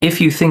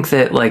if you think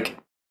that, like,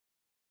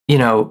 you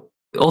know,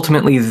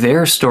 ultimately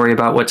their story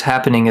about what's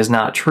happening is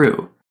not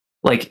true.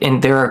 Like,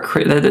 and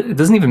that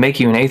doesn't even make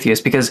you an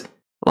atheist, because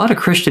a lot of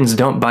Christians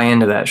don't buy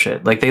into that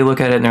shit. Like, they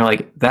look at it and they're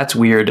like, that's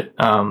weird.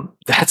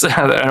 That's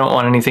I don't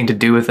want anything to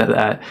do with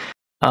that.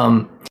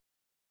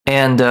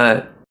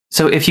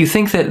 So if you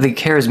think that the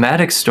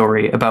charismatic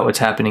story about what's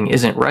happening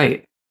isn't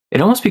right, it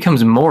almost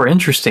becomes more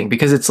interesting,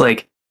 because it's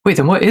like, wait,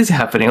 then what is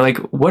happening? Like,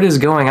 what is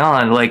going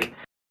on? Like,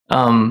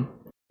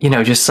 you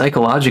know, just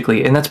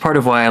psychologically. And that's part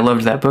of why I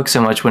loved that book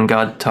so much, When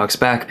God Talks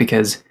Back,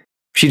 because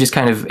she just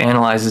kind of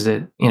analyzes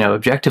it, you know,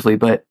 objectively.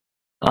 But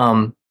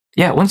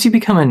yeah, once you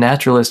become a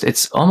naturalist,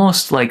 it's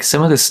almost like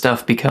some of this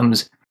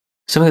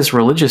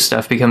religious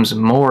stuff becomes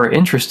more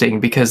interesting,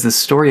 because the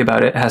story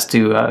about it has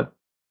to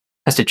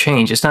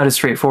change. It's not as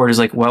straightforward as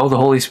like, well, the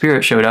Holy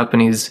Spirit showed up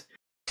and he's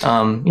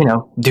you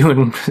know,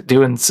 doing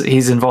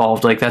he's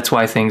involved. Like, that's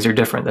why things are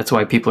different. That's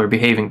why people are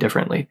behaving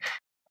differently.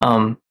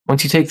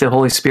 Once you take the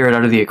Holy Spirit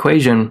out of the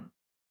equation,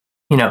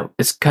 you know,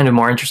 it's kind of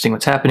more interesting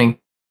what's happening.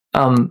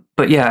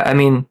 But yeah, I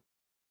mean,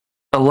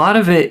 a lot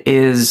of it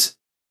is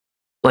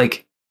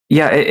like,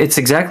 yeah, it's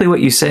exactly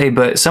what you say,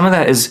 but some of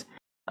that is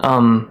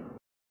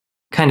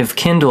kind of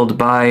kindled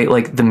by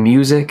like the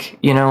music,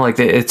 you know, like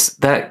it's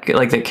that,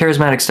 like, the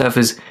charismatic stuff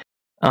is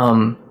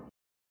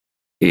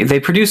they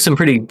produce some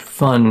pretty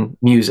fun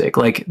music.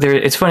 Like,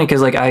 it's funny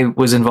because, like, I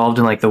was involved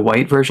in like the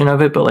white version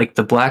of it, but like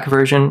the black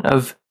version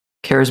of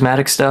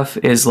charismatic stuff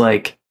is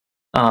like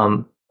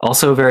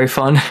also very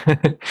fun.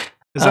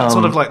 Is that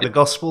sort of like the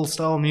gospel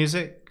style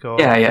music? Or...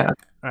 Yeah.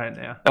 Right.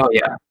 Yeah. Oh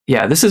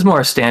yeah. This is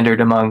more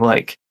standard among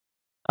like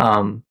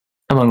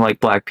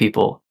black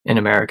people in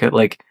America.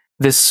 Like,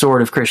 this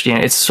sort of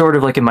Christianity, it's sort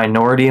of like a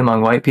minority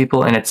among white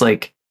people, and it's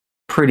like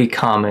pretty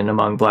common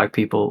among black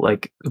people,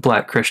 like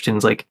black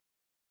Christians. Like,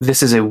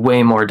 this is a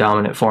way more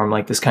dominant form.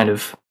 Like, this kind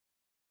of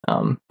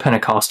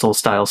Pentecostal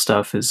style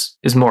stuff is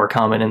more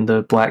common in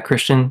the black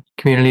Christian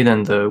community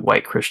than the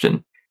white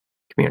Christian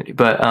community.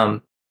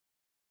 But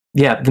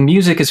yeah, the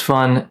music is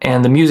fun,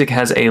 and the music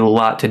has a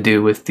lot to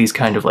do with these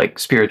kind of like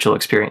spiritual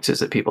experiences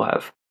that people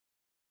have.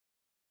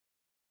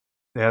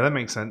 Yeah, that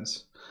makes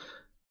sense.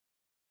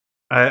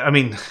 I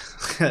mean,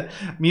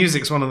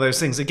 music's one of those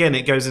things. Again,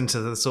 it goes into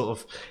the sort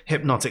of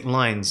hypnotic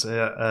lines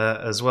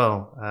as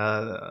well.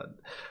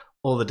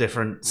 All the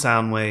different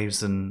sound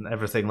waves and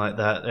everything like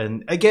that.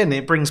 And again,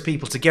 it brings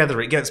people together.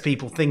 It gets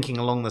people thinking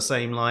along the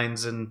same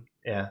lines. And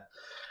yeah.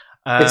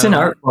 It's an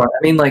art form.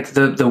 I mean, like,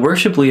 the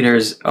worship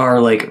leaders are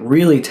like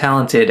really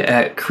talented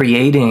at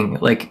creating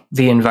like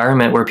the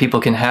environment where people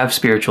can have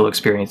spiritual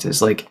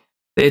experiences. Like,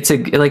 it's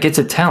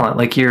a talent.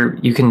 Like,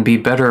 you can be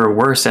better or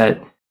worse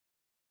at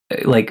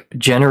like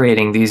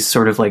generating these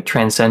sort of like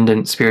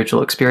transcendent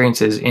spiritual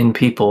experiences in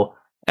people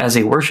as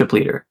a worship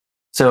leader.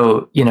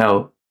 So, you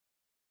know,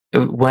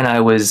 when I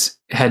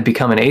had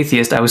become an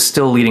atheist, I was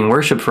still leading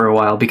worship for a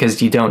while,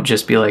 because you don't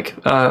just be like,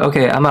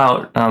 okay, I'm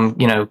out.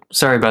 You know,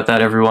 sorry about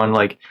that, everyone.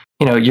 Like,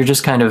 you know, you're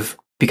just kind of,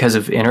 because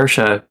of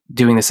inertia,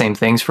 doing the same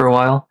things for a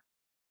while.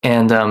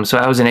 And so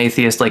I was an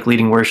atheist, like,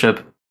 leading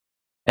worship.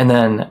 And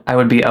then I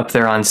would be up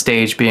there on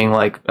stage being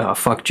like, oh,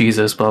 fuck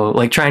Jesus, blah, blah,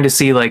 like trying to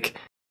see, like,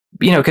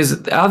 you know,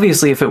 because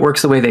obviously if it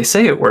works the way they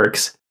say it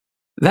works,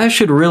 that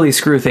should really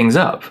screw things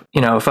up.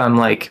 You know, if I'm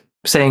like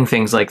saying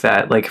things like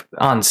that, like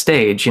on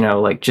stage, you know,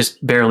 like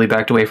just barely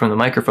backed away from the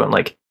microphone,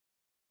 like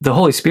the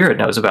Holy Spirit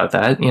knows about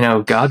that, you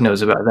know, God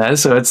knows about that.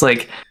 So it's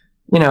like,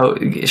 you know,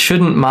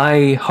 shouldn't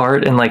my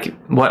heart and like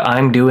what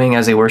I'm doing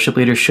as a worship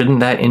leader, shouldn't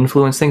that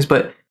influence things?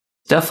 But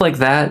stuff like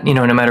that, you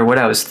know, no matter what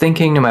I was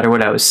thinking, no matter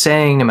what I was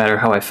saying, no matter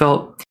how I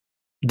felt,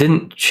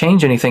 didn't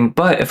change anything.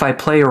 But if I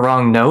play a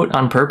wrong note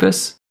on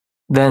purpose,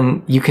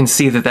 then you can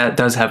see that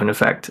does have an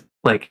effect,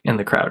 like, in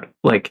the crowd.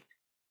 Like,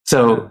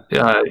 so,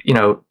 you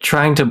know,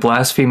 trying to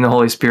blaspheme the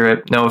Holy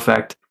Spirit, no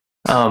effect.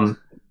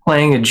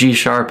 Playing a G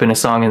sharp in a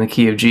song in the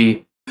key of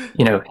G,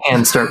 you know,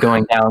 hands start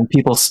going down.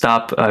 People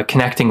stop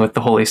connecting with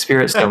the Holy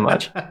Spirit so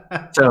much.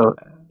 So,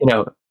 you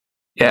know,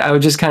 yeah, I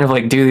would just kind of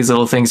like do these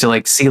little things to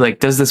like see, like,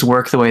 does this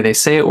work the way they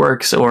say it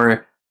works?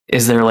 Or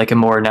is there like a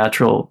more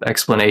natural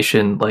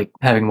explanation, like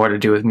having more to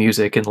do with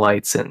music and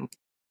lights and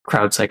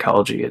crowd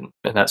psychology and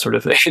that sort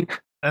of thing?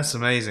 That's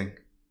amazing.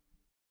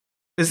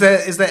 Is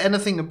there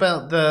anything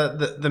about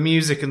the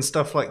music and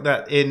stuff like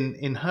that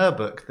in her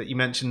book that you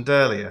mentioned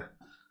earlier?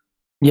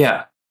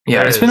 Yeah.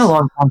 It's been a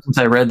long time since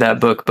I read that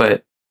book,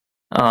 but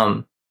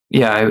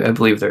yeah, I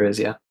believe there is.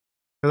 Yeah.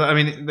 I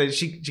mean,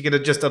 she could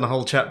have just done a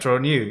whole chapter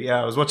on you.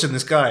 Yeah, I was watching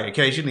this guy.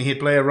 Occasionally, he'd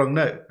play a wrong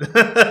note,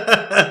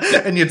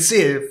 and you'd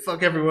see it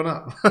fuck everyone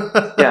up.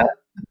 Yeah.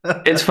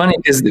 It's funny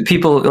because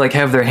people like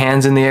have their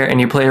hands in the air and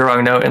you play a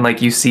wrong note and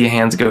like you see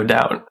hands go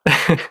down.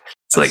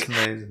 It's like,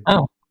 amazing.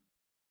 oh.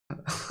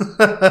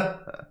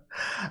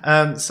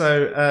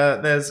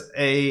 There's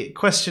a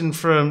question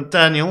from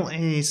Daniel.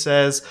 He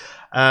says,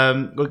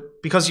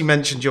 because you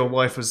mentioned your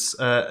wife was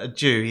a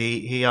Jew,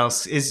 he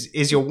asks,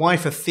 is your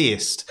wife a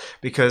theist?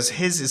 Because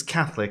his is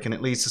Catholic, and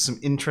it leads to some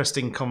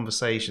interesting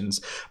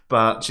conversations,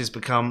 but she's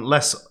become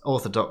less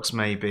orthodox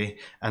maybe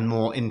and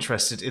more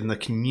interested in the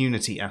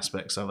community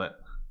aspects of it.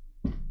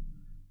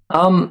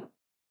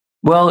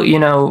 Well, you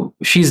know,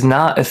 she's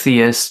not a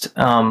theist.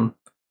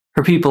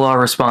 Her people are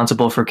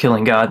responsible for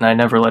killing God, and I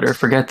never let her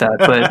forget that.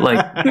 But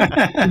like,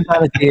 she's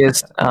not a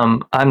theist.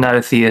 I'm not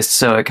a theist,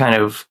 so it kind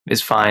of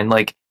is fine.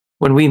 Like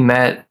when we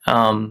met,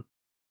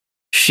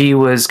 she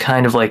was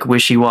kind of like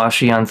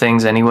wishy-washy on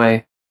things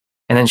anyway,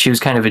 and then she was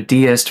kind of a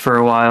deist for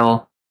a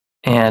while.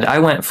 And I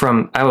went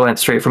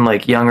straight from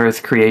like young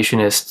Earth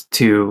creationist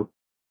to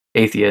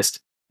atheist,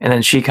 and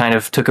then she kind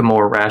of took a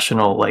more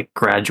rational, like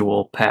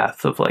gradual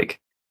path of like,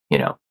 you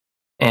know,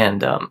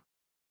 and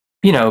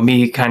you know,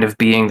 me kind of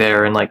being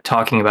there and like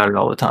talking about it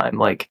all the time,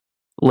 like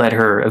led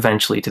her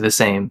eventually to the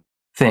same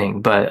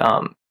thing. But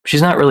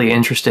she's not really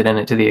interested in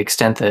it to the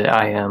extent that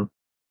I am.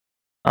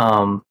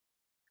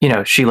 You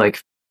know, she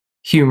like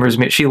humors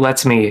me. She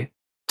lets me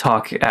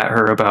talk at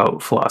her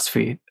about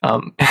philosophy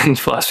and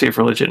philosophy of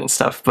religion and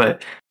stuff,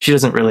 but she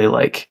doesn't really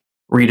like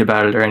read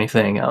about it or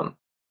anything.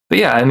 But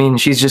yeah, I mean,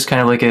 she's just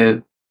kind of like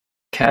a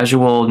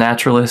casual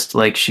naturalist.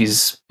 Like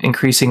she's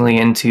increasingly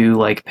into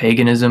like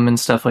paganism and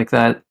stuff like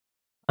that.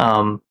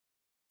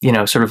 You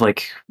know, sort of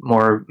like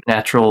more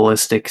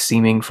naturalistic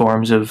seeming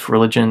forms of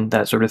religion,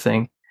 that sort of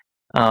thing.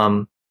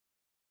 But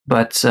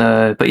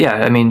yeah,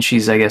 I mean,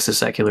 she's, I guess, a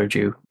secular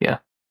Jew. Yeah.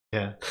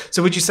 Yeah.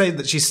 So would you say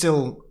that she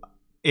still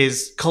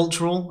is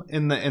cultural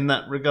in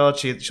that regard?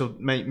 She'll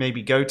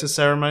maybe go to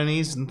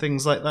ceremonies and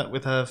things like that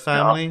with her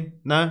family?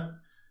 No?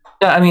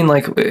 Yeah, I mean,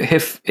 like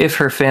if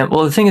her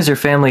well, the thing is, her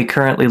family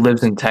currently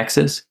lives in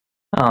Texas.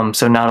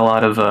 So not a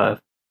lot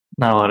of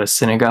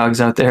synagogues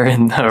out there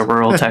in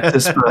rural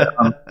Texas,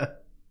 but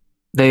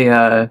they,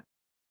 yeah,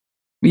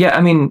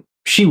 I mean,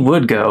 she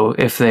would go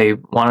if they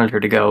wanted her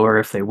to go or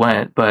if they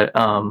went, but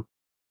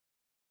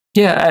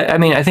yeah, I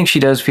mean, I think she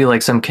does feel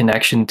like some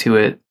connection to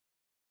it,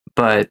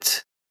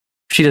 but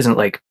she doesn't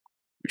like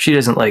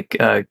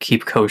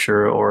keep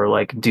kosher or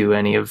like do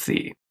any of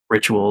the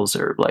rituals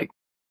or like,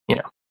 you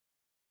know,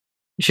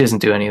 she doesn't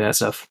do any of that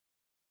stuff.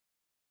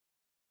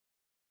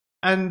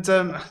 And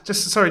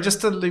just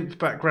to loop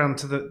back round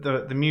to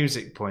the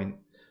music point.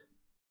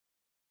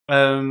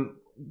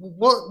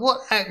 What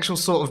actual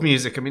sort of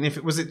music? I mean,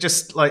 was it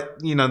just like,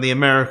 you know, the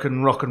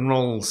American rock and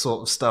roll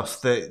sort of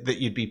stuff that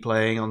you'd be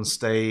playing on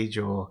stage,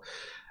 or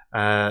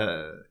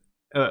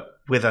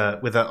with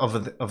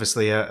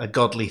obviously a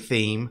godly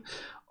theme,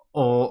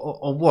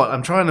 or what?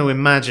 I'm trying to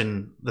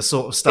imagine the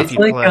sort of stuff you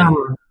play.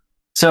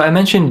 So I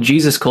mentioned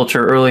Jesus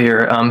Culture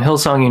earlier.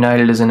 Hillsong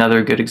United is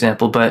another good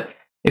example, but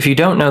if you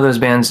don't know those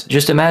bands,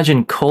 just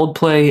imagine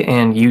Coldplay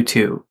and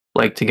U2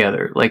 like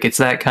together. Like it's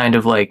that kind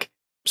of like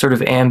sort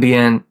of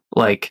ambient,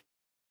 like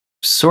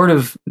sort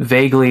of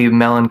vaguely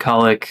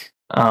melancholic.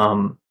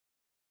 Yeah,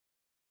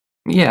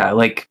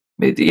 like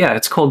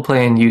it's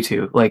Coldplay and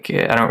U2. Like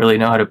I don't really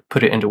know how to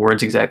put it into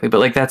words exactly, but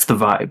like that's the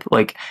vibe.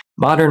 Like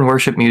modern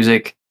worship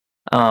music,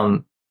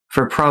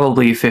 for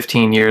probably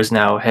 15 years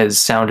now has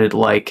sounded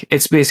like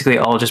it's basically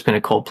all just been a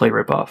Coldplay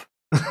ripoff.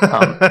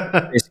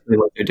 Basically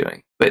what they're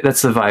doing, but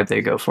that's the vibe they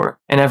go for,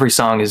 and every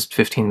song is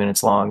 15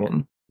 minutes long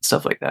and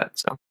stuff like that.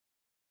 So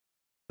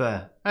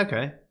fair.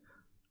 Okay,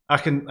 I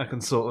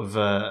can sort of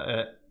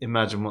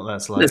imagine what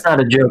that's like. It's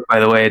not a joke, by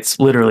the way. It's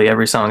literally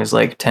every song is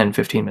like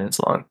 10-15 minutes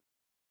long.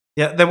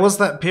 Yeah, there was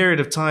that period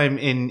of time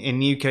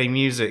in UK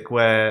music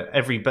where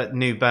every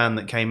new band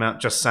that came out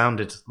just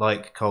sounded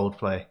like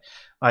Coldplay,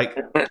 like,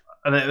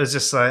 and it was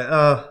just like,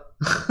 oh.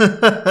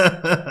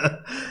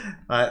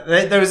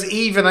 There was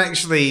even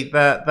actually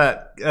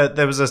that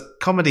there was a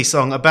comedy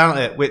song about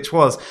it, which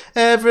was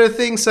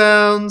 "Everything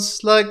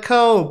Sounds Like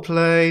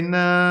Coldplay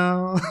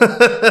Now."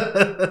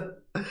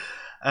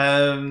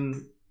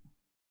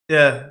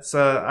 Yeah,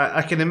 so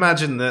I can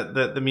imagine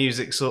that the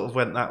music sort of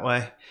went that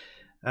way.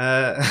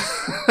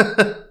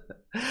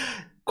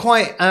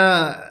 Quite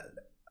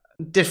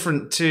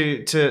different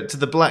to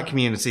the black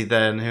community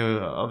then, who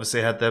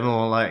obviously had their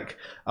more like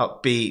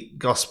upbeat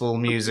gospel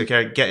music,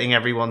 getting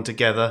everyone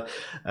together.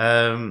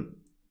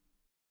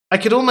 I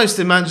could almost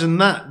imagine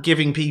that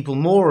giving people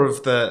more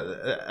of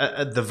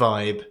the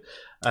vibe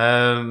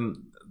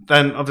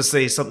than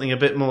obviously something a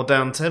bit more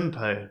down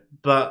tempo.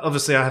 But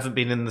obviously I haven't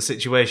been in the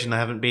situation. I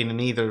haven't been in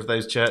either of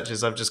those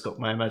churches. I've just got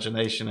my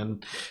imagination,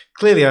 and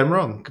clearly I'm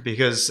wrong,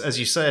 because as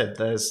you said,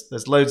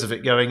 there's loads of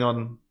it going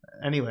on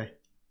anyway.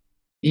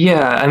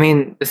 Yeah, I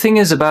mean, the thing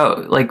is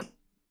about like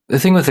the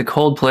thing with the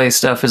Coldplay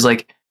stuff is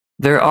like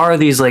there are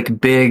these like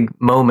big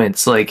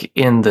moments like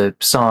in the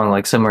song,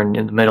 like somewhere in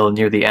the middle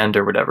near the end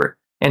or whatever,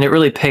 and it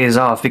really pays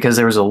off because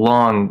there was a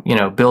long, you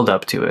know, build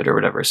up to it or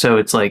whatever. So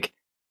it's like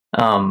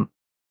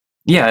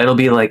yeah, it'll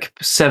be like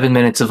 7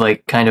 minutes of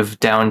like kind of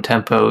down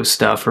tempo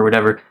stuff or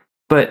whatever,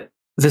 but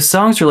the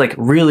songs are like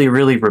really,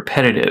 really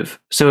repetitive.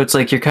 So it's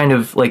like you're kind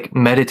of like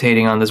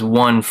meditating on this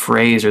one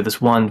phrase or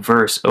this one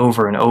verse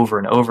over and over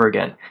and over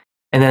again.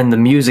 And then the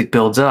music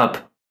builds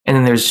up, and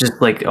then there's just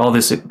like all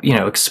this,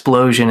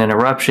 explosion and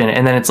eruption.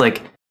 And then it's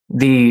like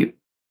the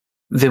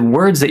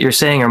words that you're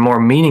saying are more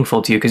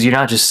meaningful to you because you're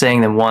not just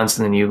saying them once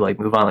and then you like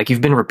move on. Like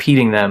you've been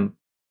repeating them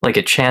like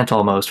a chant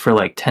almost for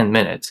like 10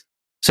 minutes.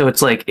 So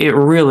it's like, it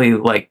really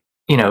like,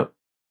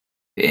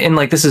 and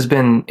like this has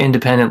been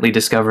independently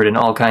discovered in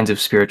all kinds of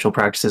spiritual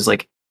practices.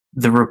 Like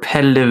the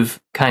repetitive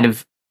kind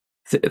of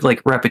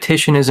like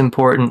repetition is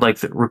important. Like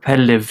the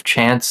repetitive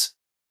chants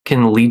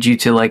can lead you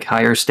to like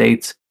higher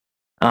states.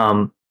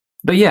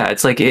 But yeah,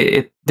 it's like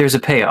there's a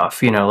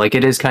payoff, like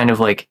it is kind of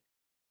like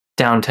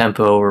down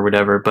tempo or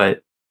whatever,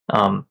 but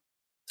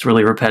it's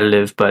really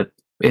repetitive, but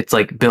it's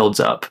like builds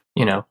up,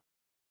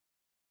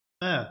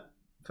 Yeah,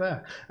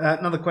 fair.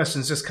 Another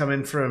question's just come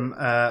in from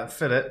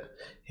Philip.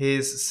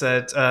 He's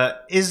said,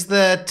 is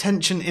there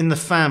tension in the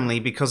family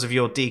because of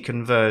your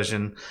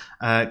deconversion?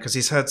 Because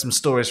he's heard some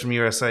stories from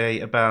USA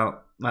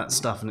about that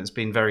stuff, and it's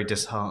been very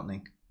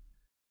disheartening.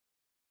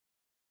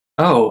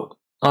 Oh,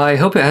 I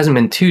hope it hasn't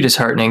been too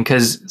disheartening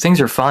because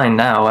things are fine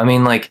now. I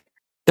mean, like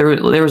there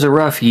was a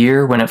rough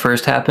year when it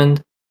first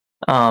happened.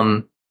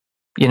 I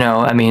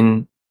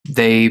mean,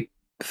 they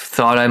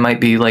thought I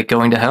might be like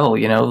going to hell.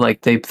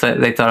 Like they thought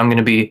I'm going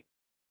to be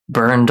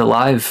burned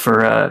alive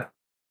for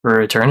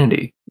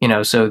eternity.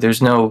 So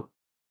there's no,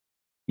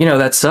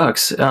 that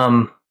sucks.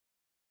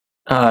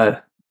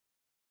 But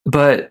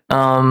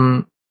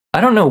I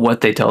don't know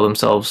what they tell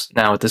themselves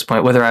now at this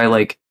point, whether I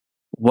like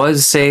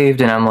was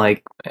saved and I'm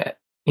like,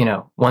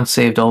 once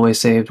saved, always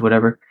saved,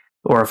 whatever,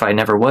 or if I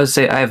never was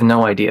saved, I have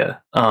no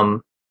idea.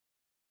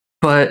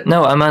 But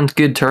no, I'm on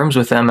good terms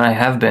with them. And I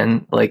have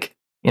been like,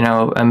 I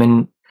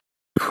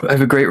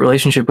have a great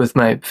relationship with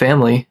my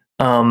family.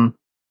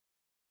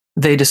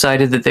 They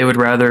decided that they would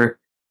rather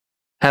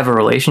have a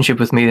relationship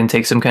with me than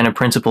take some kind of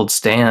principled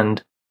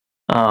stand.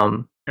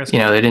 They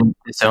didn't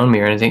disown me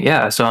or anything.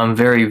 Yeah. So I'm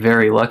very,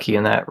 very lucky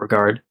in that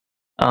regard.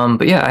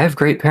 But yeah, I have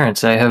great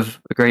parents. I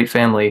have a great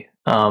family.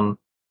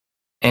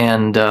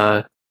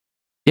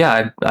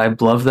 Yeah, I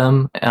love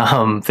them.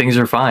 Things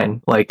are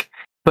fine.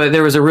 But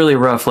there was a really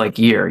rough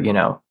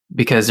year,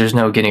 because there's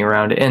no getting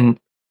around it. And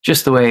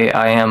just the way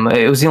I am,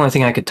 it was the only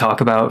thing I could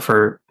talk about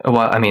for a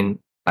while. I mean,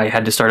 I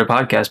had to start a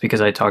podcast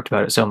because I talked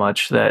about it so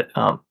much that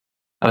I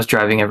was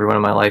driving everyone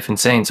in my life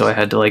insane. So I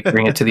had to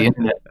bring it to the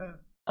internet.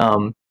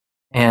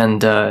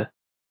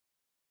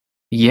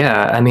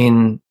 Yeah, I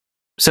mean,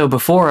 so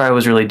before I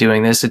was really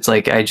doing this, it's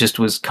like I just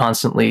was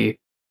constantly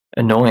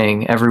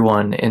annoying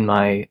everyone in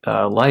my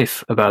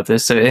life about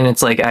this. So, and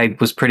it's like I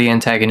was pretty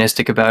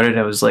antagonistic about it.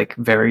 I was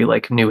very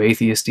new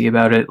atheisty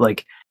about it.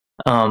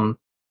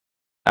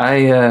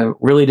 I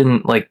really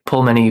didn't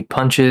pull many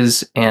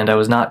punches, and I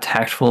was not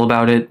tactful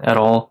about it at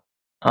all.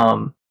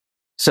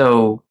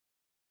 So,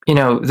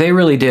 they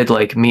really did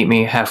meet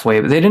me halfway,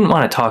 but they didn't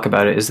want to talk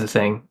about it is the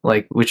thing,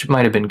 which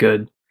might have been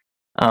good.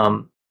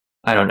 I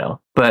don't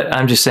know, but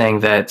I'm just saying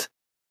that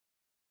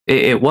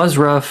it was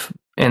rough,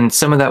 and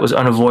some of that was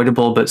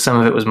unavoidable, but some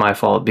of it was my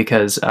fault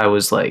because I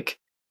was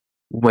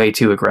way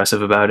too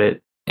aggressive about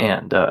it.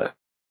 And,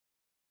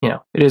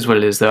 it is what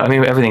it is though. I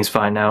mean, everything's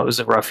fine now. It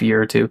was a rough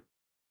year or two.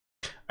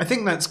 I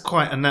think that's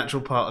quite a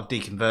natural part of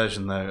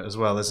deconversion though, as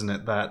well, isn't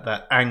it?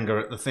 That anger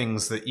at the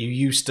things that you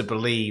used to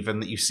believe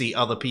and that you see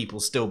other people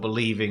still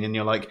believing, and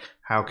you're like,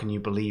 how can you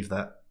believe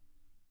that?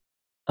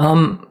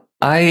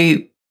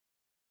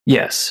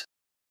 Yes,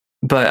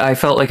 but I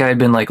felt like I had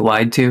been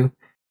lied to,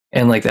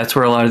 and that's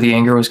where a lot of the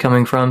anger was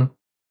coming from.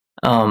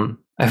 I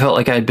felt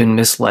like I had been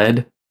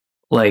misled,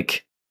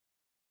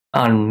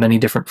 on many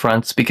different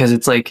fronts, because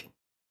it's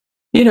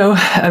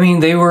I mean,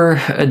 they were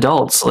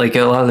adults. A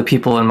lot of the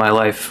people in my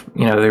life,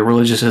 they're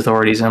religious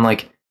authorities. And I'm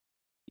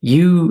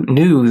you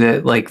knew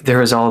that there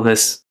was all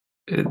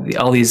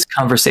these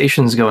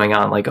conversations going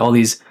on, all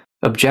these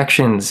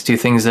objections to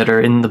things that are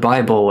in the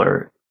Bible,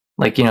 or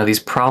these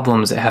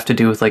problems that have to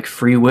do with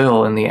free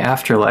will and the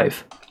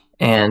afterlife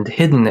and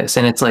hiddenness.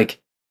 And it's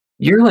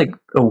you're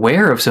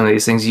aware of some of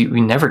these things. You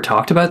never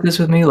talked about this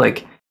with me.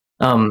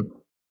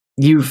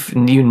 You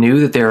knew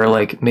that there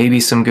are maybe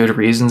some good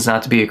reasons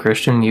not to be a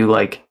Christian. You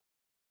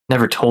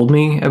never told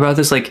me about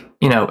this. I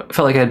felt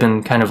like I'd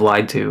been kind of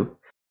lied to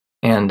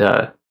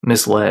and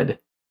misled.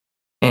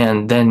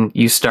 And then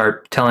you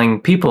start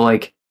telling people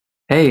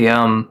hey,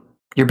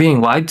 you're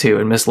being lied to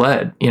and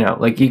misled.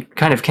 You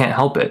kind of can't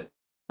help it.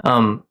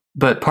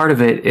 But part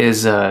of it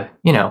is I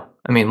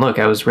mean, look,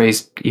 I was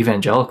raised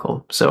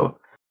evangelical, so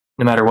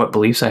no matter what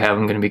beliefs I have,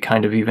 I'm going to be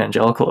kind of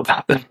evangelical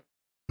about them.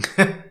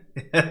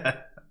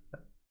 Yeah.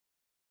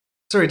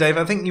 Sorry, Dave,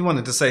 I think you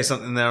wanted to say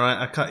something there.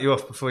 I cut you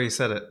off before you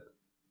said it.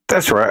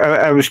 That's right.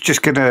 I was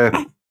just going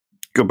to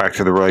go back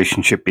to the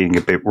relationship being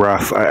a bit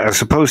rough. I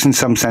suppose in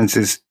some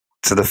senses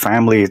to the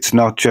family, it's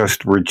not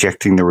just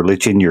rejecting the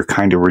religion, you're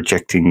kind of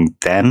rejecting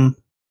them.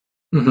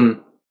 Mm-hmm.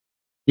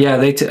 Yeah,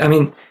 I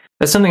mean,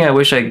 that's something I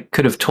wish I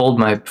could have told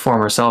my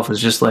former self,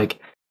 is just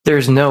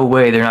there's no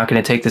way they're not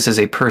going to take this as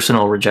a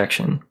personal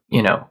rejection.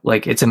 You know,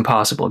 like it's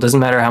impossible. It doesn't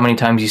matter how many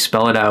times you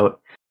spell it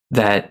out,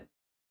 that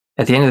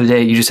at the end of the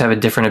day, you just have a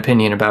different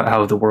opinion about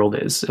how the world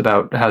is,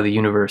 about how the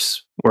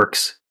universe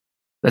works.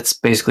 That's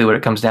basically what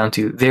it comes down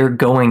to. They're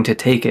going to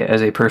take it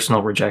as a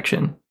personal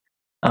rejection.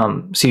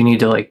 So you need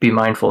to like be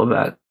mindful of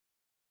that.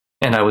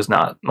 And I was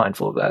not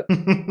mindful of that.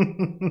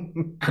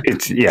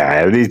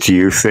 It's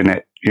youth in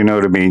it. You know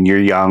what I mean?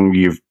 You're young.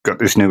 You've got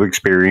this new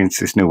experience,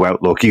 this new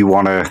outlook. You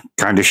want to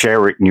kind of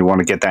share it, and you want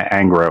to get that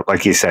anger out.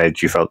 Like you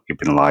said, you felt you've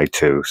been lied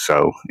to.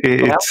 So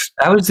it's.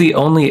 I was the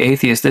only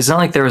atheist. It's not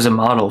like there was a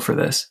model for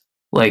this.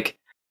 Like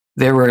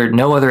there were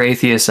no other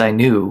atheists I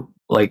knew.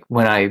 Like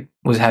when I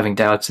was having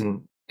doubts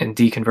and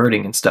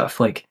deconverting and stuff.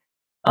 Like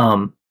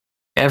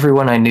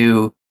everyone I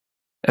knew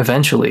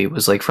eventually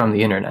was like from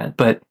the internet,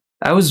 but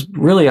I was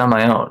really on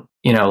my own,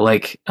 you know,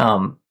 like,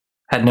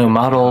 had no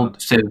model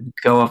to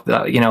go off,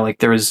 you know,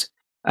 like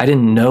I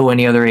didn't know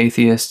any other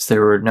atheists.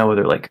 There were no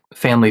other like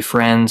family,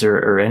 friends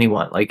or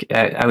anyone. Like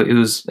I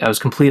was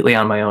completely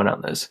on my own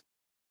on this.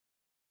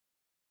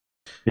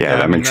 Yeah,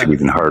 that makes it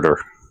even harder.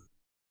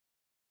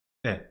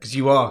 Yeah, because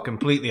you are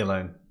completely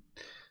alone.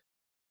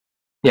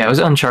 Yeah, it was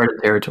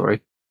uncharted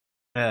territory.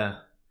 Yeah.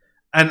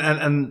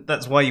 And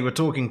that's why you were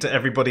talking to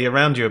everybody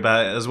around you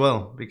about it as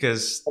well,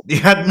 because you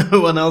had no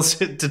one else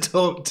to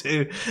talk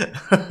to.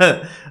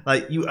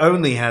 Like you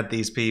only had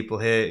these people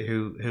here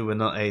who were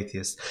not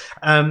atheists.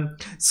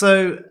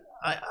 So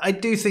I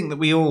do think that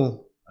we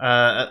all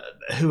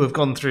who have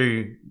gone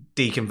through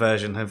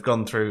deconversion have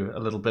gone through a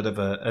little bit of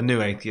a new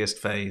atheist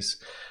phase.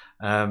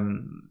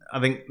 I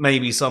think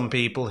maybe some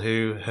people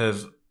who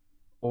have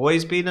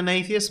always been an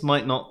atheist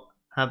might not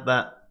have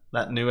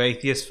that new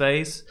atheist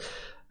phase.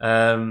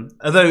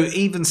 Although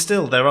even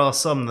still, there are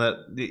some that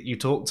you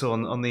talk to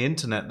on the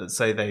internet that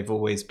say they've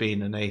always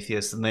been an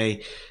atheist, and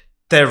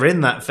they're in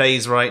that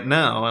phase right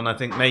now. And I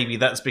think maybe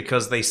that's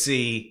because they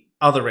see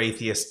other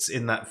atheists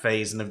in that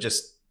phase and have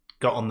just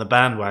got on the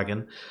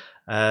bandwagon.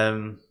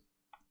 Well,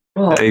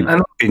 They've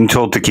been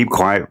told to keep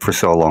quiet for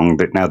so long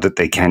that now that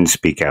they can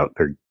speak out,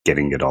 they're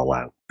getting it all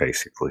out,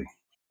 basically.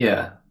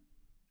 yeah.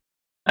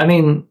 I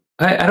mean,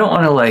 I don't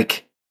want to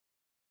like.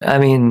 I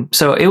mean,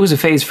 so it was a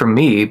phase for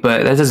me,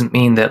 but that doesn't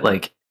mean that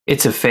like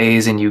it's a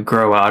phase and you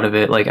grow out of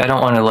it. Like I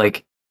don't want to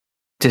like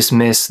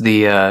dismiss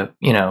the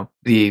you know,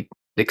 the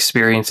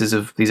experiences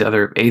of these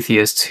other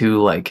atheists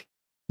who like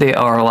they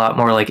are a lot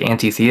more like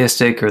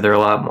anti-theistic or they're a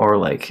lot more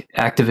like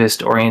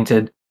activist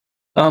oriented.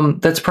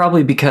 That's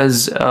probably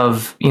because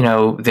of, you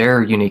know,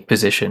 their unique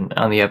position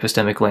on the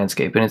epistemic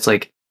landscape, and it's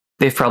like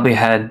they've probably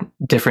had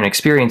different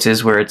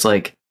experiences where it's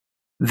like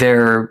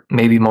they're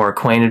maybe more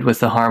acquainted with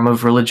the harm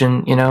of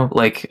religion, you know,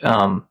 like,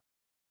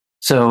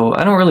 so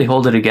I don't really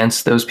hold it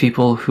against those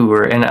people who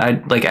are, and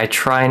I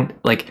try and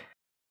like,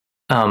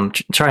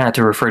 try not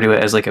to refer to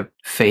it as like a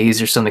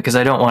phase or something, because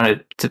I don't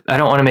want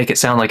to make it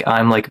sound like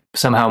I'm like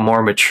somehow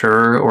more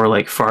mature or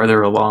like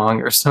farther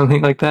along or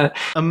something like that.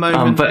 A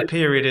moment, a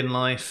period in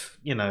life,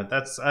 you know,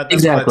 that's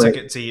exactly what I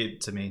took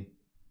it to mean.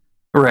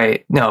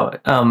 Right. No.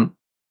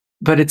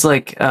 But it's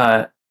like,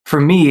 for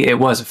me, it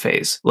was a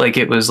phase. Like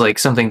it was like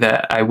something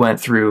that I went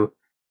through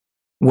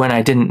when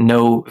I didn't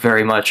know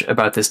very much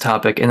about this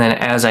topic. And then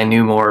as I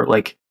knew more,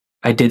 like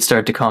I did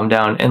start to calm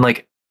down. And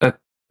like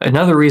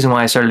another reason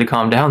why I started to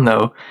calm down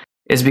though,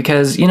 is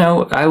because, you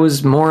know,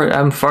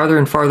 I'm farther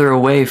and farther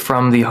away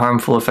from the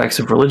harmful effects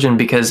of religion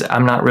because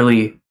I'm not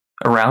really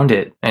around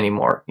it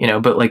anymore, you know,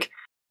 but like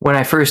when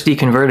I first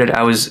deconverted,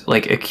 I was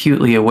like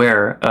acutely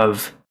aware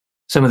of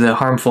some of the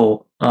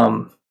harmful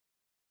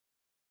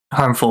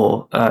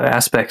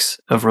aspects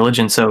of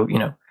religion, so you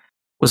know,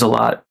 was a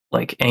lot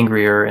like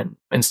angrier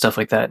and stuff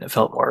like that, and it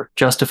felt more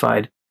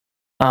justified.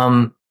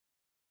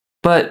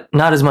 But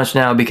not as much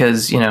now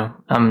because, you know,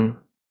 I'm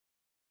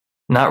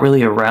not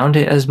really around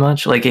it as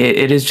much. Like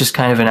it is just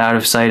kind of an out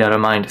of sight, out of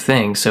mind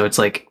thing. So it's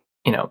like,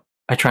 you know,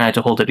 I try not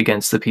to hold it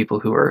against the people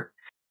who are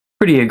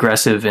pretty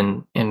aggressive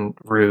and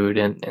rude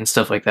and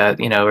stuff like that,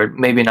 you know, or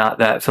maybe not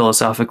that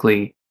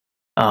philosophically,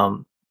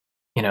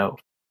 you know,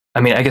 I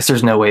mean, I guess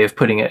there's no way of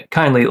putting it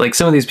kindly. Like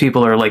some of these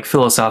people are like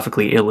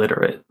philosophically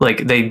illiterate.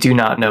 Like they do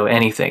not know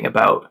anything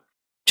about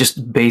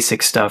just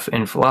basic stuff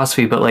in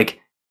philosophy, but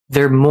like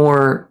they're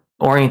more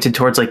oriented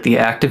towards like the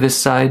activist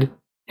side.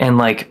 And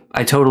like,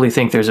 I totally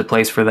think there's a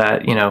place for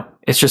that. You know,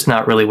 it's just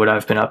not really what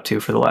I've been up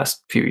to for the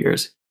last few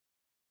years.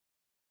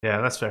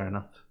 Yeah, that's fair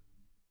enough.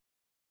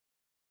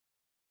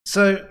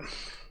 So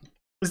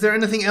is there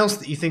anything else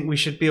that you think we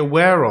should be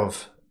aware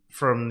of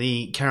from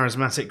the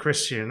charismatic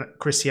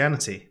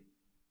Christianity?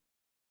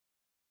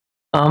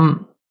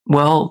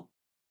 Well,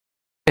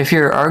 if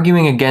you're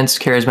arguing against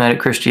charismatic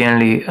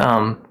Christianity,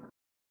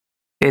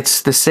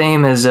 it's the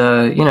same as,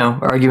 you know,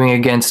 arguing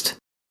against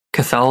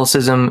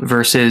Catholicism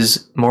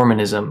versus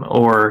Mormonism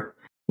or,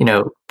 you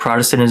know,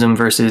 Protestantism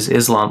versus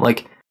Islam.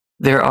 Like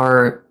there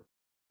are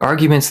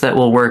arguments that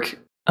will work,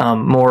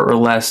 more or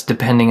less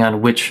depending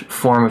on which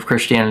form of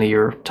Christianity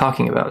you're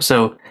talking about.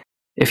 So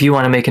if you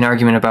want to make an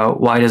argument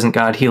about why doesn't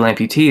God heal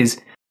amputees,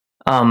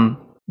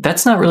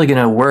 that's not really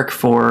going to work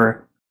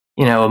for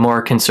a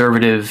more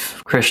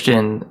conservative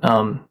Christian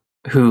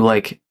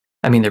who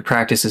their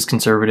practice is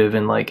conservative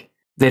and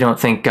they don't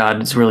think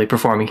God is really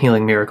performing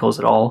healing miracles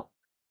at all,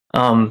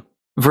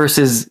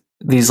 versus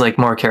these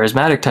more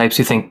charismatic types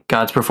who think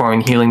God's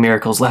performing healing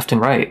miracles left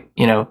and right.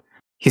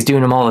 He's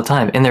doing them all the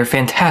time, and they're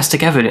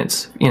fantastic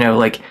evidence.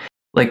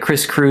 Like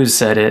Chris Cruz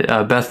said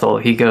at Bethel,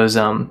 he goes,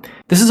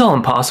 "This is all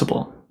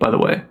impossible, by the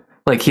way."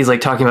 He's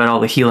talking about all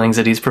the healings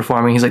that he's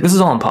performing. He's like, "This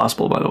is all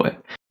impossible, by the way."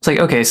 It's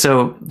okay,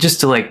 so just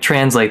to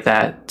translate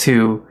that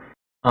to,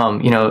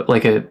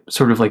 a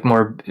sort of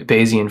more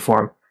Bayesian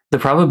form, the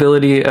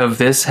probability of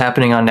this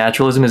happening on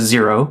naturalism is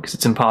 0 because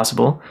it's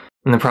impossible,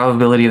 and the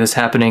probability of this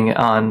happening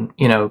on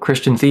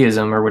Christian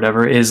theism or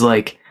whatever is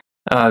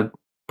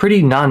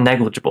pretty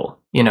non-negligible.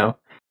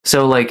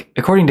 So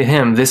according to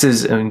him, this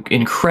is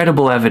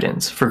incredible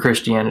evidence for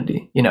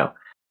Christianity.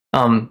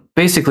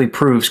 Basically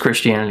proves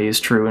Christianity is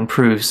true and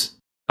proves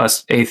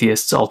us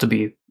atheists all to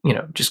be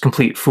just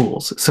complete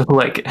fools. So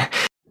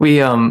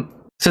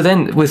so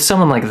then with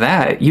someone like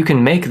that, you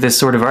can make this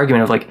sort of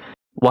argument of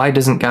why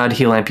doesn't God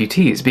heal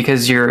amputees?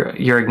 Because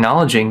you're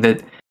acknowledging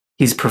that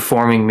he's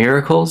performing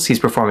miracles, he's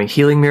performing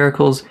healing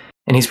miracles,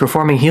 and he's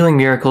performing healing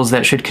miracles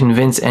that should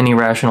convince any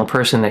rational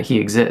person that he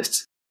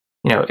exists.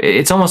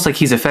 It's almost like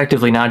he's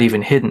effectively not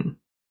even hidden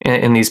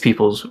in these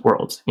people's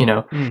worlds.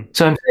 So I'm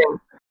saying,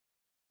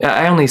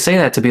 I only say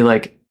that to be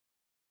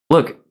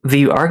look,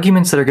 the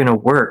arguments that are going to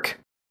work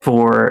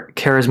for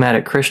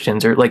charismatic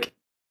Christians, or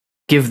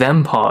give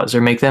them pause or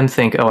make them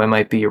think, oh, I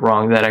might be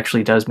wrong, that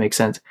actually does make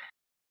sense,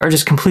 are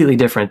just completely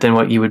different than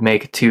what you would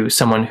make to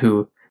someone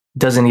who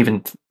doesn't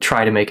even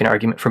try to make an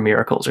argument for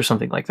miracles or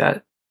something like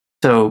that.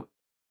 So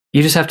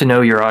you just have to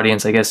know your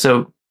audience, I guess.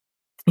 So,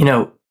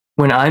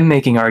 when I'm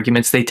making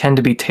arguments, they tend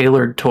to be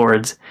tailored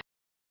towards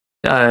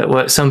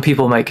what some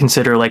people might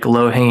consider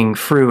low-hanging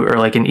fruit or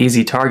an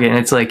easy target. And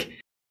it's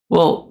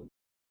well,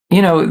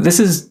 this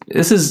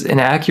is an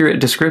accurate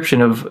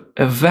description of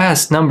a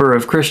vast number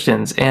of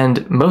Christians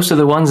and most of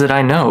the ones that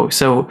I know.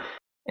 So,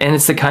 and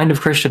it's the kind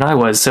of Christian I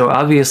was. So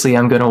obviously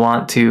I'm going to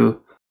want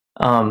to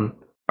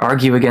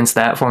argue against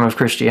that form of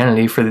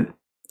Christianity for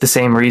the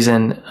same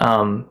reason,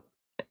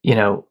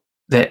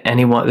 that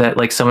anyone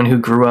that someone who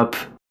grew up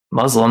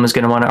Muslim is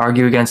going to want to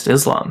argue against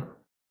Islam.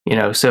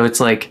 So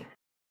it's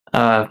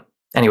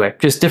anyway,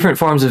 just different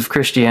forms of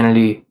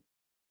Christianity.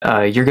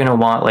 You're going to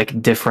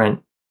want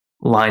different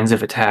lines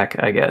of attack,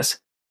 I guess.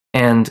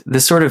 And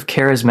this sort of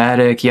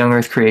charismatic young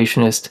earth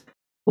creationist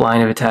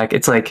line of attack,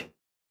 it's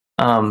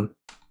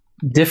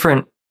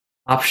different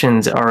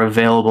options are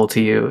available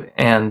to you.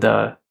 And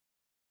I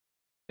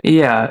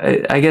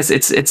guess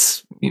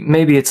it's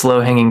maybe it's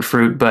low hanging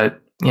fruit, but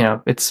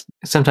it's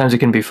sometimes it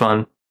can be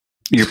fun.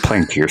 You're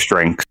playing to your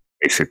strengths,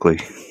 basically.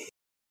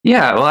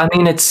 Yeah, well, I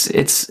mean, it's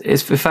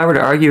if I were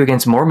to argue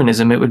against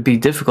Mormonism, it would be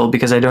difficult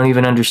because I don't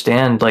even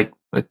understand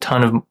a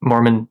ton of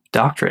Mormon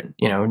doctrine,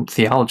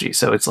 theology.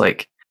 So it's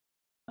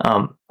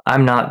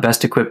I'm not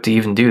best equipped to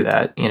even do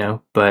that,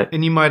 But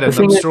and you might end up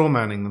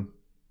strawmanning them.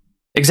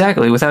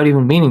 Exactly, without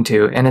even meaning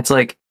to. And it's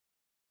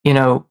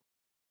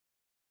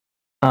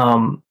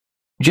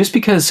just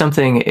because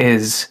something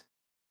is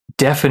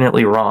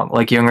definitely wrong,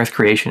 like young Earth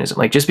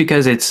creationism, just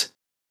because it's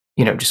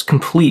just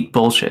complete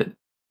bullshit,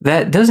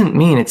 that doesn't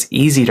mean it's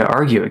easy to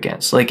argue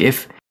against.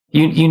 If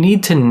you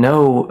need to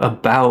know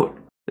about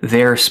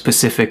their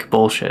specific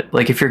bullshit.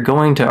 If you're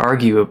going to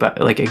argue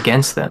about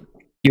against them,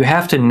 you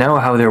have to know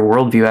how their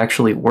worldview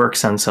actually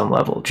works on some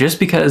level. Just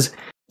because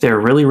they're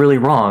really, really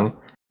wrong,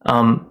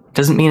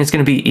 doesn't mean it's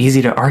going to be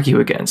easy to argue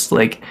against.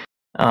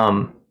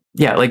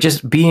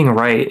 Just being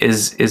right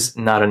is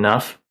not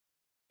enough.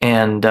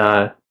 And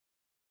I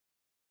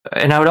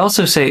would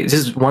also say, this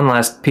is one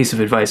last piece of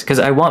advice, because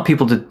I want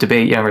people to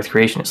debate young Earth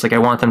creationists. I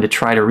want them to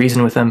try to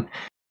reason with them.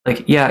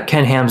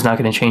 Ken Ham's not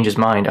going to change his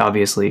mind,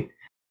 obviously,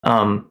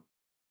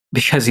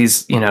 because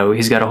he's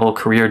got a whole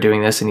career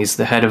doing this, and he's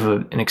the head of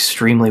an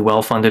extremely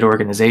well-funded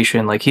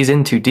organization. He's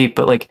in too deep,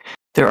 but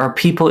there are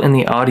people in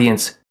the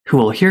audience who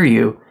will hear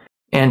you.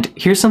 And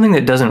here's something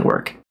that doesn't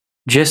work: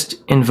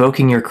 just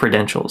invoking your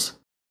credentials.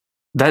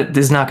 That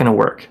is not going to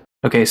work.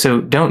 Okay,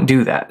 so don't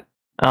do that.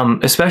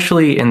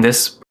 Especially in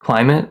this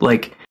climate,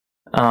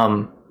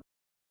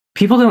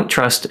 people don't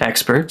trust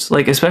experts,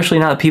 especially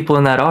not people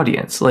in that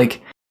audience.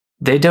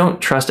 They don't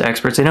trust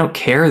experts. They don't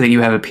care that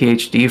you have a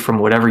PhD from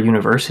whatever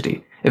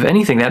university. If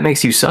anything, that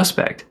makes you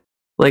suspect.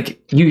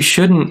 You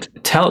shouldn't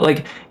tell,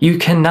 you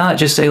cannot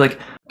just say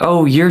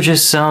oh, you're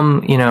just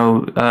some,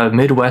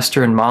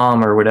 Midwestern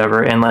mom or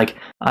whatever, and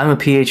I'm a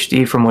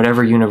PhD from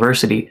whatever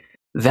university.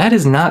 That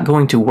is not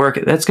going to work.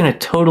 That's going to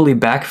totally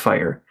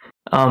backfire.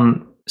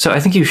 So I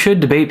think you should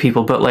debate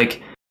people, but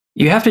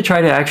you have to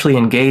try to actually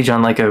engage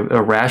on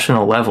a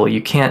rational level.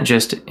 You can't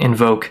just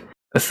invoke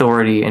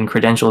authority and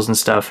credentials and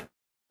stuff.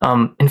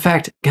 In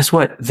fact, guess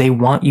what? They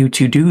want you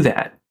to do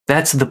that.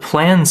 That's the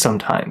plan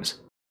sometimes,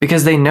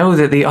 because they know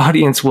that the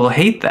audience will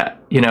hate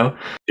that, Yeah,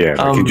 they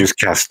can just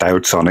cast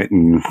doubts on it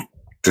and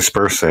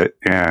disperse it.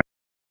 Yeah.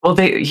 Well,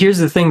 here's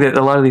the thing that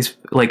a lot of these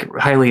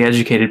highly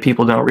educated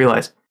people don't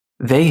realize.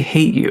 They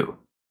hate you.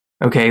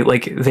 Okay,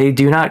 like they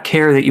do not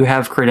care that you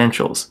have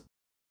credentials.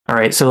 All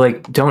right, so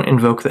like don't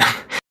invoke them,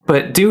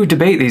 but do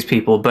debate these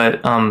people. But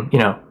you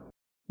know,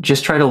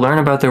 just try to learn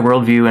about their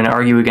worldview and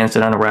argue against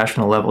it on a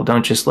rational level.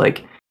 Don't just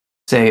like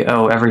say,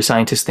 oh, every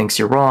scientist thinks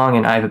you're wrong,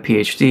 and I have a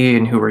PhD,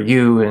 and who are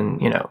you,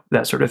 and you know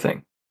that sort of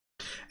thing.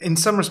 In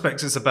some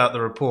respects, it's about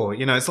the rapport.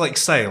 You know, it's like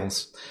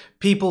sales.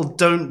 People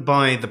don't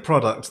buy the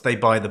product, they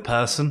buy the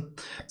person.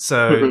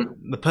 So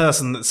the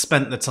person that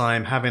spent the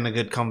time having a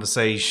good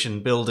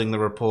conversation, building the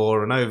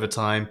rapport, and over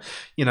time,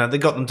 you know, they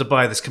got them to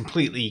buy this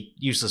completely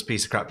useless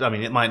piece of crap. I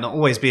mean, it might not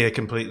always be a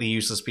completely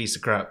useless piece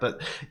of crap,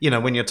 but, you know,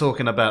 when you're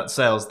talking about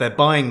sales, they're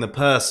buying the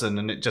person,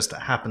 and it just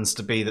happens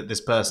to be that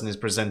this person is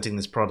presenting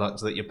this product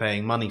that you're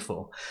paying money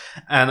for.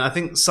 And I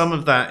think some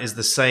of that is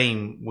the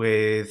same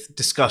with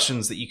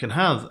discussions that you can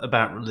have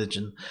about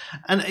religion.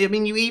 And I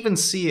mean, you even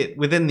see it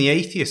within the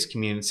atheist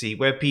community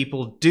where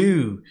people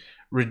do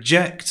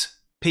reject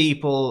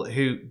people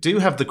who do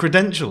have the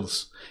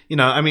credentials. You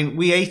know, I mean,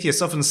 we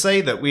atheists often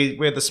say that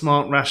we're the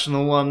smart,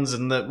 rational ones,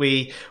 and that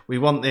we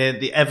want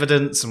the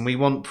evidence, and we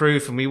want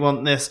proof, and we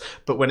want this.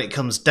 But when it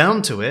comes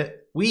down to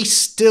it, we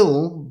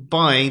still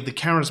buy the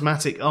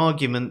charismatic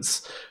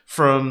arguments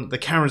from the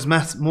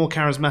more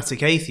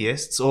charismatic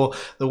atheists, or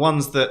the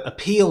ones that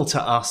appeal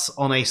to us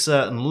on a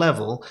certain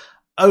level,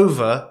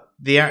 over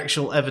the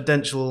actual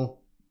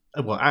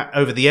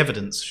over the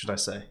evidence, should I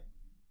say?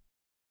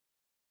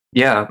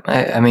 Yeah,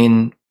 I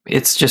mean,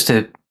 it's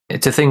a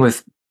thing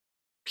with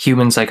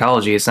human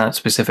psychology. It's not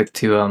specific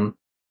to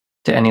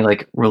any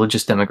like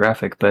religious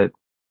demographic, but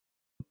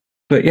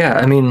yeah,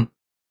 I mean,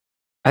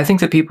 I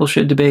think that people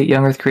should debate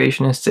young Earth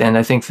creationists, and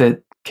I think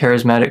that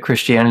charismatic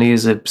Christianity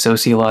is a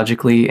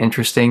sociologically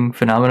interesting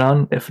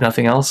phenomenon, if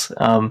nothing else.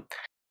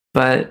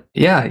 But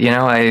yeah, you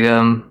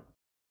know,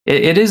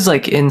 it is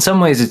like in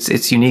some ways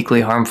it's uniquely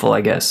harmful,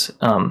 I guess.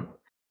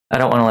 I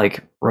don't want to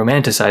like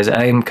romanticize it.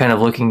 I'm kind of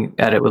looking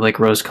at it with like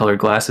rose-colored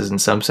glasses in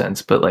some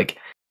sense, but like,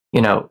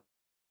 you know,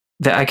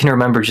 that I can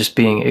remember just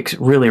being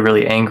really,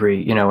 really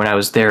angry, you know, when I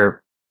was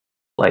there,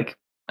 like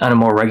on a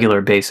more regular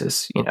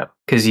basis, you know,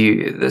 because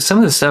some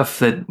of the stuff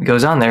that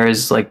goes on there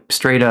is like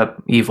straight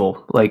up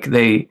evil. Like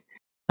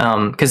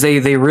because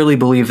they really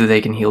believe that they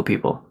can heal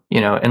people,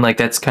 you know, and like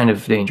that's kind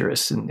of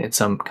dangerous in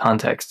some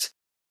contexts.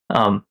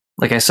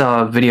 Like I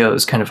saw a video that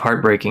was kind of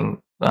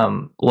heartbreaking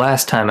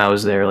last time I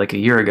was there, like a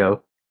year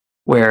ago,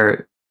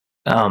 where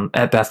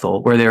at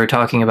Bethel, where they were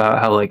talking about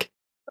how like,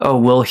 oh,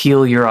 we'll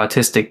heal your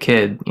autistic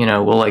kid, you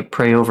know, we'll like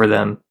pray over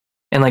them.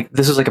 And like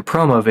this was like a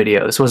promo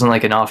video. This wasn't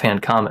like an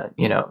offhand comment,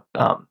 you know.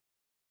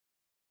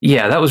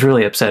 Yeah, that was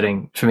really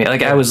upsetting for me.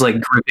 Like I was like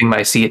gripping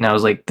my seat, and I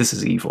was like, this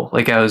is evil.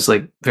 Like I was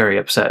like very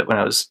upset when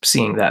I was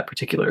seeing that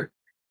particular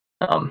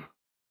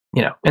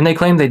you know, and they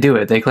claim they do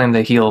it. They claim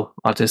they heal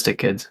autistic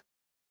kids.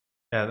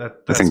 Yeah,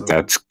 I think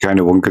that's kind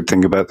of one good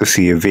thing about the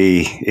C of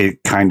E.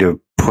 It kind of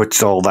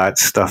puts all that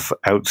stuff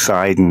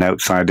outside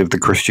of the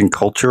Christian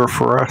culture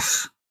for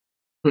us.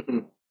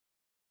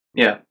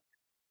 Yeah.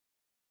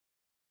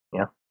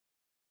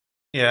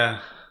 Yeah.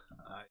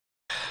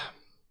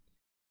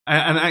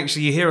 And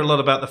actually, you hear a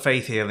lot about the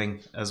faith healing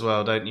as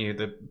well, don't you?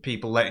 The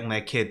people letting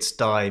their kids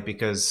die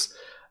because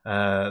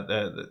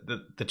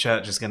the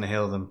church is going to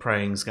heal them,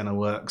 praying is going to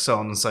work, so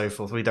on and so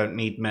forth. We don't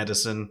need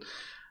medicine.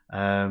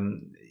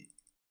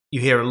 You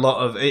hear a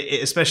lot of,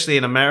 especially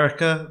in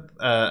America,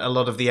 a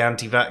lot of the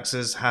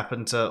anti-vaxxers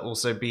happen to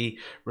also be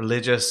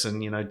religious,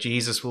 and you know,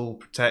 Jesus will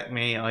protect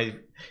me.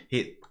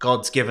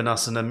 God's given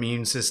us an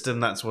immune system.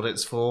 That's what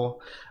it's for.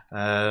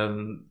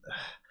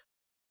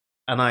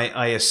 And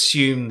I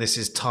assume this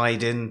is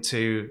tied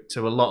into a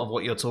lot of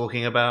what you're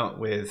talking about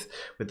with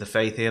the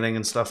faith healing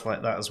and stuff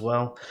like that as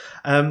well.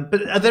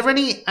 But are there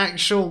any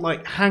actual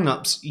like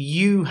hang-ups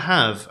you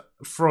have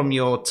from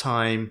your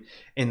time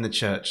in the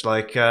church?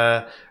 Like,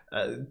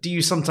 do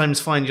you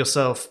sometimes find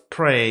yourself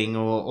praying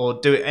or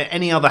do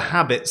any other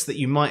habits that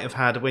you might have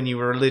had when you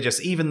were religious,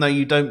 even though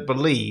you don't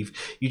believe,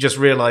 you just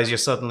realize you're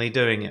suddenly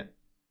doing it?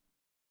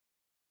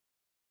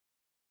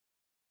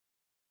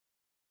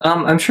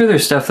 I'm sure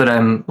there's stuff that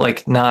I'm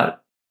like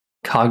not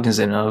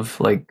cognizant of,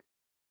 like,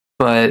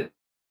 but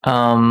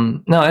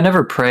no, I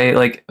never pray.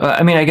 Like,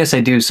 I mean, I guess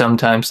I do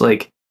sometimes,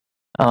 like,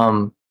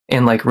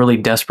 in like really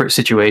desperate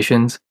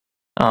situations,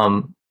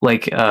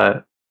 like,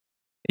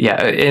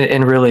 yeah,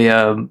 in really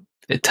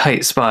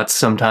tight spots.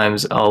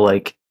 Sometimes I'll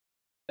like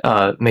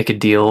make a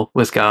deal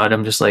with God.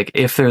 I'm just like,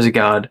 if there's a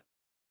God,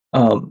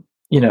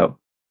 you know,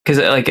 because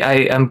like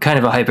I'm kind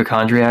of a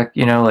hypochondriac,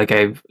 you know, like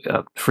I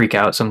freak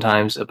out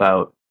sometimes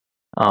about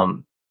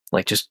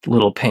like just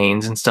little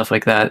pains and stuff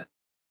like that.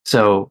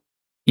 So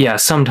yeah,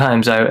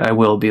 sometimes I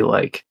will be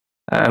like,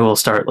 I will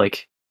start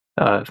like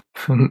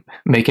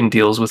making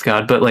deals with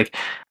God, but like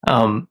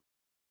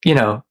you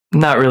know,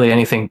 not really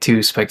anything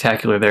too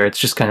spectacular there. It's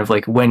just kind of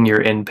like when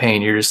you're in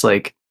pain, you're just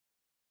like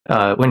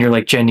when you're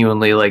like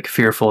genuinely like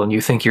fearful and you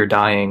think you're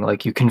dying,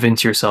 like you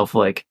convince yourself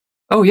like,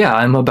 oh yeah,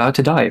 I'm about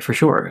to die for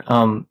sure.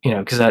 You know,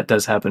 because that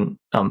does happen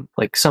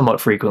like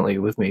somewhat frequently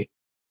with me.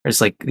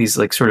 There's like these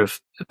like sort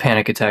of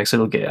panic attacks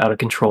that'll get out of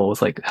control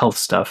with like health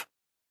stuff.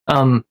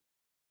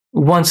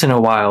 once in a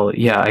while,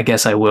 yeah, I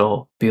guess I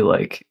will be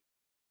like,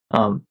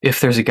 if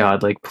there's a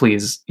God, like,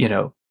 please,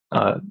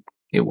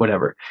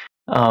 whatever.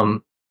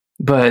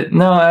 But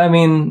no, I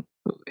mean,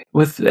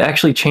 with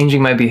actually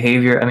changing my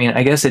behavior, I mean,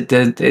 I guess it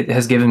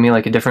has given me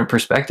like a different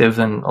perspective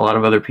than a lot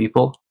of other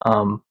people.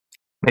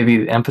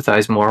 Maybe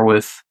empathize more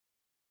with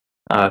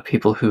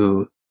people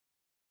who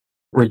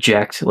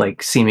reject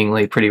like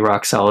seemingly pretty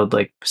rock solid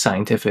like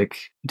scientific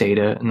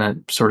data and that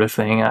sort of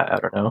thing. I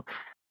don't know.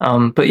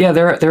 But yeah,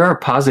 there are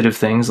positive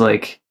things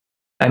like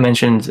I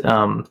mentioned,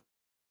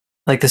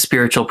 like the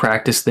spiritual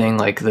practice thing,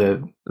 like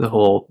the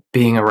whole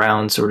being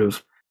around sort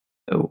of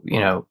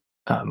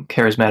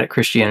charismatic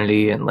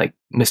Christianity and like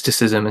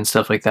mysticism and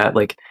stuff like that.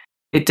 Like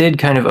it did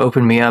kind of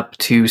open me up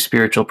to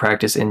spiritual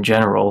practice in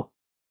general,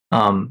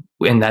 and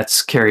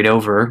that's carried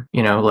over,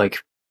 like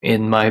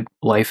in my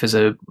life as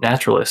a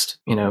naturalist,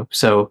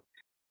 so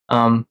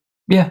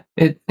yeah,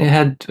 it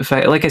had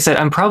effect. Like I said,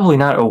 I'm probably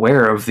not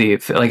aware of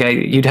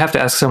you'd have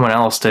to ask someone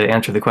else to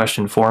answer the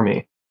question for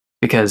me,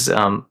 because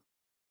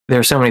there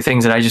are so many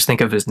things that I just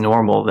think of as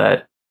normal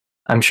that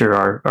I'm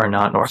sure are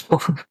not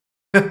normal.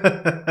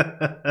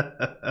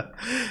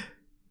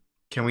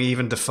 Can we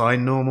even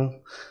define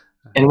normal?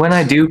 And when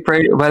I do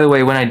pray, by the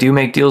way, when I do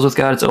make deals with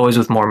God, it's always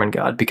with Mormon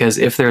God, because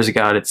if there's a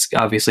God, it's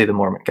obviously the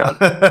Mormon God.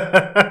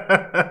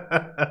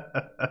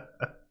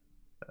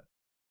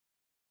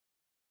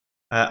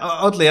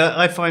 Oddly,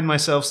 I find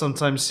myself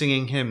sometimes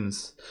singing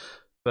hymns,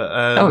 but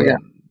oh yeah,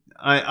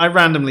 I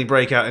randomly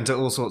break out into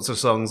all sorts of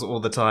songs all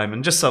the time,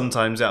 and just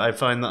sometimes I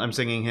find that I'm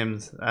singing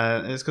hymns.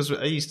 It's because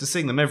I used to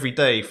sing them every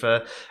day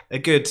for a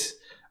good,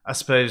 I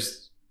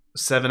suppose,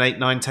 7, 8,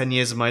 9, 10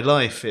 years of my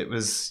life. It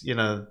was,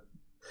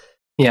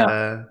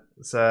 yeah.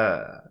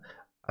 So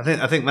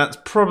I think that's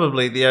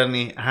probably the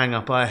only hang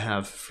up I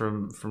have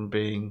from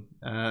being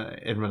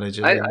in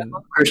religion. I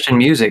love Christian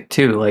music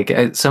too.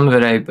 Like some of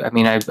it,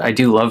 I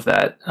do love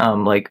that.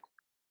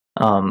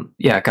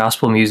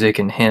 Gospel music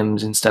and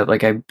hymns and stuff.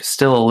 Like I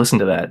still listen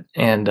to that,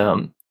 and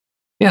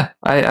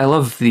I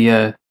love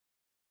the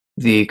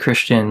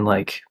Christian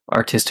like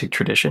artistic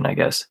tradition, I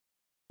guess.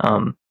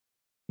 I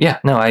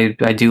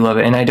do love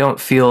it, and I don't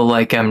feel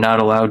like I'm not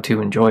allowed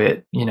to enjoy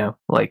it.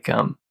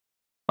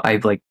 I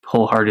like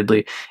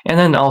wholeheartedly, and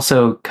then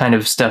also kind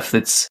of stuff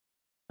that's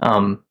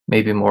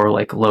maybe more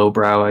like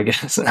lowbrow, I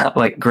guess, not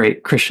like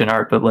great Christian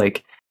art, but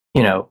like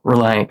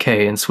Relient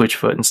K and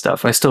Switchfoot and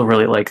stuff. I still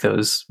really like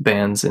those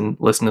bands and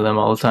listen to them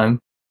all the time.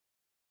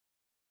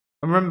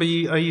 I remember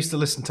I used to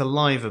listen to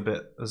Live a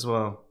bit as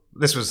well.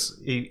 This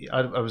was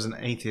I was an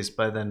atheist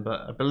by then,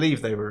 but I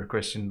believe they were a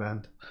Christian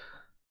band.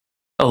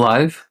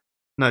 Alive?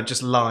 No,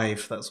 just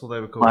Live. That's what they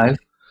were called. Live?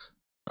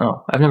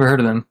 Oh, I've never heard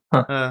of them.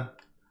 Huh.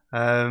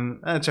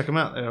 Check them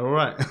out. They're all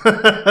right.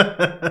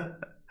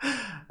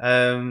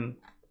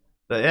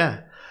 But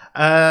yeah,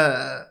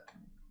 I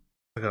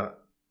forgot.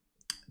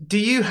 Do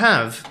you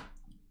have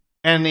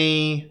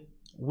any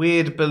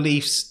weird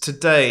beliefs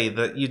today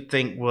that you'd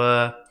think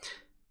were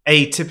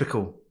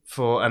atypical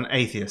for an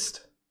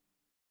atheist?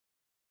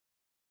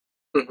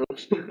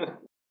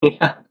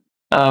 Yeah.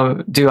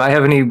 Do I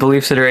have any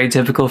beliefs that are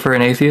atypical for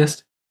an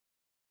atheist?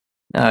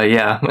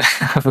 Yeah, I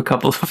have a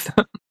couple of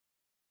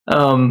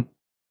them.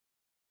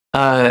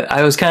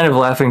 I was kind of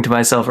laughing to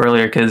myself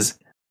earlier because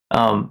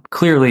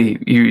clearly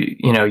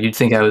you'd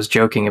think I was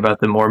joking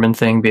about the Mormon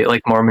thing,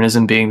 like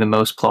Mormonism being the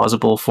most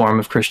plausible form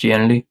of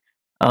Christianity.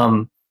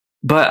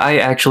 But I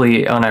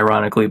actually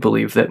unironically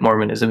believe that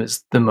Mormonism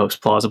is the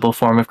most plausible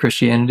form of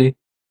Christianity.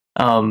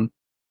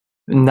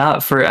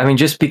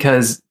 Just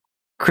because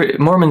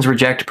Mormons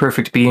reject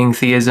perfect being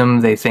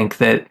theism. They think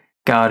that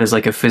God is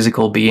like a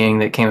physical being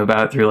that came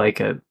about through like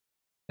a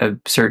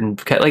certain,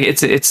 like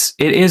it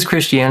is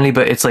Christianity,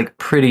 but it's like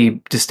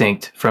pretty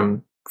distinct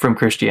from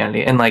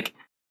Christianity. And like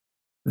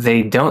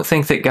they don't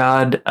think that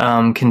God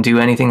can do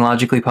anything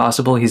logically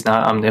possible. He's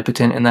not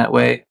omnipotent in that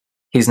way.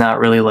 He's not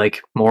really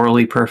like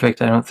morally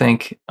perfect, I don't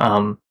think.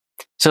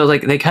 So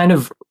like they kind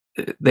of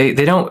they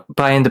don't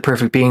buy into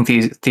perfect being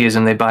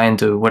theism. They buy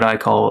into what I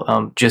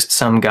call just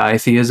some guy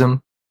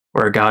theism,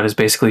 where God is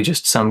basically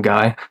just some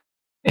guy.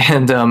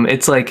 And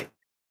it's like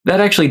that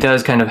actually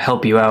does kind of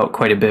help you out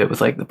quite a bit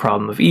with like the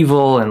problem of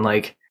evil and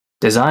like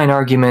design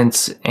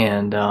arguments.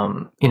 And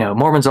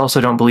Mormons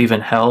also don't believe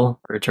in hell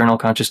or eternal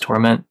conscious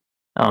torment.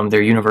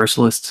 They're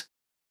universalists,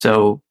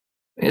 so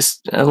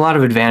it's a lot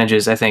of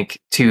advantages, I think,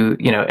 to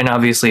and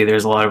obviously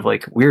there's a lot of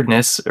like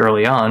weirdness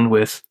early on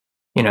with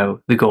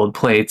the gold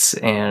plates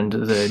and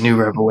the new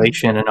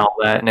revelation and all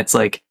that. And it's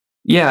like,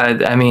 yeah,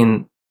 I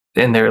mean,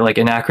 and they're like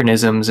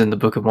anachronisms in the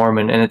Book of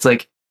Mormon, and it's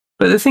like,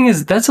 but the thing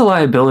is, that's a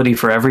liability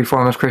for every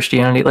form of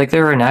Christianity. Like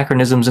there are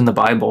anachronisms in the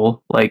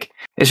Bible. Like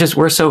it's just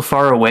we're so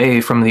far away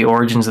from the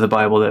origins of the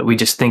Bible that we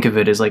just think of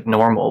it as like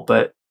normal,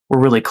 but we're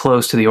really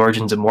close to the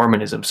origins of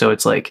Mormonism. So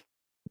it's like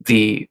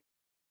I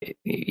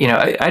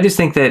just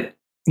think that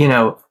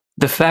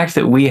the fact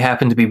that we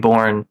happen to be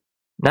born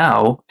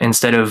now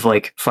instead of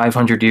like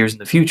 500 years in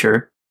the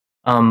future,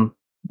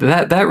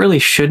 that really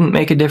shouldn't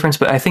make a difference.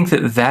 But I think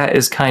that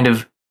is kind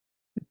of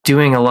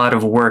doing a lot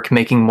of work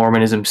making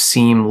Mormonism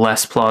seem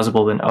less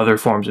plausible than other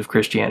forms of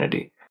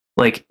Christianity.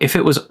 Like, if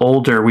it was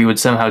older, we would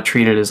somehow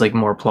treat it as like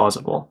more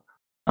plausible.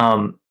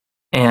 And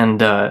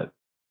I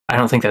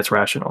don't think that's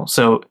rational.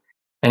 So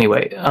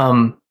anyway,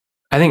 I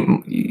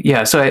think,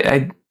 yeah, so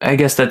I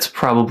guess that's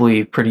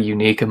probably pretty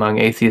unique among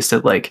atheists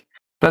that, like,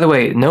 by the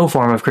way, no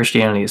form of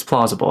Christianity is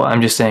plausible.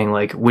 I'm just saying,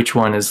 like, which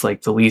one is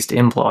like the least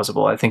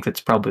implausible. I think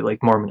that's probably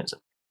like Mormonism.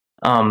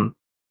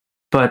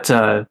 But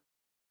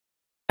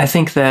I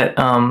think that,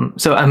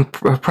 so I'm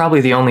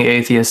probably the only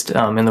atheist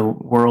in the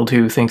world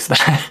who thinks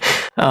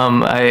that.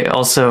 I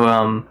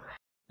also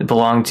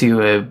belong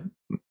to a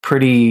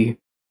pretty,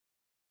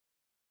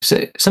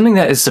 something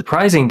that is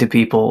surprising to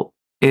people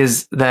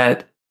is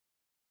that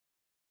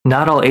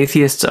not all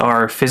atheists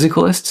are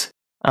physicalists.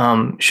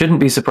 Shouldn't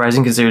be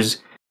surprising because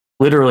there's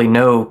literally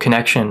no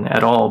connection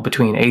at all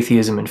between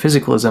atheism and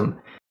physicalism.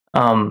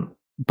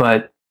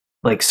 But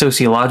like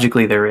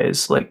sociologically there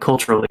is, like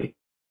culturally.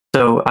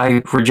 So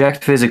I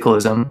reject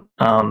physicalism,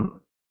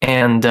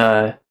 and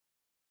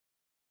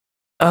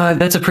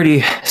that's a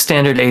pretty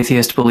standard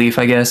atheist belief,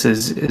 I guess,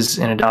 is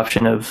an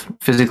adoption of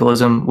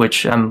physicalism,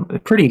 which I'm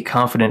pretty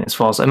confident is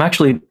false. I'm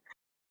actually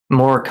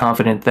more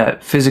confident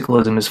that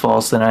physicalism is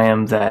false than I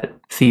am that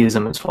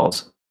theism is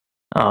false.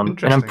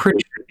 And I'm pretty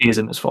sure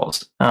theism is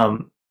false.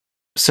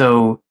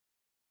 So,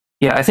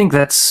 yeah, I think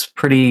that's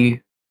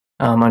pretty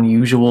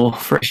unusual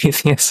for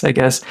atheists, I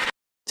guess,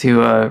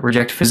 to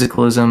reject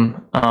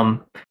physicalism.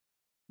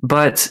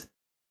 But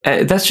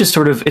that's just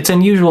sort of, it's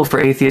unusual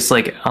for atheists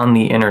like on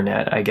the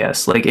internet, I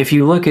guess. Like if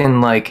you look in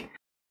like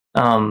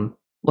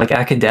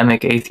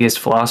academic atheist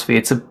philosophy,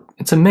 it's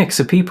a mix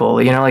of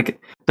people, you know,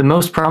 like the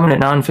most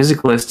prominent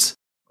non-physicalists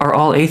are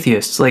all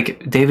atheists,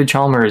 like David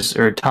Chalmers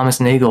or Thomas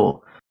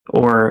Nagel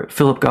or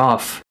Philip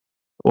Goff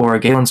or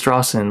Galen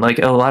Strawson, like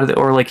a lot of the,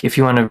 or like if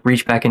you want to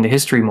reach back into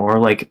history more,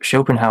 like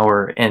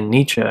Schopenhauer and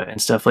Nietzsche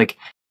and stuff, like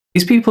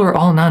these people are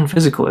all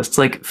non-physicalists.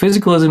 Like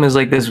physicalism is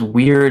like this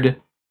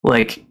weird,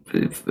 like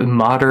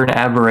modern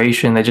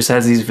aberration that just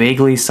has these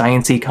vaguely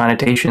sciencey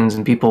connotations,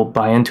 and people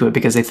buy into it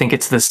because they think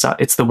it's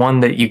the one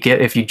that you get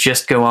if you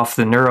just go off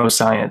the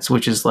neuroscience,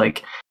 which is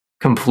like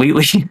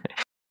completely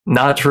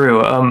not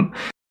true.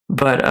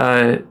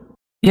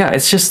 Yeah,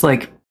 it's just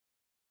like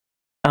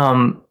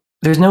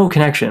there's no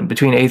connection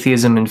between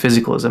atheism and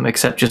physicalism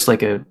except just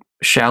like a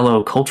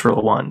shallow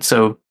cultural one.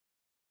 So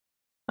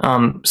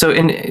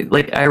in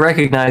like I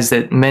recognize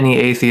that many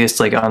atheists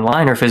like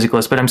online are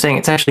physicalists, but I'm saying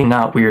it's actually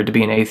not weird to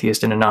be an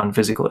atheist and a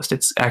non-physicalist.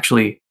 It's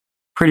actually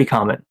pretty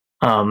common.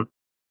 But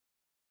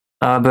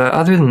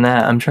other than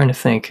that, I'm trying to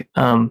think.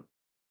 You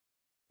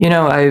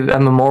know,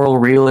 I'm a moral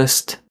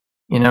realist.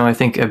 You know, I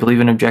believe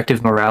in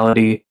objective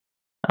morality.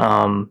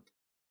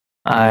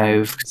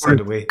 I've so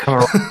do we.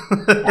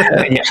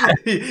 Yeah.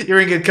 You're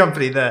in good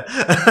company there.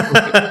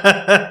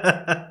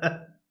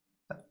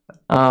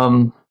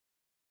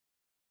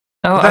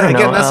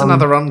 Again, that's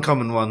another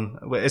uncommon one,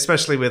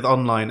 especially with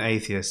online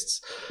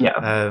atheists.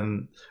 Yeah.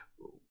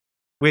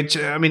 Which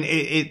I mean,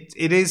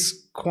 it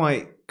is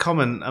quite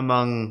common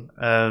among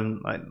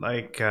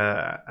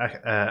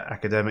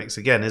academics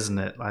again, isn't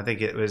it? I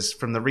think it was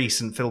from the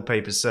recent Phil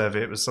Papers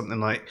survey. It was something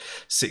like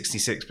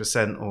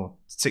 66% or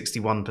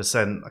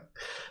 61%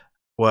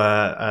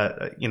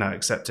 were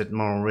accepted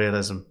moral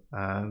realism.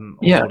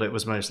 Thought it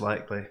was most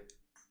likely.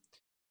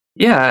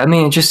 Yeah, I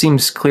mean, it just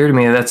seems clear to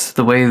me that's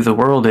the way the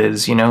world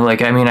is, you know?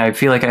 Like, I mean, I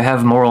feel like I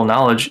have moral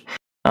knowledge.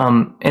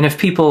 And if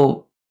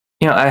people,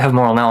 you know, I have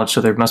moral knowledge,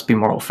 so there must be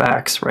moral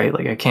facts, right?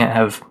 Like, I can't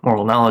have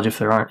moral knowledge if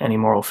there aren't any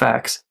moral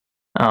facts.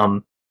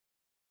 You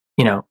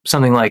know,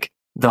 something like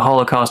the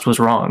Holocaust was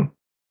wrong.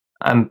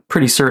 I'm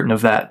pretty certain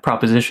of that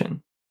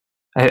proposition.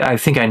 I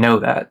think I know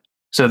that.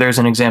 So there's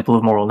an example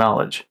of moral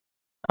knowledge.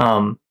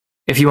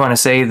 If you want to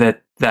say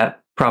that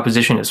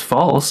proposition is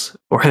false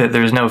or that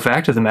there's no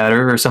fact of the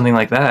matter or something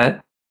like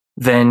that,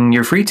 then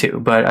you're free to,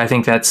 but I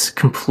think that's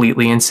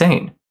completely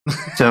insane.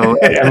 So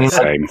yeah, I mean,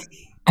 same.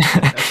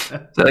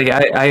 So, like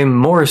I am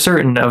more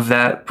certain of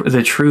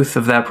the truth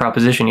of that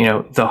proposition. You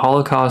know, the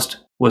Holocaust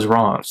was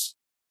wrong.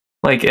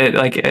 Like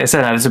I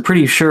said, it's a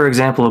pretty sure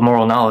example of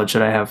moral knowledge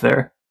that I have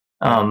there.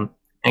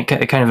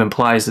 It kind of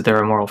implies that there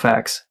are moral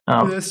facts.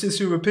 That's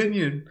just your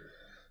opinion.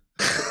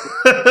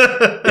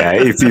 Yeah,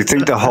 if you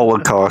think the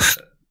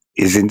Holocaust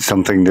isn't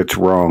something that's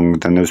wrong,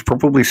 then there's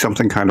probably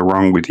something kind of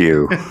wrong with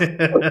you.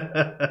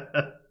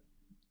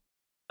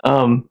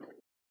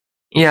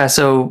 Yeah,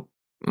 so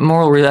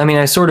I mean,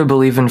 I sort of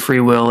believe in free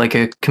will, like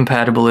a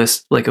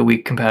compatibilist, like a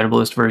weak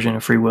compatibilist version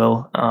of free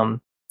will. So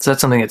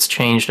that's something that's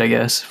changed, I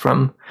guess,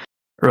 from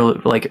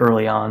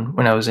early on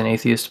when I was an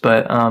atheist.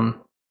 But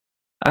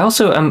I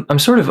also I'm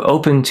sort of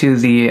open to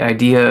the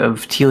idea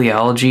of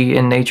teleology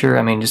in nature.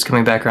 I mean, just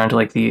coming back around to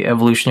like the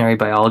evolutionary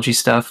biology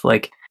stuff,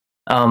 like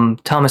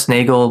Thomas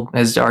Nagel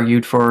has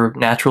argued for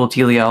natural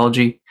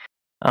teleology.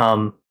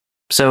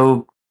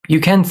 So you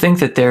can think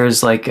that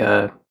there's like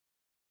a,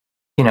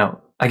 you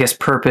know, I guess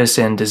purpose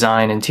and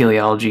design and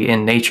teleology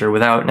in nature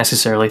without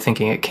necessarily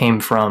thinking it came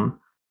from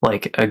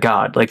like a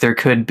god. Like there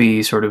could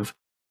be sort of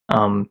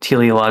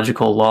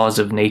teleological laws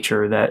of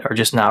nature that are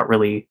just not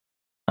really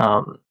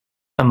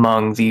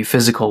among the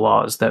physical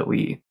laws that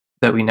we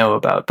know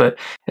about. But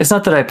it's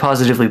not that I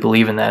positively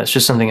believe in that. It's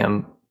just something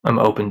I'm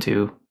open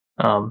to,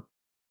 and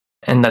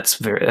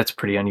that's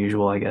pretty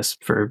unusual, I guess,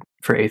 for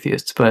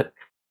atheists. But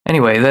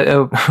anyway,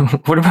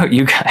 what about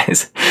you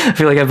guys? I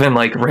feel like I've been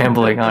like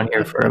rambling on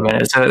here for a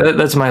minute. So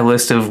that's my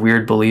list of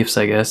weird beliefs,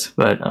 I guess.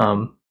 But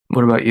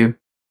what about you?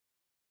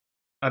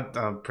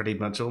 Pretty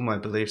much all my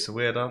beliefs are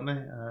weird, aren't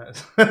they?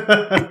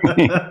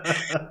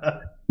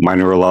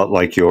 Mine are a lot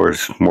like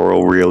yours.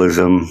 Moral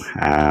realism.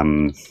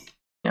 Yeah.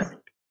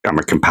 I'm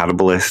a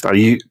compatibilist.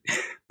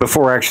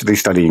 Before actually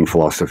studying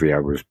philosophy, I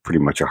was pretty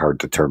much a hard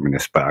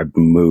determinist, but I've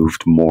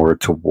moved more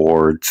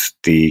towards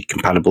the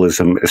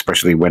compatibilism,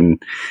 especially when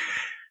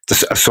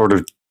a sort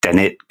of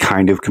Dennett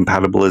kind of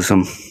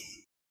compatibilism.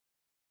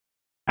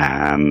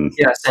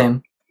 Yeah,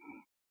 same.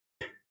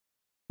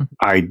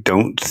 I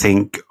don't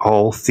think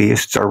all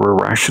theists are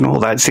irrational.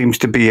 That seems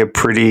to be a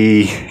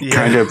pretty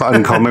kind of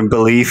uncommon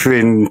belief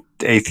in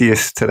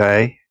atheists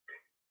today.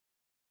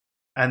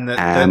 And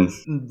that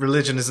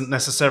religion isn't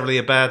necessarily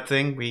a bad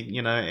thing.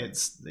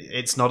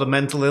 It's not a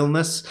mental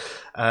illness.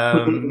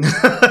 I'm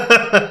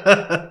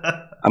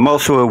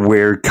also a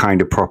weird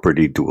kind of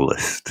property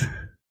dualist.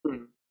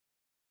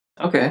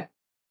 Okay.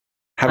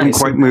 Haven't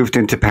quite moved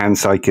into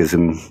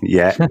panpsychism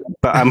yet,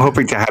 but I'm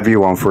hoping to have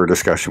you on for a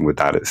discussion with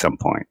that at some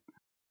point.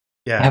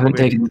 Yeah, I haven't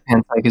taken the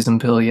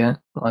panpsychism pill yet.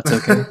 Well, that's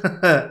okay.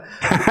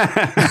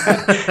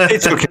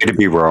 It's okay to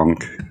be wrong.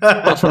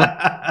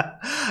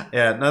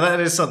 Yeah, no, that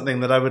is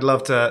something that I would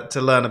love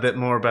to learn a bit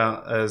more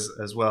about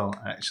as well.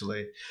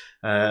 Actually,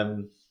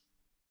 I've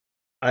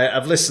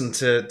listened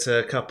to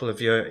a couple of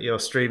your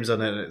streams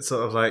on it. And it's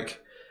sort of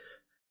like,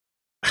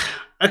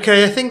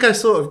 okay, I think I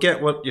sort of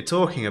get what you're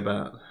talking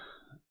about.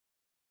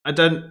 I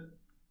don't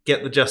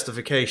get the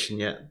justification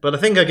yet, but I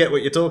think I get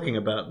what you're talking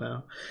about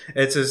now.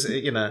 It's as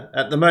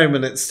at the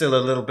moment, it's still a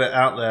little bit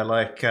out there,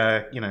 like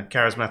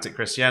charismatic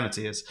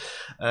Christianity is.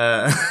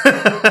 I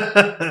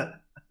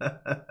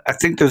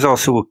think there's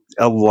also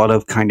a lot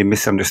of kind of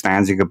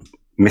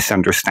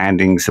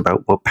misunderstandings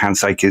about what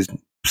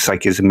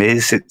panpsychism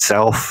is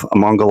itself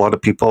among a lot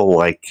of people.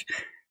 Like,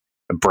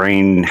 a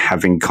brain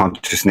having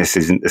consciousness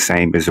isn't the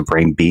same as a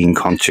brain being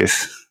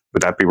conscious.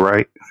 Would that be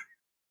right?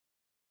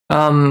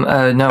 No.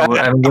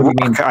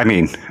 I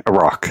mean, a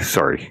rock.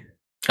 Sorry.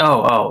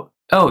 Oh,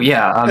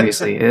 yeah.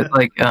 Obviously,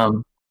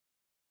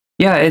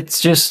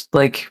 it's just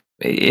like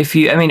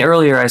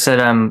earlier I said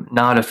I'm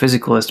not a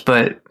physicalist,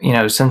 but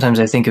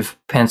sometimes I think of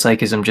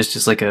panpsychism just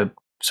as like a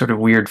sort of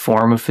weird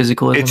form of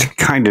physicalism. It's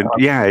kind of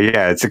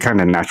it's a kind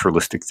of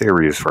naturalistic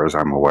theory, as far as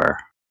I'm aware.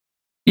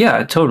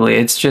 Yeah, totally.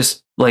 It's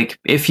just like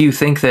if you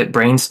think that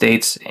brain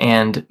states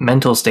and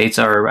mental states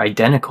are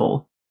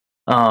identical,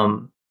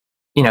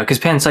 because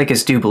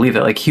panpsychists do believe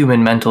that like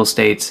human mental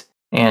states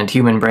and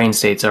human brain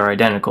states are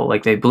identical.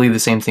 Like they believe the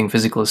same thing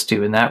physicalists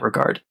do in that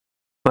regard.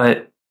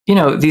 But,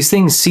 these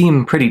things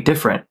seem pretty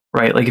different,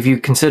 right? Like if you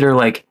consider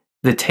like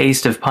the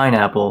taste of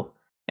pineapple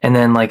and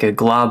then like a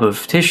glob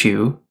of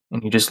tissue,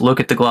 and you just look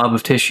at the glob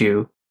of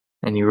tissue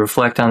and you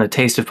reflect on the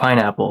taste of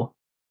pineapple,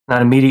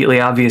 not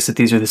immediately obvious that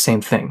these are the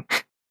same thing.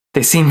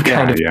 They seem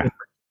kind of different.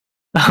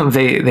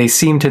 They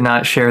seem to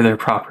not share their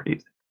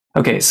properties.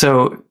 Okay,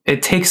 so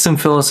it takes some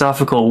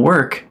philosophical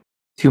work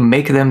to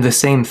make them the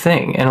same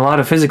thing. And a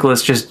lot of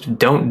physicalists just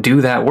don't do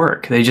that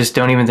work. They just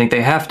don't even think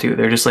they have to.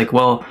 They're just like,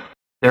 well,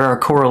 there are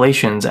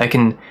correlations. I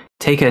can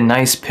take a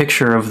nice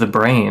picture of the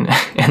brain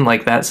and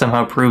like that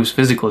somehow proves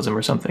physicalism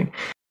or something.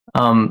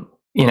 And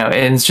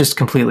it's just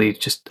completely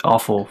just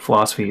awful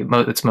philosophy.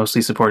 It's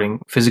mostly supporting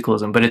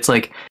physicalism. But it's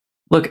like,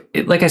 look,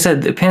 like I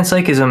said, the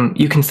panpsychism,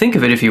 you can think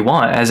of it if you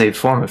want as a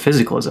form of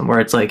physicalism,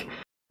 where it's like,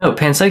 no,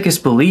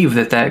 panpsychists believe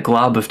that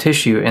glob of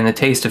tissue and the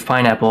taste of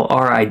pineapple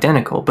are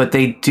identical, but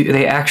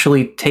they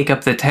actually take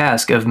up the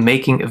task of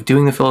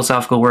doing the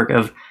philosophical work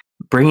of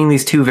bringing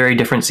these two very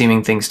different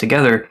seeming things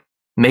together,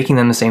 making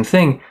them the same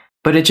thing.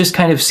 But it just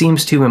kind of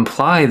seems to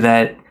imply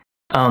that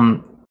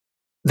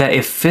that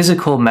if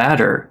physical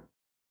matter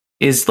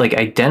is like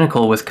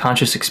identical with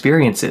conscious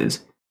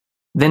experiences,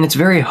 then it's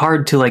very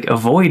hard to like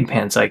avoid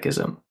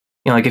panpsychism.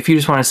 Like if you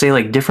just want to say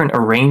like different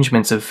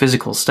arrangements of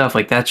physical stuff,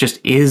 like that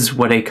just is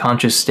what a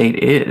conscious state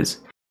is,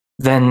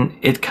 then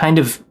it kind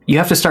of, you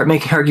have to start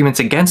making arguments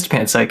against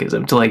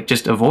panpsychism to like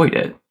just avoid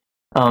it.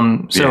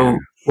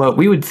 What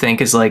we would think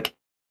is like,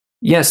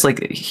 yes,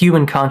 like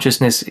human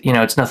consciousness,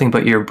 it's nothing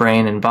but your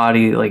brain and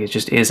body, like it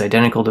just is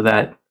identical to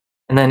that.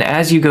 And then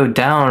as you go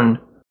down,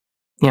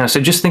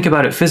 so just think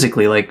about it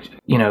physically, like,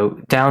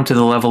 down to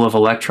the level of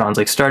electrons,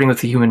 like starting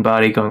with the human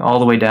body, going all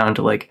the way down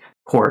to like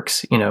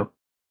quarks,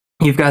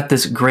 you've got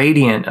this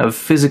gradient of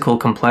physical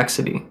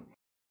complexity.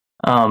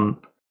 And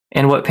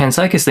what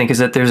panpsychists think is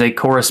that there's a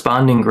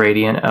corresponding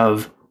gradient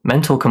of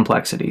mental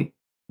complexity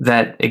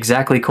that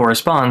exactly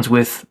corresponds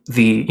with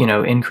the,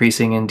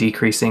 increasing and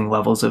decreasing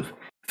levels of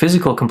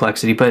physical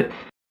complexity. But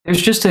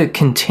there's just a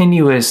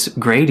continuous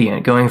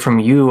gradient going from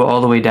you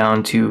all the way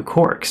down to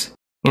quarks.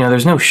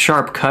 There's no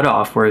sharp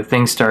cutoff where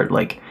things start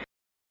like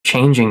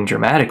changing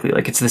dramatically.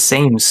 Like, it's the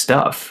same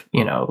stuff,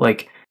 you know,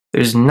 like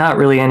there's not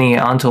really any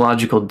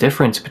ontological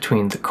difference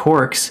between the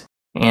quarks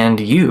and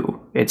you.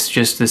 It's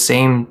just the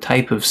same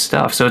type of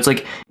stuff. So it's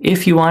like,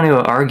 if you want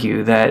to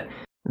argue that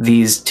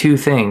these two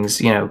things,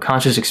 you know,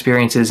 conscious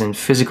experiences and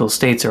physical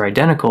states are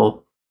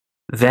identical,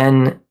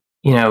 then,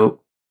 you know,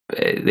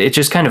 it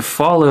just kind of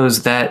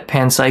follows that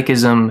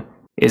panpsychism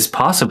is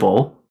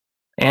possible,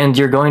 and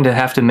you're going to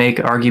have to make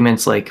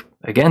arguments like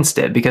against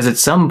it, because at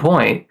some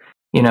point,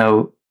 you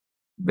know,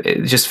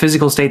 just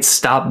physical states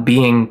stop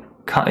being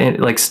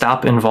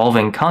stop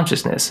involving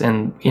consciousness.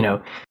 And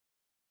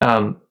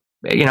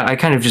I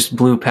kind of just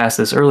blew past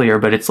this earlier,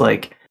 but it's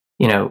like,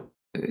 you know,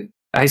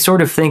 I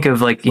sort of think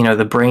of like, you know,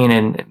 the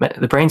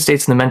brain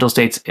states and the mental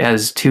states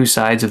as two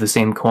sides of the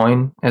same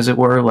coin, as it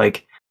were.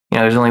 Like, you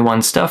know, there's only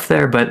one stuff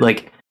there, but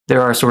like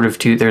there are sort of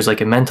two. There's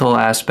like a mental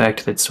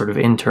aspect that's sort of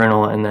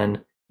internal, and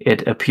then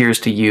it appears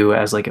to you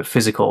as like a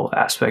physical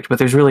aspect, but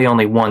there's really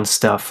only one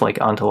stuff, like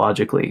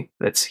ontologically,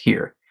 that's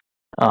here.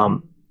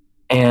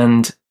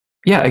 And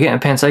yeah, again,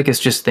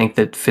 panpsychists just think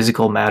that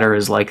physical matter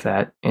is like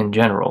that in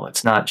general.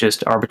 It's not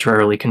just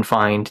arbitrarily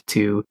confined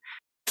to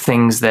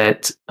things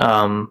that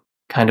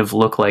kind of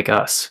look like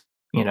us,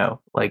 you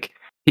know, like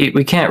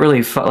we can't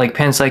really, like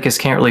panpsychists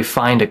can't really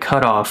find a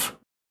cutoff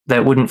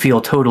that wouldn't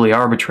feel totally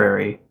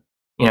arbitrary,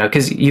 you know,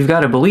 because you've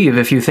got to believe,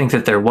 if you think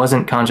that there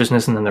wasn't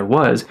consciousness and then there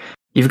was,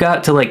 you've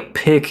got to like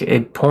pick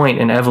a point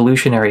in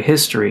evolutionary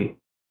history,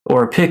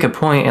 or pick a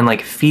point in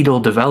like fetal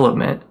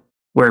development,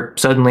 where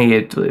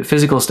suddenly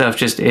physical stuff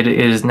just it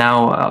is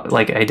now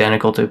like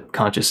identical to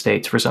conscious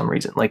states for some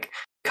reason. Like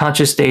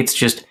conscious states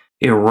just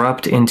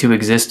erupt into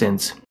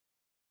existence.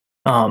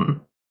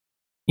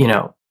 You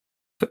know,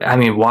 I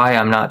mean, why,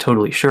 I'm not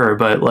totally sure,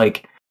 but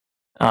like,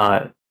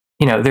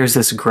 you know, there's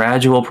this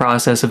gradual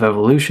process of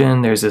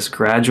evolution. There's this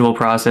gradual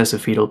process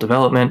of fetal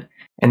development,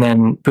 and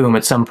then boom,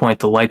 at some point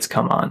the lights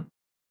come on.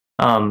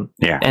 And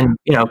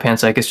you know,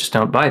 panpsychists just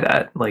don't buy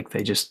that. Like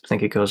they just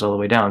think it goes all the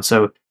way down.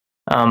 So,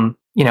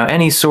 you know,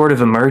 any sort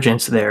of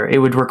emergence there, it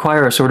would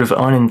require a sort of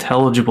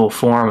unintelligible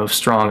form of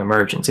strong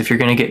emergence. If you're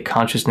going to get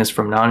consciousness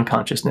from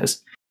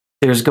non-consciousness,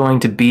 there's going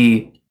to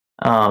be,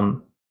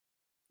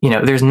 you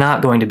know, there's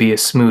not going to be a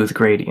smooth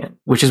gradient,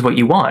 which is what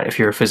you want if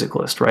you're a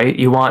physicalist, right?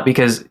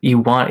 Because you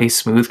want a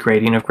smooth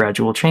gradient of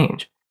gradual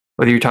change.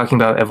 Whether you're talking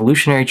about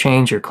evolutionary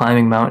change or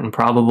climbing Mount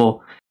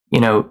Improbable,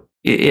 you know,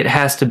 it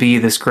has to be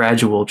this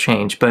gradual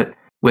change. But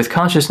with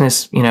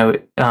consciousness, you know,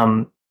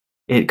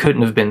 it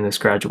couldn't have been this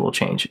gradual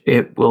change.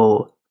 It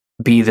will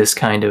be this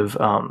kind of,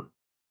 I'm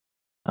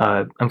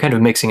kind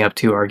of mixing up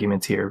two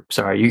arguments here.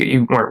 Sorry,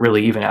 you weren't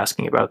really even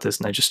asking about this,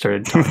 and I just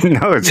started talking.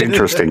 No, it's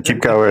interesting. Keep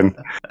going.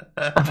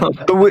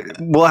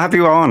 We'll have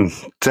you on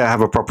to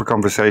have a proper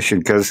conversation,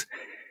 because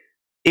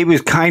it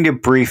was kind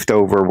of briefed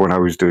over when I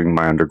was doing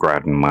my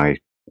undergrad and my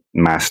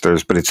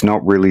master's, but it's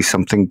not really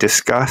something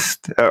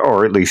discussed,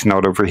 or at least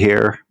not over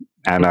here.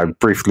 And I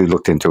briefly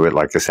looked into it,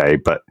 like I say,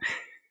 but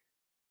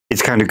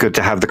it's kind of good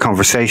to have the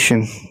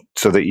conversation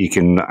so that you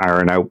can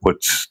iron out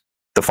what's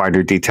the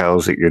finer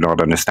details that you're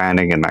not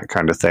understanding and that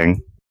kind of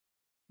thing.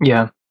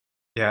 Yeah.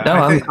 Yeah. No,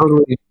 I'm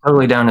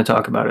totally down to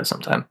talk about it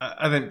sometime.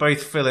 I think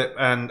both Philip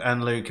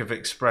and Luke have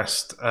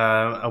expressed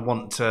a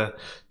want to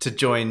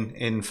join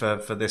in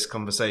for this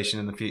conversation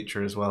in the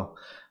future as well.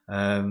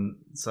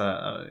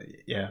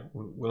 Yeah,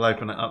 we'll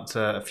open it up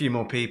to a few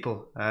more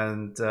people,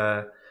 and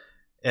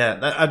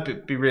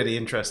I'd be really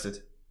interested.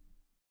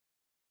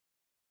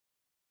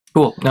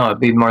 Cool. No, I'd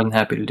be more than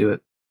happy to do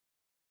it.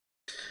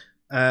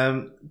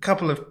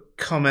 Couple of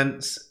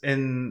comments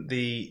in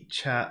the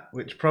chat,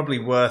 which probably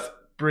worth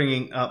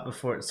bringing up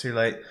before it's too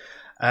late.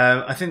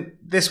 I think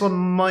this one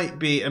might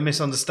be a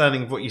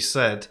misunderstanding of what you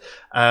said.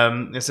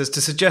 It says,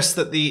 to suggest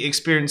that the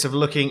experience of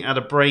looking at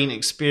a brain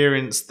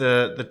experience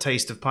the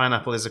taste of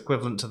pineapple is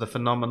equivalent to the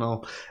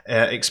phenomenal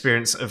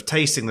experience of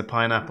tasting the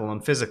pineapple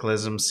on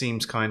physicalism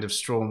seems kind of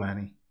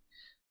strawmanny.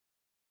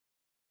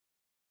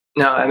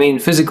 No, I mean,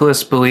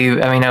 physicalists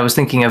believe, I mean, I was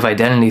thinking of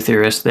identity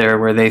theorists there,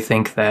 where they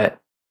think that,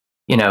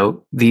 you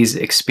know, these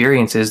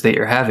experiences that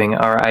you're having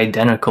are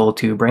identical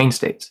to brain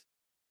states.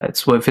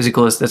 That's what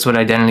that's what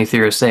identity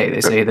theorists say. They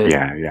say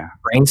that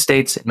brain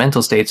states and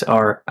mental states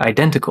are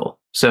identical.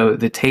 So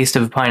the taste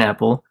of a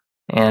pineapple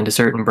and a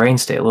certain brain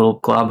state, a little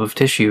glob of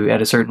tissue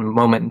at a certain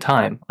moment in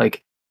time,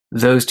 like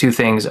those two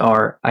things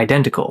are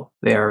identical.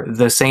 They are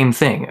the same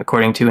thing,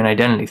 according to an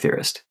identity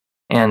theorist.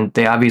 And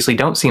they obviously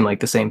don't seem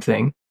like the same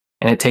thing.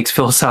 And it takes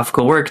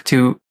philosophical work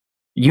to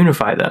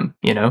unify them,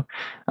 you know?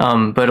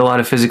 But a lot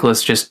of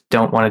physicalists just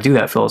don't want to do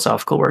that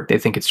philosophical work. They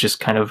think it's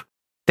just kind of,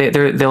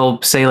 they'll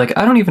say like,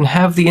 I don't even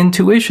have the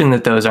intuition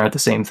that those aren't the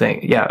same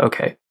thing. Yeah,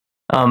 okay.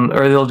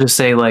 Or they'll just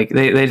say like,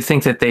 they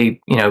think that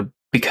they, you know,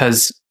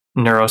 because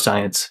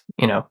neuroscience,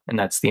 you know, and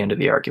that's the end of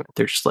the argument.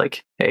 They're just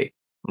like, hey,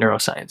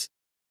 neuroscience,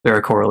 there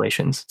are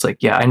correlations. It's like,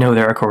 yeah, I know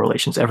there are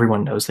correlations.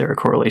 Everyone knows there are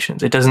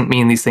correlations. It doesn't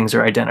mean these things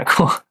are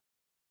identical.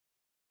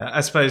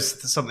 I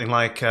suppose something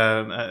like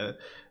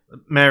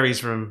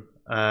Mary's Room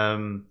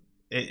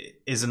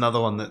is another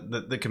one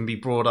that can be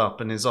brought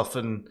up and is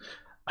often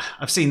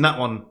I've seen that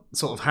one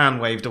sort of hand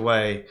waved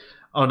away.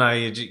 Oh no,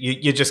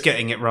 you're just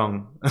getting it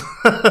wrong.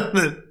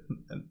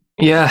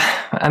 Yeah,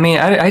 I mean,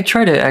 I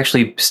try to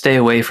actually stay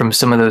away from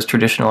some of those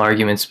traditional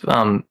arguments,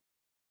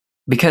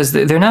 because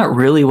they're not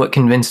really what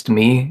convinced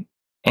me,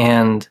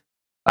 and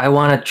I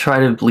want to try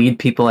to lead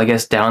people, I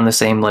guess, down the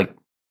same like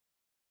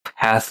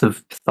path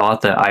of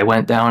thought that I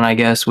went down, I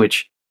guess,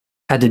 which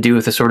had to do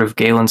with a sort of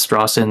Galen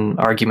Strawson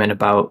argument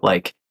about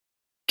like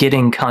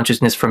getting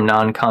consciousness from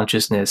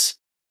non-consciousness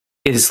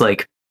is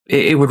like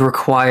it would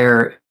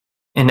require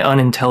an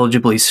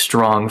unintelligibly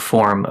strong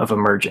form of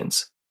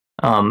emergence.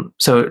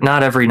 So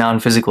not every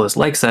non-physicalist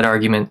likes that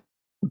argument,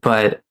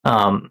 but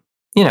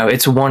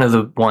it's one of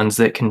the ones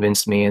that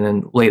convinced me. And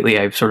then lately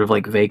I've sort of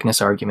like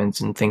vagueness arguments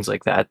and things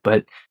like that.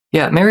 But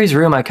yeah, Mary's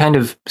Room I kind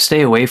of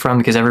stay away from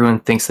because everyone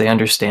thinks they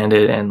understand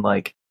it, and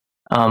like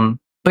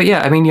but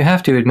yeah, I mean, you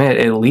have to admit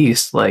at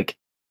least like,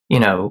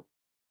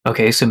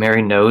 okay, so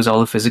Mary knows all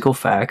the physical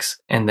facts,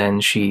 and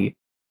then she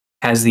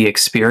has the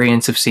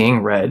experience of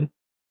seeing red.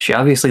 She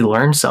obviously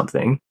learned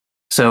something.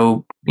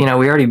 So, we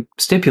already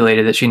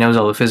stipulated that she knows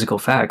all the physical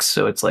facts,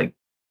 so it's like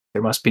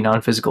there must be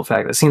non-physical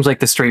facts. That seems like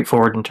the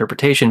straightforward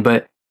interpretation,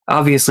 but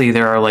obviously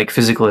there are like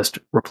physicalist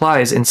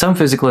replies, and some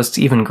physicalists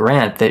even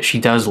grant that she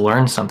does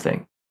learn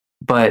something,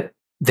 but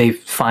they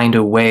find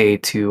a way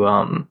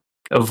to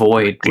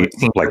avoid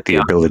the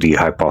ability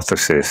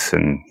hypothesis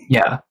and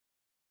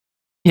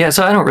yeah,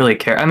 so I don't really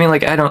care. I mean,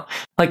 like, I don't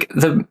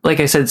like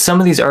I said, some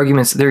of these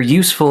arguments, they're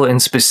useful in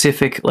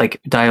specific like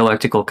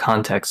dialectical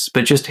contexts,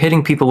 but just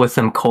hitting people with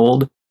them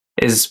cold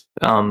is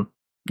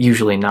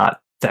usually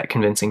not that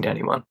convincing to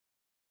anyone.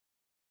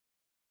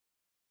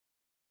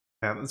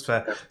 Yeah, that's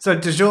fair. So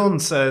Dijon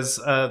says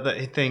that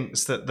he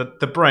thinks that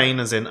the brain,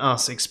 as in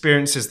us,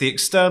 experiences the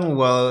external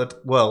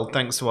world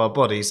thanks to our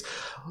bodies.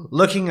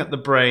 Looking at the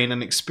brain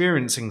and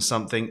experiencing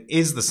something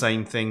is the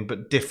same thing,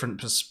 but different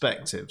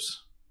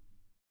perspectives.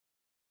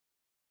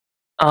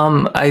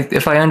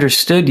 If I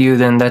understood you,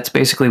 then that's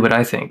basically what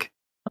I think.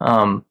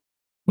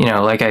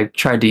 Like I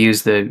tried to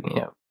use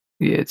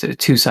it's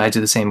two sides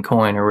of the same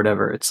coin or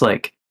whatever. It's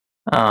like,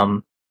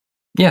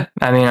 yeah,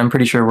 I mean, I'm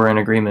pretty sure we're in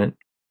agreement,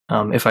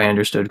 if I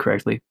understood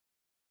correctly.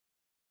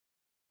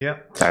 Yeah.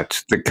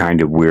 That's the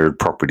kind of weird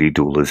property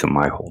dualism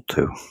I hold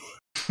to.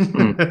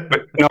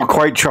 But not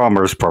quite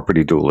Chalmers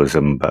property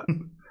dualism, but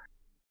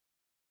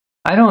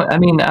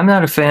I'm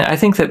not a fan. I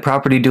think that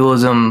property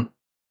dualism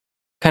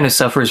kind of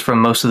suffers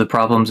from most of the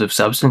problems of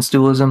substance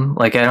dualism.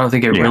 Like, I don't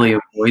think it really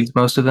avoids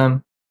most of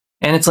them.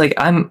 And it's like,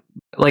 I'm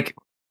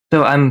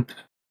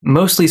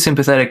mostly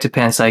sympathetic to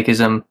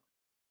panpsychism.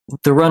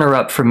 The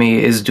runner-up for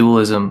me is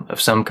dualism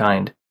of some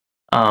kind.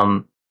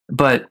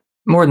 But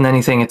more than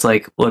anything, it's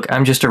like, look,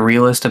 I'm just a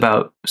realist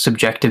about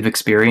subjective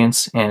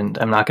experience, and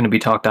I'm not going to be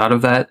talked out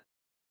of that.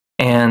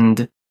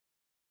 And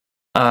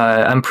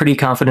I'm pretty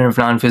confident of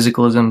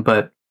non-physicalism,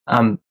 but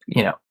I'm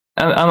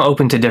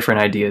open to different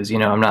ideas.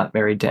 I'm not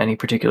married to any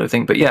particular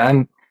thing. But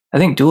yeah, I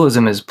think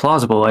dualism is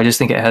plausible. I just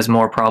think it has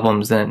more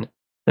problems than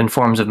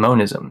forms of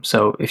monism.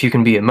 So if you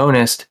can be a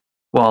monist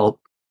while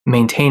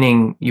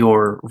maintaining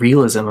your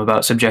realism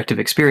about subjective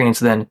experience,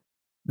 then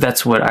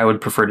that's what I would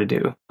prefer to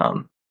do.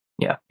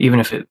 Yeah, even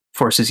if it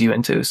forces you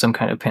into some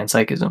kind of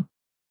panpsychism.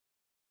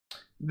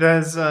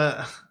 There's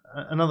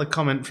another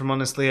comment from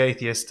Honestly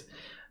Atheist,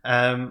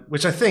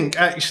 which I think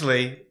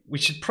actually we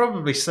should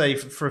probably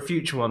save for a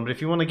future one, but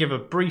if you want to give a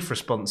brief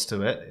response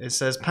to it, it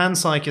says,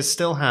 panpsychists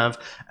still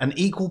have an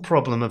equal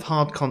problem of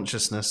hard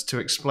consciousness to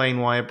explain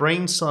why a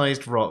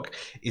brain-sized rock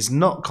is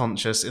not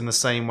conscious in the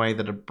same way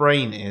that a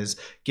brain is,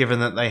 given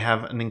that they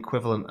have an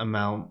equivalent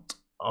amount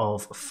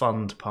of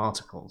fund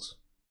particles.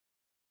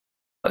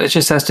 It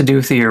just has to do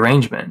with the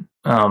arrangement.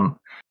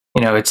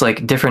 It's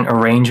like different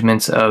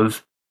arrangements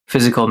of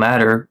physical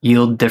matter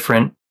yield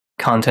different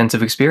contents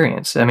of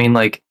experience. I mean,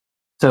 like,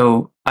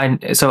 so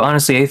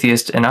Honestly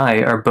Atheist and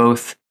I are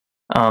both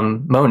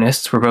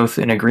monists. We're both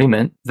in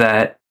agreement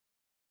that,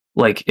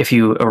 like, if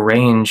you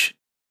arrange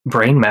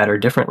brain matter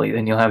differently,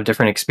 then you'll have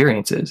different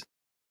experiences.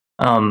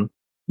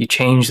 You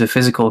change the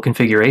physical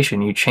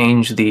configuration, you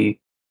change the,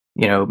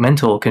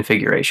 mental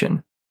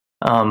configuration.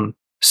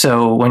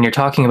 So when you're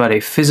talking about a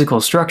physical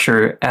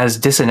structure as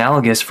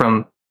disanalogous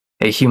from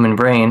a human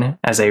brain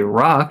as a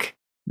rock,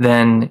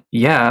 then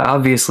yeah,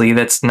 obviously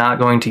that's not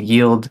going to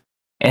yield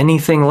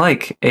anything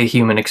like a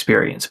human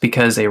experience,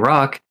 because a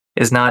rock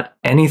is not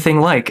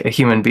anything like a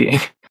human being,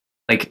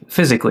 like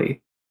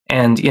physically.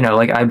 And,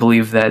 I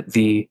believe that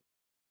the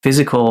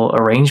physical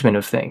arrangement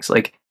of things,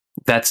 like,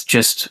 that's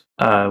just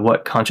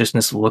what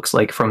consciousness looks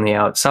like from the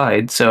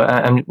outside. So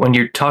when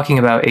you're talking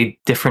about a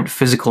different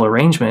physical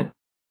arrangement,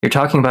 you're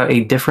talking about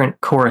a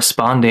different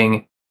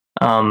corresponding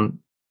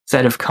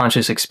set of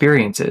conscious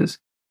experiences.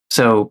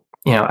 So,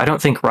 I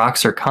don't think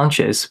rocks are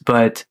conscious,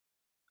 but,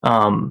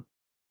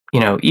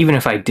 even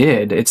if I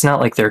did, it's not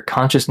like their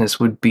consciousness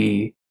would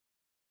be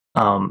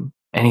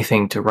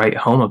anything to write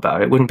home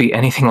about. It wouldn't be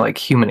anything like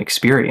human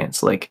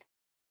experience. Like,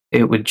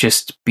 it would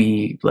just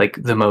be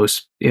like the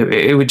most,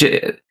 it would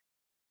just,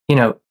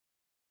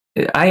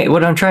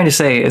 what I'm trying to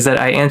say is that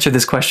I answer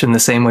this question the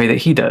same way that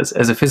he does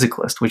as a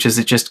physicalist, which is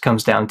it just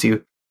comes down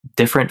to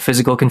different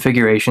physical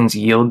configurations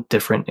yield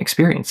different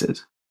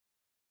experiences.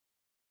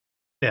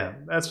 Yeah,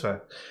 that's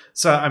fair.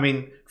 So, I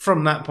mean,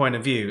 from that point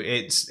of view,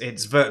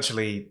 it's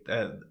virtually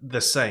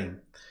the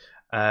same.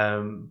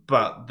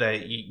 But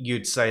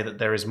you'd say that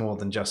there is more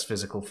than just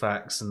physical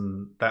facts,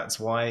 and that's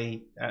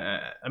why.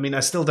 I mean, I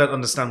still don't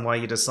understand why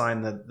you'd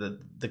assign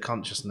the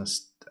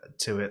consciousness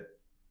to it.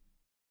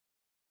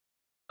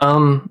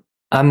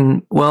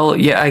 Well,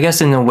 yeah, I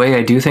guess in a way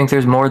I do think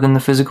there's more than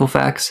the physical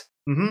facts.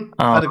 Mm-hmm.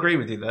 I'd agree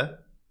with you there.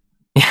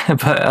 Yeah,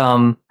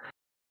 but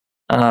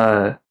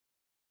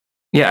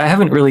yeah, I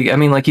haven't really. I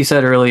mean, like you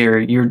said earlier,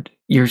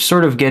 you're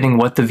sort of getting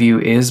what the view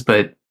is,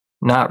 but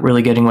not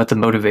really getting what the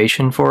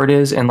motivation for it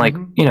is. And like,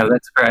 you know,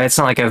 it's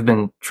not like I've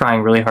been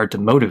trying really hard to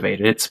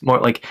motivate it. It's more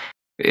like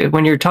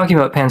when you're talking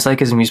about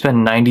panpsychism, you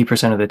spend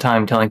 90% of the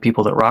time telling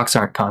people that rocks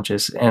aren't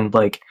conscious, and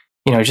like,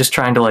 you know, just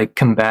trying to like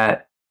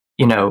combat,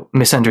 you know,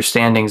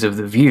 misunderstandings of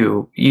the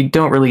view. You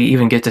don't really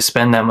even get to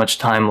spend that much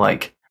time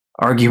like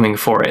arguing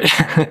for it.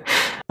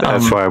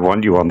 That's why I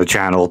want you on the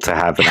channel to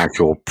have an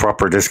actual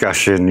proper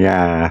discussion.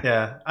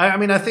 Yeah. I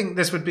mean, I think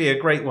this would be a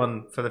great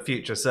one for the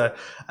future. So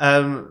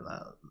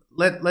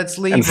let's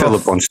leave. And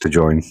Philip wants to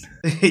join.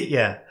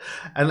 Yeah,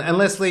 and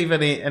let's leave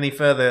any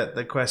further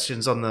the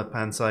questions on the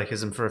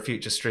panpsychism for a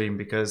future stream,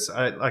 because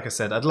like I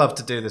said, I'd love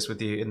to do this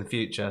with you in the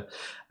future,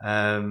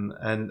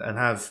 and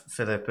have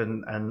Philip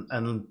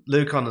and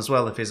Luke on as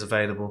well if he's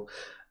available.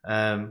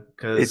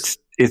 Because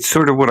it's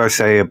sort of what I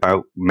say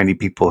about many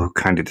people who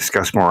kind of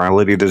discuss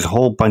morality. There's a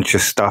whole bunch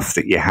of stuff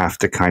that you have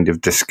to kind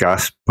of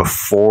discuss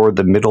before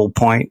the middle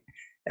point,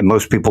 and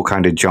most people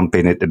kind of jump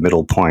in at the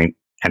middle point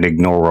and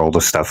ignore all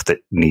the stuff that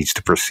needs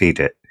to precede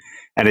it.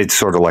 And it's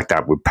sort of like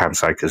that with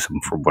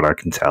panpsychism, from what I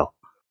can tell.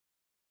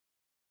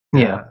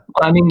 Yeah.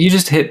 I mean, you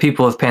just hit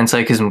people with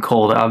panpsychism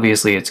cold.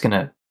 Obviously, it's going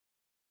to...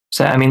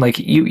 So, I mean, like,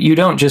 you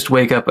don't just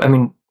wake up... I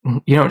mean,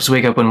 you don't just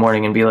wake up one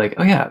morning and be like,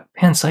 oh yeah,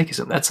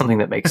 panpsychism, that's something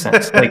that makes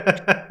sense. Like,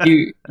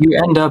 you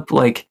end up,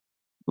 like,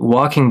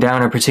 walking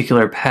down a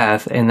particular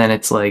path, and then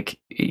it's like,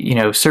 you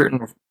know,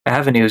 certain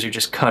avenues are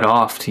just cut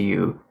off to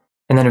you.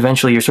 And then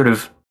eventually you're sort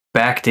of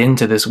backed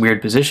into this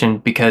weird position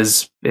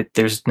because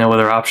there's no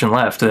other option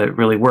left that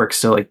really works.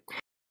 So, like,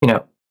 you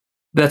know,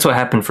 that's what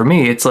happened for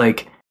me. It's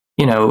like,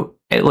 you know,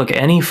 look,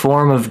 any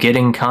form of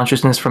getting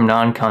consciousness from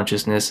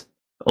non-consciousness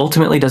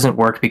ultimately doesn't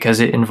work because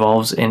it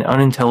involves an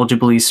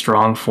unintelligibly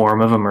strong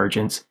form of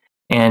emergence.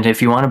 And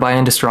if you want to buy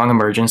into strong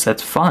emergence,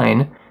 that's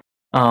fine.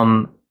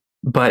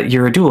 But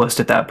you're a dualist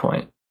at that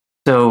point.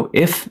 So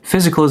if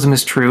physicalism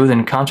is true,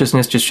 then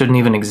consciousness just shouldn't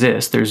even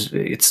exist.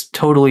 It's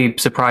totally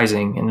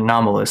surprising and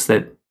anomalous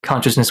that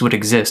consciousness would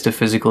exist if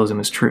physicalism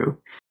is true.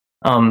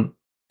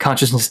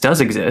 Consciousness does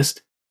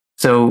exist,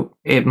 so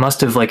it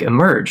must have like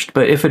emerged.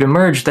 But if it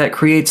emerged, that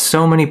creates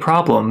so many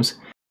problems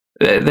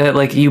that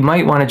like you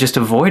might want to just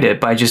avoid it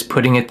by just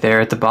putting it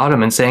there at the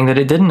bottom and saying that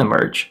it didn't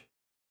emerge.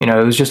 You know,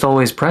 it was just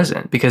always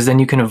present, because then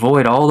you can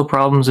avoid all the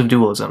problems of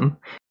dualism,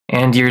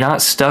 and you're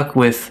not stuck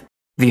with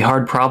the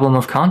hard problem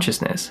of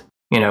consciousness.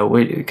 You know,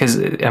 because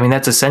I mean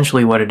that's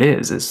essentially what it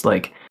is. It's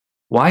like,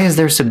 why is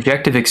there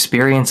subjective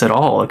experience at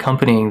all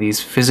accompanying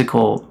these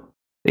physical,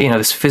 you know,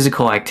 this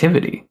physical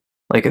activity?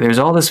 Like, there's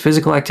all this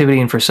physical activity,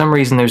 and for some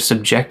reason there's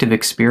subjective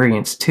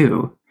experience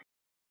too.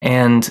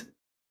 And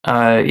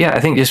yeah, I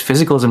think just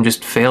physicalism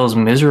just fails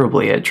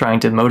miserably at trying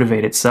to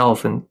motivate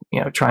itself, and,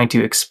 you know, trying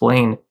to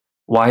explain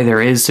why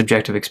there is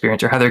subjective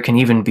experience, or how there can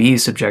even be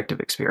subjective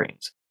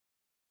experience.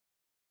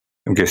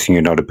 I'm guessing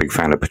you're not a big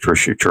fan of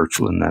Patricia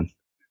Churchland then.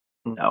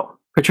 No,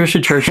 Patricia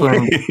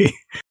Churchland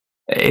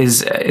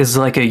is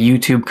like a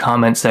YouTube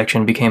comment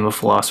section became a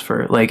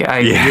philosopher. Like,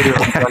 I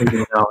literally don't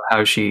even know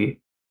how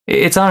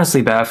it's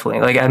honestly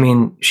baffling. Like, I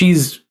mean,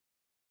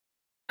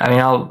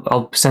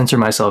 I'll censor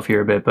myself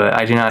here a bit, but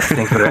I do not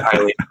think very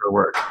highly of her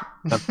work.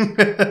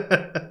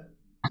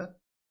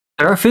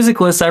 There are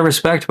physicalists I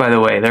respect, by the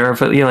way. There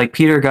are, you know, like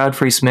Peter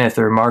Godfrey Smith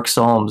or Mark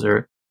Solms,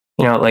 or,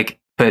 you know, like,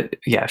 but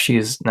yeah, she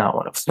is not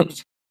one of them.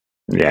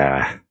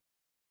 Yeah.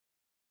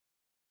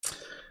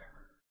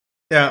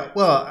 Yeah.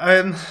 Well,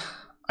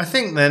 I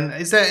think then,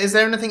 is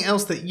there anything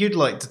else that you'd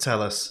like to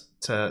tell us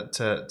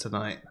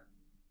tonight?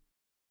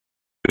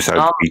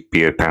 Besides,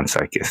 be a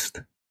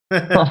panpsychist.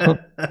 I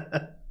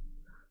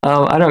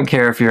don't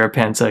care if you're a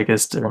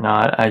panpsychist or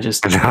not. I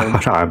just no,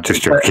 I'm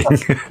just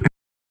joking.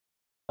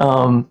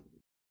 No,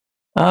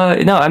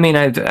 I mean,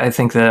 I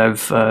think that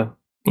I've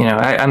you know,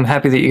 I'm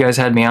happy that you guys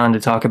had me on to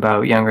talk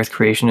about young Earth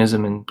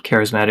creationism and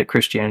charismatic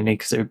Christianity,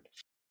 because they're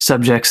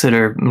subjects that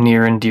are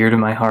near and dear to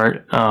my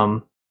heart.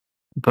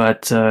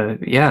 But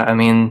yeah, I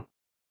mean,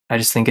 I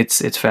just think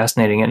it's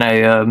fascinating, and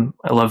I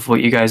love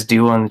what you guys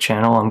do on the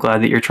channel. I'm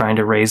glad that you're trying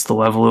to raise the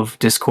level of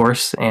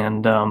discourse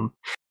and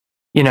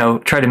you know,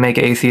 try to make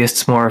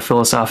atheists more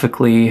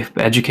philosophically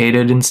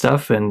educated and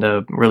stuff, and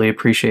really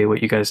appreciate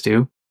what you guys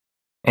do.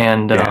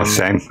 And Yeah,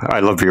 same. I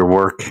love your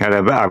work,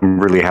 and I'm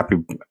really happy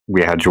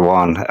we had you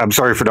on. I'm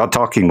sorry for not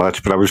talking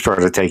much, but I was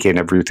trying to take in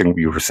everything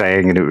you were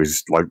saying, and it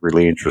was like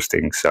really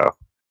interesting. So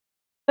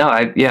no,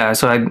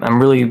 I'm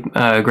really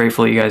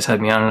grateful you guys had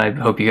me on, and I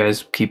hope you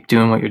guys keep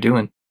doing what you're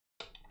doing.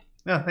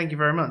 Yeah, thank you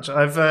very much.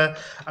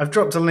 I've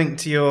dropped a link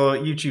to your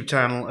YouTube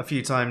channel a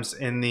few times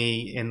in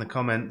the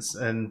comments,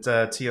 and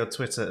to your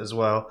Twitter as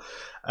well.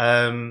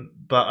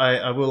 But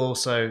I will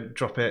also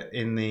drop it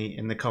in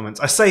the comments.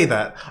 I say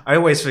that, I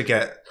always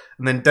forget,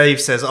 and then Dave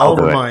says I'll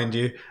remind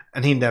you,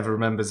 and he never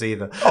remembers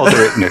either. I'll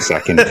do it in a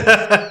second.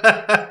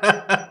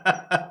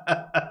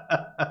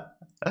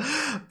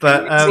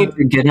 But I need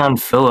to get on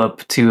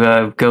Philip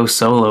to go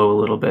solo a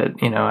little bit.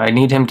 You know, I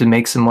need him to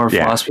make some more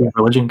philosophy of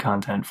religion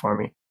content for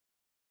me.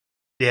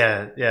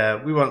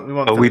 Yeah. We want.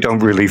 But we don't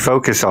really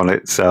focus on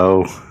it,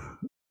 so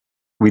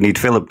we need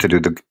Philip to do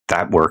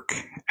that work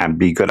and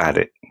be good at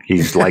it.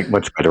 He's like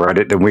much better at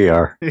it than we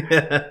are.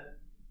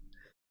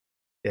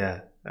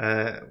 Yeah.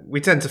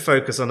 We tend to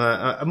focus on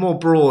a more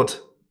broad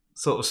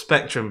sort of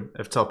spectrum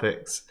of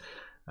topics.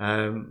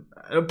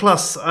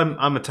 Plus,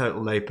 I'm a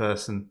total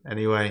layperson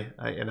anyway.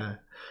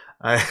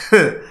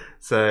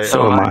 So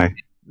am I.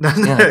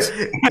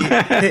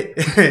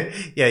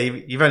 Yeah,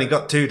 you've only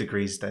got 2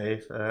 degrees,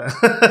 Dave,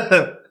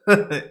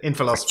 in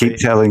philosophy. I keep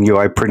telling you,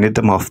 I printed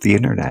them off the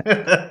internet.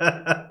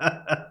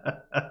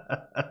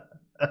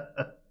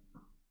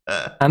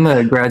 I'm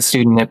a grad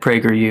student at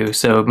PragerU,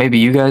 so maybe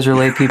you guys are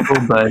lay people,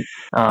 but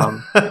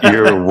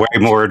you're way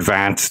more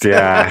advanced.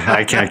 Yeah,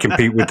 I can't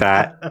compete with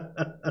that.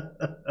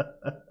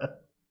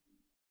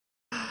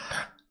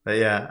 But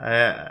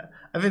yeah,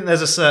 I think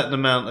there's a certain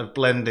amount of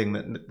blending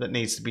that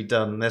needs to be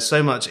done. There's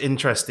so much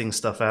interesting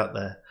stuff out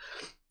there,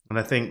 and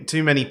I think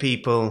too many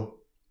people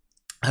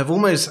have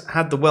almost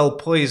had the well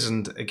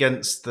poisoned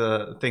against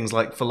the things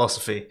like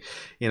philosophy.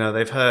 You know,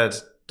 they've heard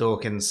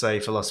Dawkins say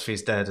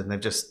philosophy's dead, and they've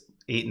just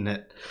eaten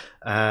it.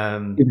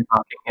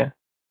 Yeah.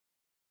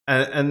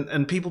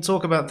 And people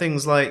talk about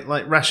things like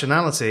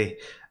rationality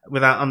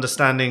without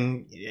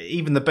understanding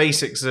even the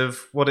basics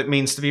of what it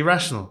means to be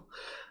rational.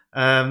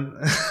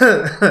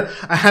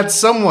 I had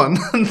someone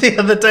the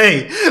other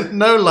day,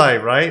 no lie,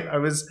 right? I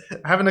was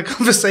having a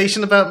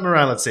conversation about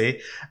morality,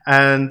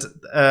 and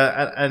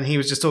he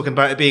was just talking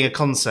about it being a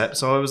concept.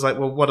 So I was like,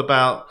 well, what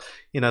about,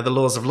 the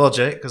laws of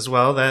logic as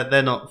well?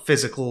 They're not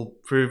physical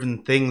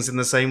proven things in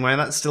the same way.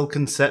 That's still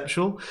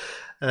conceptual.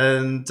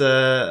 And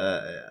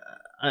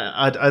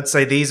I'd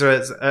say these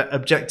are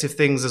objective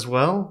things as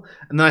well.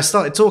 And then I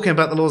started talking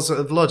about the laws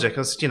of logic.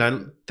 I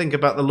said, think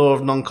about the law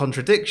of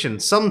non-contradiction.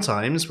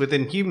 Sometimes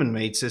within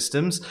human-made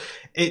systems,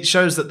 it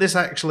shows that this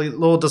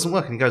law doesn't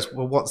work. And he goes,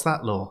 well, what's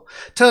that law?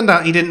 Turned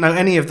out he didn't know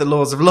any of the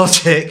laws of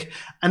logic,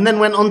 and then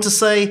went on to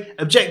say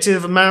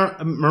objective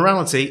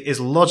morality is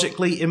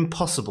logically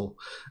impossible.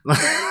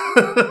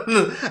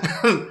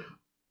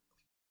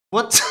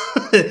 What?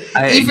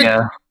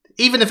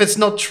 Even if it's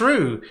not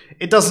true,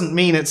 it doesn't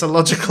mean it's a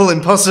logical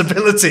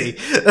impossibility.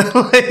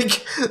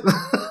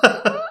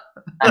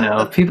 I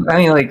know people.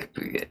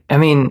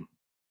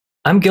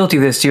 I'm guilty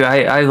of this too.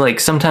 I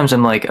sometimes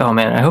I'm like, oh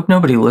man, I hope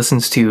nobody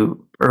listens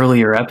to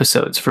earlier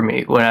episodes for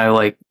me when I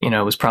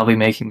was probably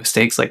making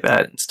mistakes like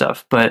that and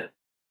stuff. But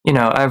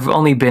I've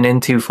only been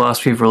into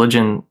philosophy of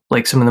religion,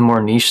 like some of the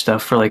more niche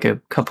stuff, for like a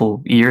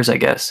couple years, I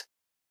guess.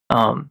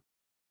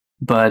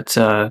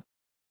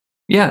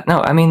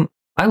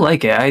 I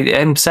like it.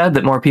 I'm sad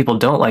that more people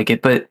don't like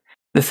it, but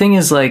the thing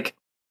is,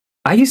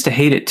 I used to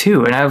hate it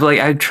too, and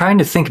I'm trying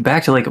to think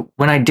back to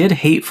when I did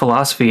hate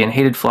philosophy and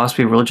hated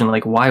philosophy of religion,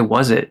 why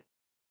was it?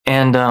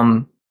 And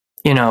I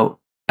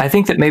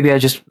think that maybe there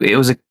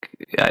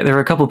were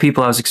a couple of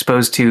people I was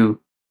exposed to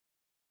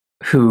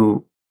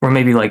who were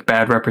maybe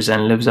bad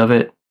representatives of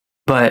it,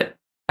 but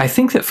I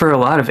think that for a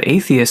lot of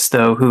atheists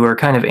though, who are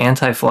kind of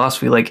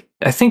anti-philosophy,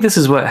 I think this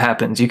is what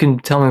happens. You can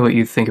tell me what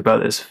you think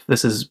about this, if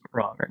this is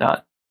wrong or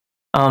not.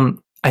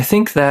 I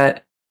think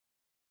that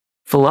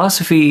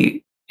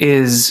philosophy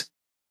is,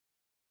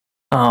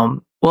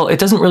 it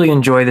doesn't really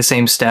enjoy the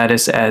same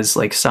status as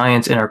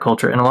science in our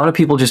culture. And a lot of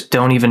people just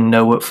don't even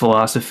know what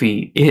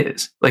philosophy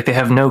is. They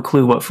have no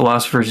clue what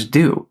philosophers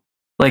do.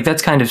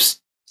 That's kind of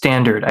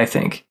standard, I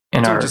think,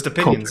 in our just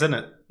opinions, culture.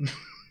 Isn't it?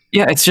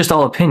 Yeah, it's just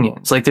all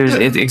opinions.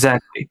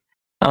 Exactly.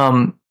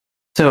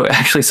 So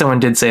actually someone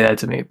did say that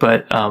to me,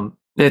 but,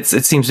 it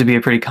seems to be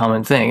a pretty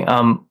common thing,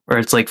 where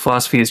it's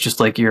philosophy is just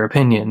your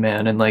opinion,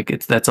 man, and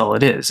that's all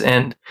it is.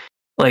 And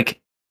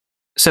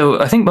so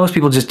I think most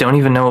people just don't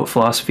even know what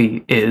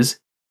philosophy is,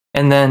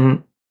 and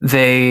then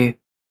they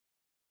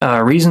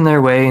reason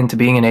their way into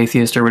being an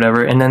atheist or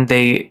whatever, and then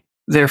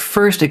their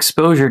first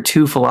exposure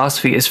to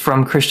philosophy is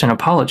from Christian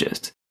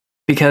apologists,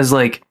 because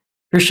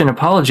Christian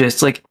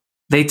apologists,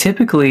 they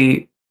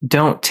typically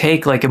don't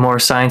take a more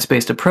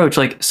science-based approach.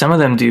 Some of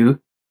them do,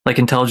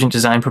 intelligent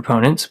design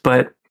proponents,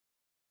 but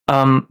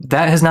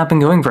that has not been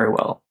going very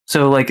well.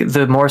 So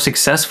the more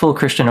successful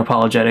Christian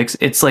apologetics,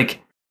 it's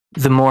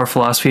the more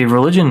philosophy of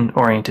religion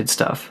oriented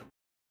stuff.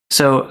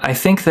 So I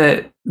think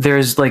that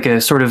there's a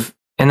sort of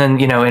and then,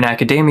 you know, in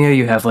academia,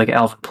 you have like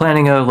Alvin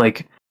Plantinga,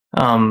 like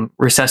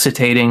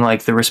resuscitating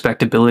like the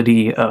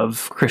respectability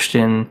of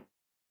Christian,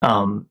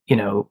 you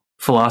know,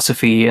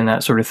 philosophy and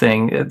that sort of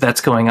thing.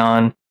 That's going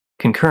on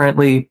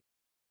concurrently.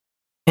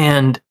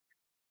 And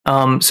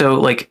so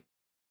like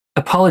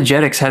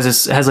apologetics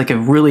has like a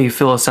really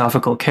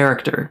philosophical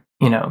character,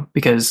 you know,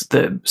 because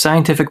the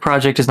scientific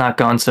project has not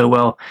gone so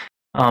well.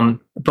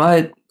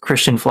 But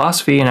Christian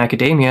philosophy and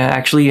academia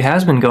actually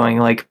has been going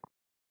like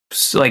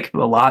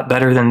a lot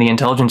better than the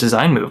intelligent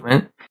design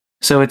movement.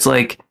 So it's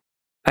like,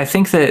 I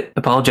think that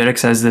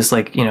apologetics has this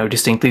like, you know,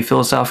 distinctly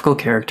philosophical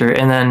character,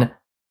 and then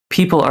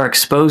people are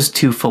exposed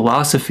to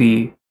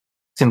philosophy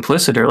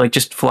simpliciter, like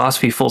just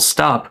philosophy full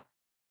stop,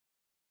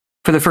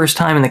 for the first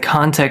time in the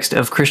context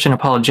of Christian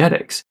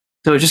apologetics.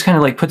 So it just kind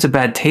of like puts a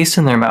bad taste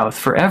in their mouth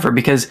forever,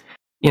 because,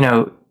 you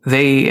know,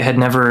 they had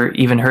never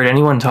even heard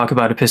anyone talk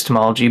about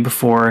epistemology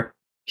before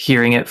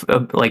hearing it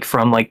like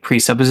from like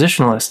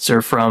presuppositionalists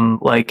or from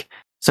like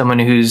someone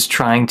who's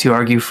trying to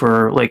argue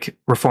for like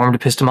reformed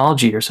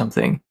epistemology or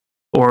something.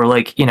 Or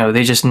like, you know,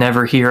 they just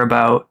never hear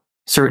about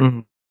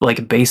certain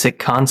like basic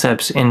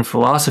concepts in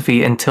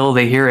philosophy until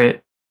they hear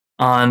it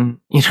on,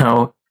 you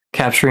know,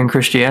 Capturing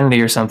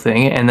Christianity or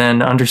something. And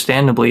then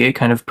understandably, it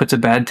kind of puts a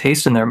bad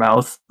taste in their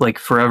mouth like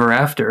forever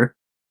after.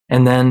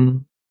 And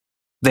then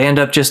they end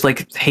up just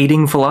like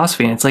hating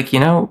philosophy. And it's like, you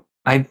know,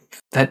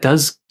 that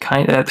does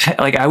kind of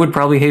like, I would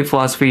probably hate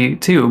philosophy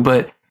too,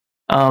 but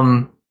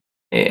under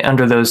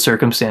those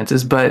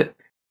circumstances. But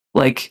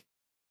like,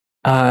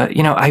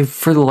 you know, I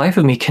for the life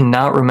of me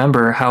cannot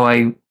remember how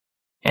I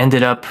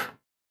ended up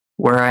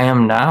where I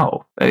am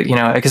now. You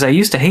know, because I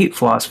used to hate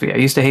philosophy. I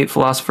used to hate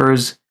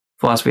philosophy.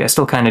 I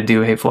still kind of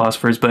do hate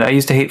philosophers, but I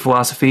used to hate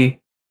philosophy,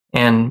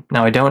 and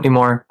now I don't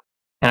anymore.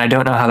 And I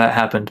don't know how that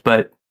happened,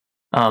 but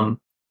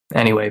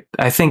anyway,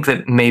 I think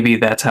that maybe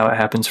that's how it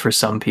happens for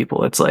some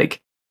people. It's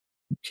like,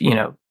 you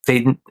know,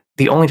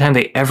 the only time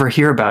they ever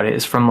hear about it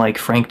is from like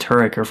Frank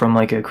Turek or from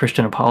like a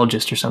Christian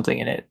apologist or something,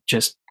 and it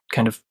just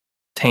kind of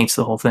taints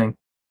the whole thing.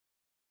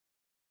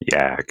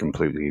 Yeah, I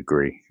completely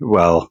agree.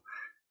 Well,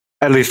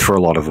 at least for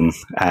a lot of them.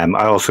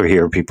 I also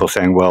hear people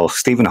saying, well,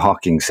 Stephen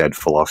Hawking said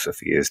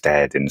philosophy is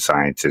dead and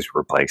science has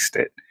replaced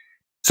it.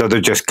 So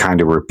they're just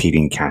kind of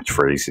repeating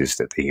catchphrases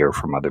that they hear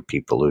from other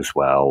people as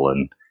well.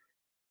 And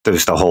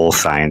there's the whole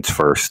science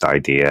first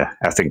idea.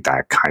 I think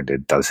that kind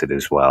of does it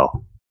as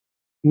well.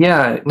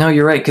 Yeah, no,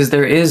 you're right. Because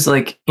there is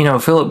like, you know,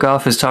 Philip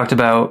Goff has talked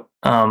about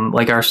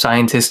like our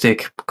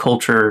scientific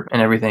culture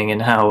and everything,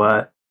 and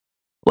how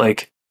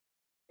like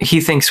he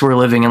thinks we're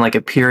living in like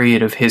a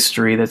period of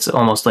history that's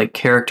almost like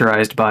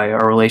characterized by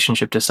our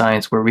relationship to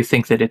science, where we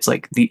think that it's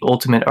like the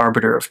ultimate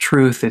arbiter of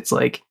truth. It's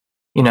like,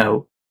 you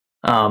know,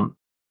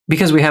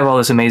 because we have all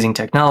this amazing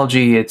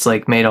technology, it's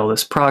like made all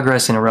this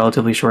progress in a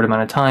relatively short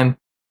amount of time.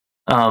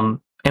 And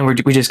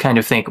we just kind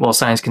of think, well,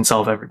 science can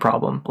solve every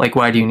problem. Like,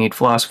 why do you need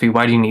philosophy?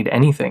 Why do you need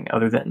anything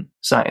other than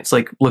science?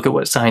 Like, look at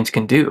what science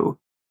can do.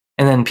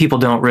 And then people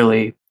don't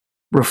really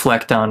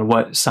reflect on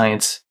what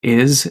science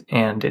is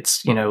and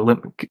its, you know,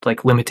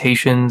 like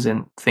limitations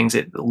and things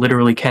it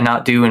literally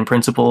cannot do in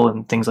principle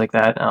and things like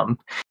that.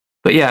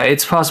 But yeah,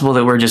 it's possible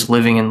that we're just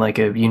living in like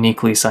a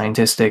uniquely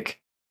scientific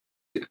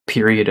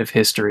period of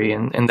history,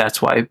 and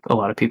that's why a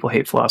lot of people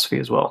hate philosophy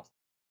as well.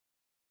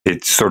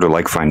 It's sort of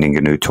like finding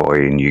a new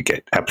toy and you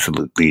get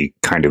absolutely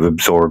kind of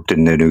absorbed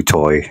in the new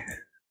toy.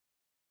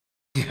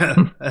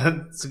 Yeah,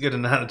 that's a good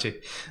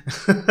analogy.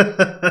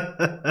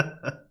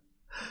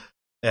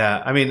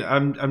 Yeah, I mean,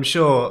 I'm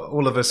sure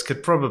all of us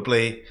could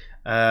probably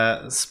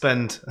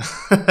spend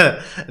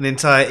an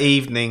entire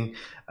evening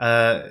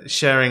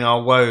sharing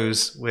our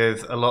woes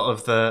with a lot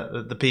of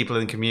the people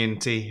in the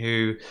community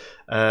who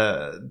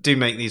do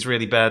make these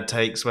really bad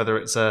takes, whether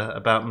it's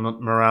about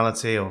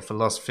morality or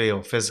philosophy or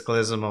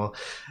physicalism or,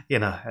 you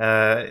know,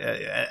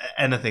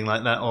 anything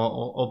like that,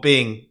 or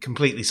being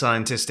completely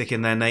scientific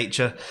in their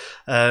nature.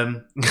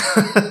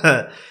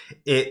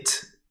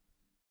 It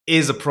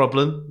is a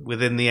problem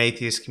within the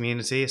atheist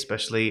community,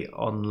 especially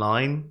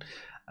online.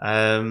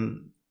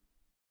 And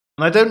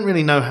I don't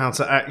really know how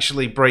to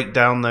actually break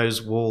down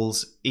those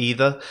walls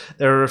either.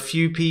 There are a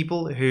few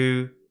people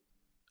who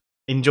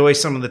enjoy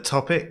some of the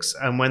topics,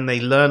 and when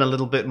they learn a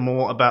little bit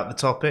more about the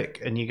topic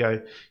and you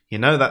go, you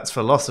know, that's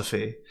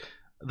philosophy,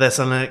 they're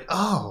suddenly like,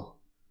 oh,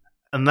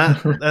 and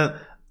that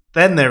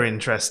then they're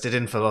interested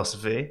in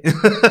philosophy.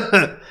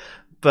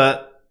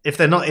 But if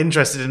they're not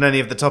interested in any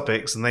of the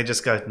topics and they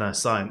just go, no,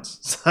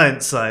 science. I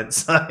don't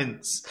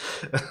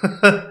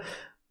know.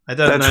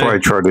 That's why I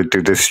try to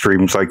do the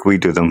streams like we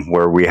do them,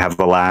 where we have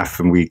a laugh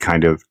and we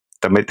kind of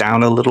dumb it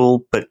down a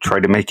little, but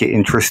try to make it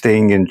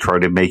interesting and try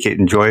to make it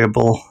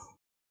enjoyable.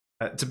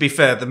 To be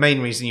fair, the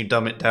main reason you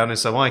dumb it down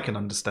is so I can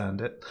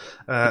understand it.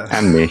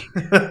 And me.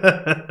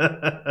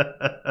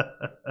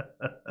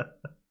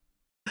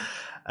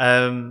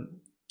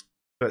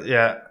 But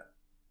yeah.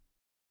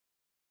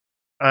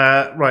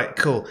 Right,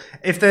 cool.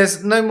 If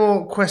there's no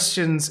more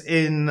questions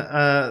in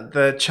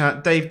the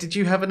chat, Dave, did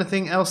you have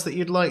anything else that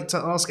you'd like to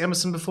ask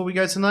Emerson before we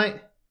go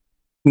tonight?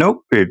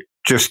 Nope. It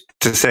just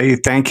to say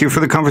thank you for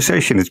the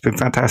conversation. It's been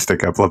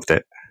fantastic. I've loved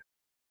it.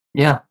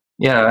 Yeah,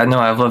 I know.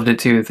 I've loved it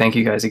too. Thank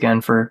you guys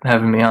again for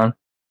having me on.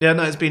 Yeah,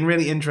 no, it's been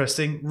really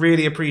interesting.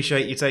 Really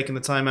appreciate you taking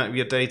the time out of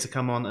your day to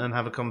come on and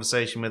have a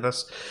conversation with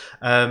us.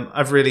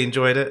 I've really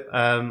enjoyed it.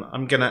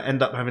 I'm going to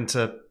end up having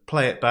to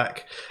play it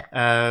back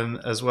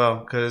as well,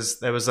 because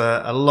there was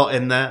a lot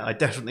in there. I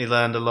definitely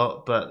learned a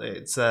lot, but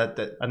it's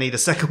I need a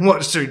second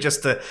watch through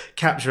just to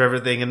capture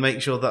everything and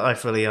make sure that I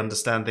fully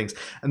understand things.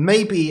 And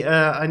maybe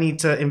I need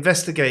to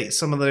investigate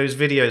some of those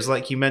videos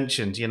like you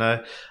mentioned.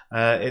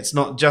 It's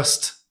not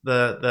just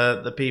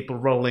the people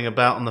rolling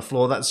about on the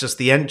floor. That's just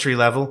the entry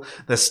level.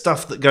 There's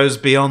stuff that goes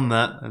beyond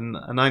that, and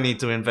I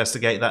need to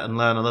investigate that and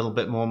learn a little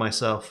bit more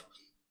myself.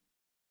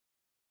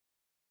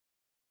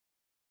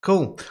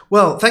 Cool.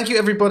 Well, thank you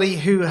everybody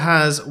who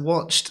has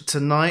watched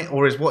tonight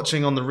or is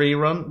watching on the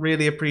rerun.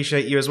 Really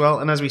appreciate you as well.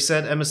 And as we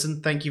said,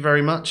 Emerson, thank you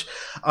very much.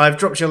 I've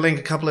dropped your link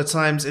a couple of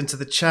times into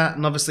the chat,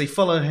 and obviously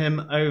follow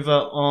him over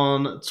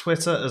on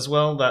Twitter as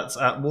well. That's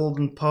at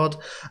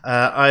WaldenPod.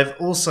 I've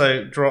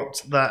also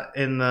dropped that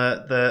in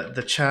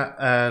the chat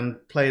and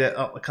played it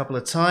up a couple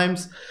of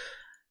times.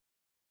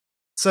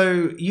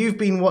 So you've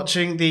been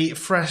watching the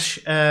Fresh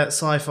Air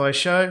Sci-Fi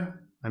Show.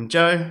 I'm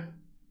Joe.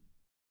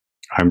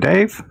 I'm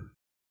Dave.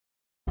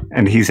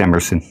 And he's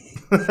Emerson.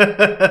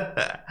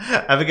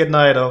 Have a good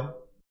night, all.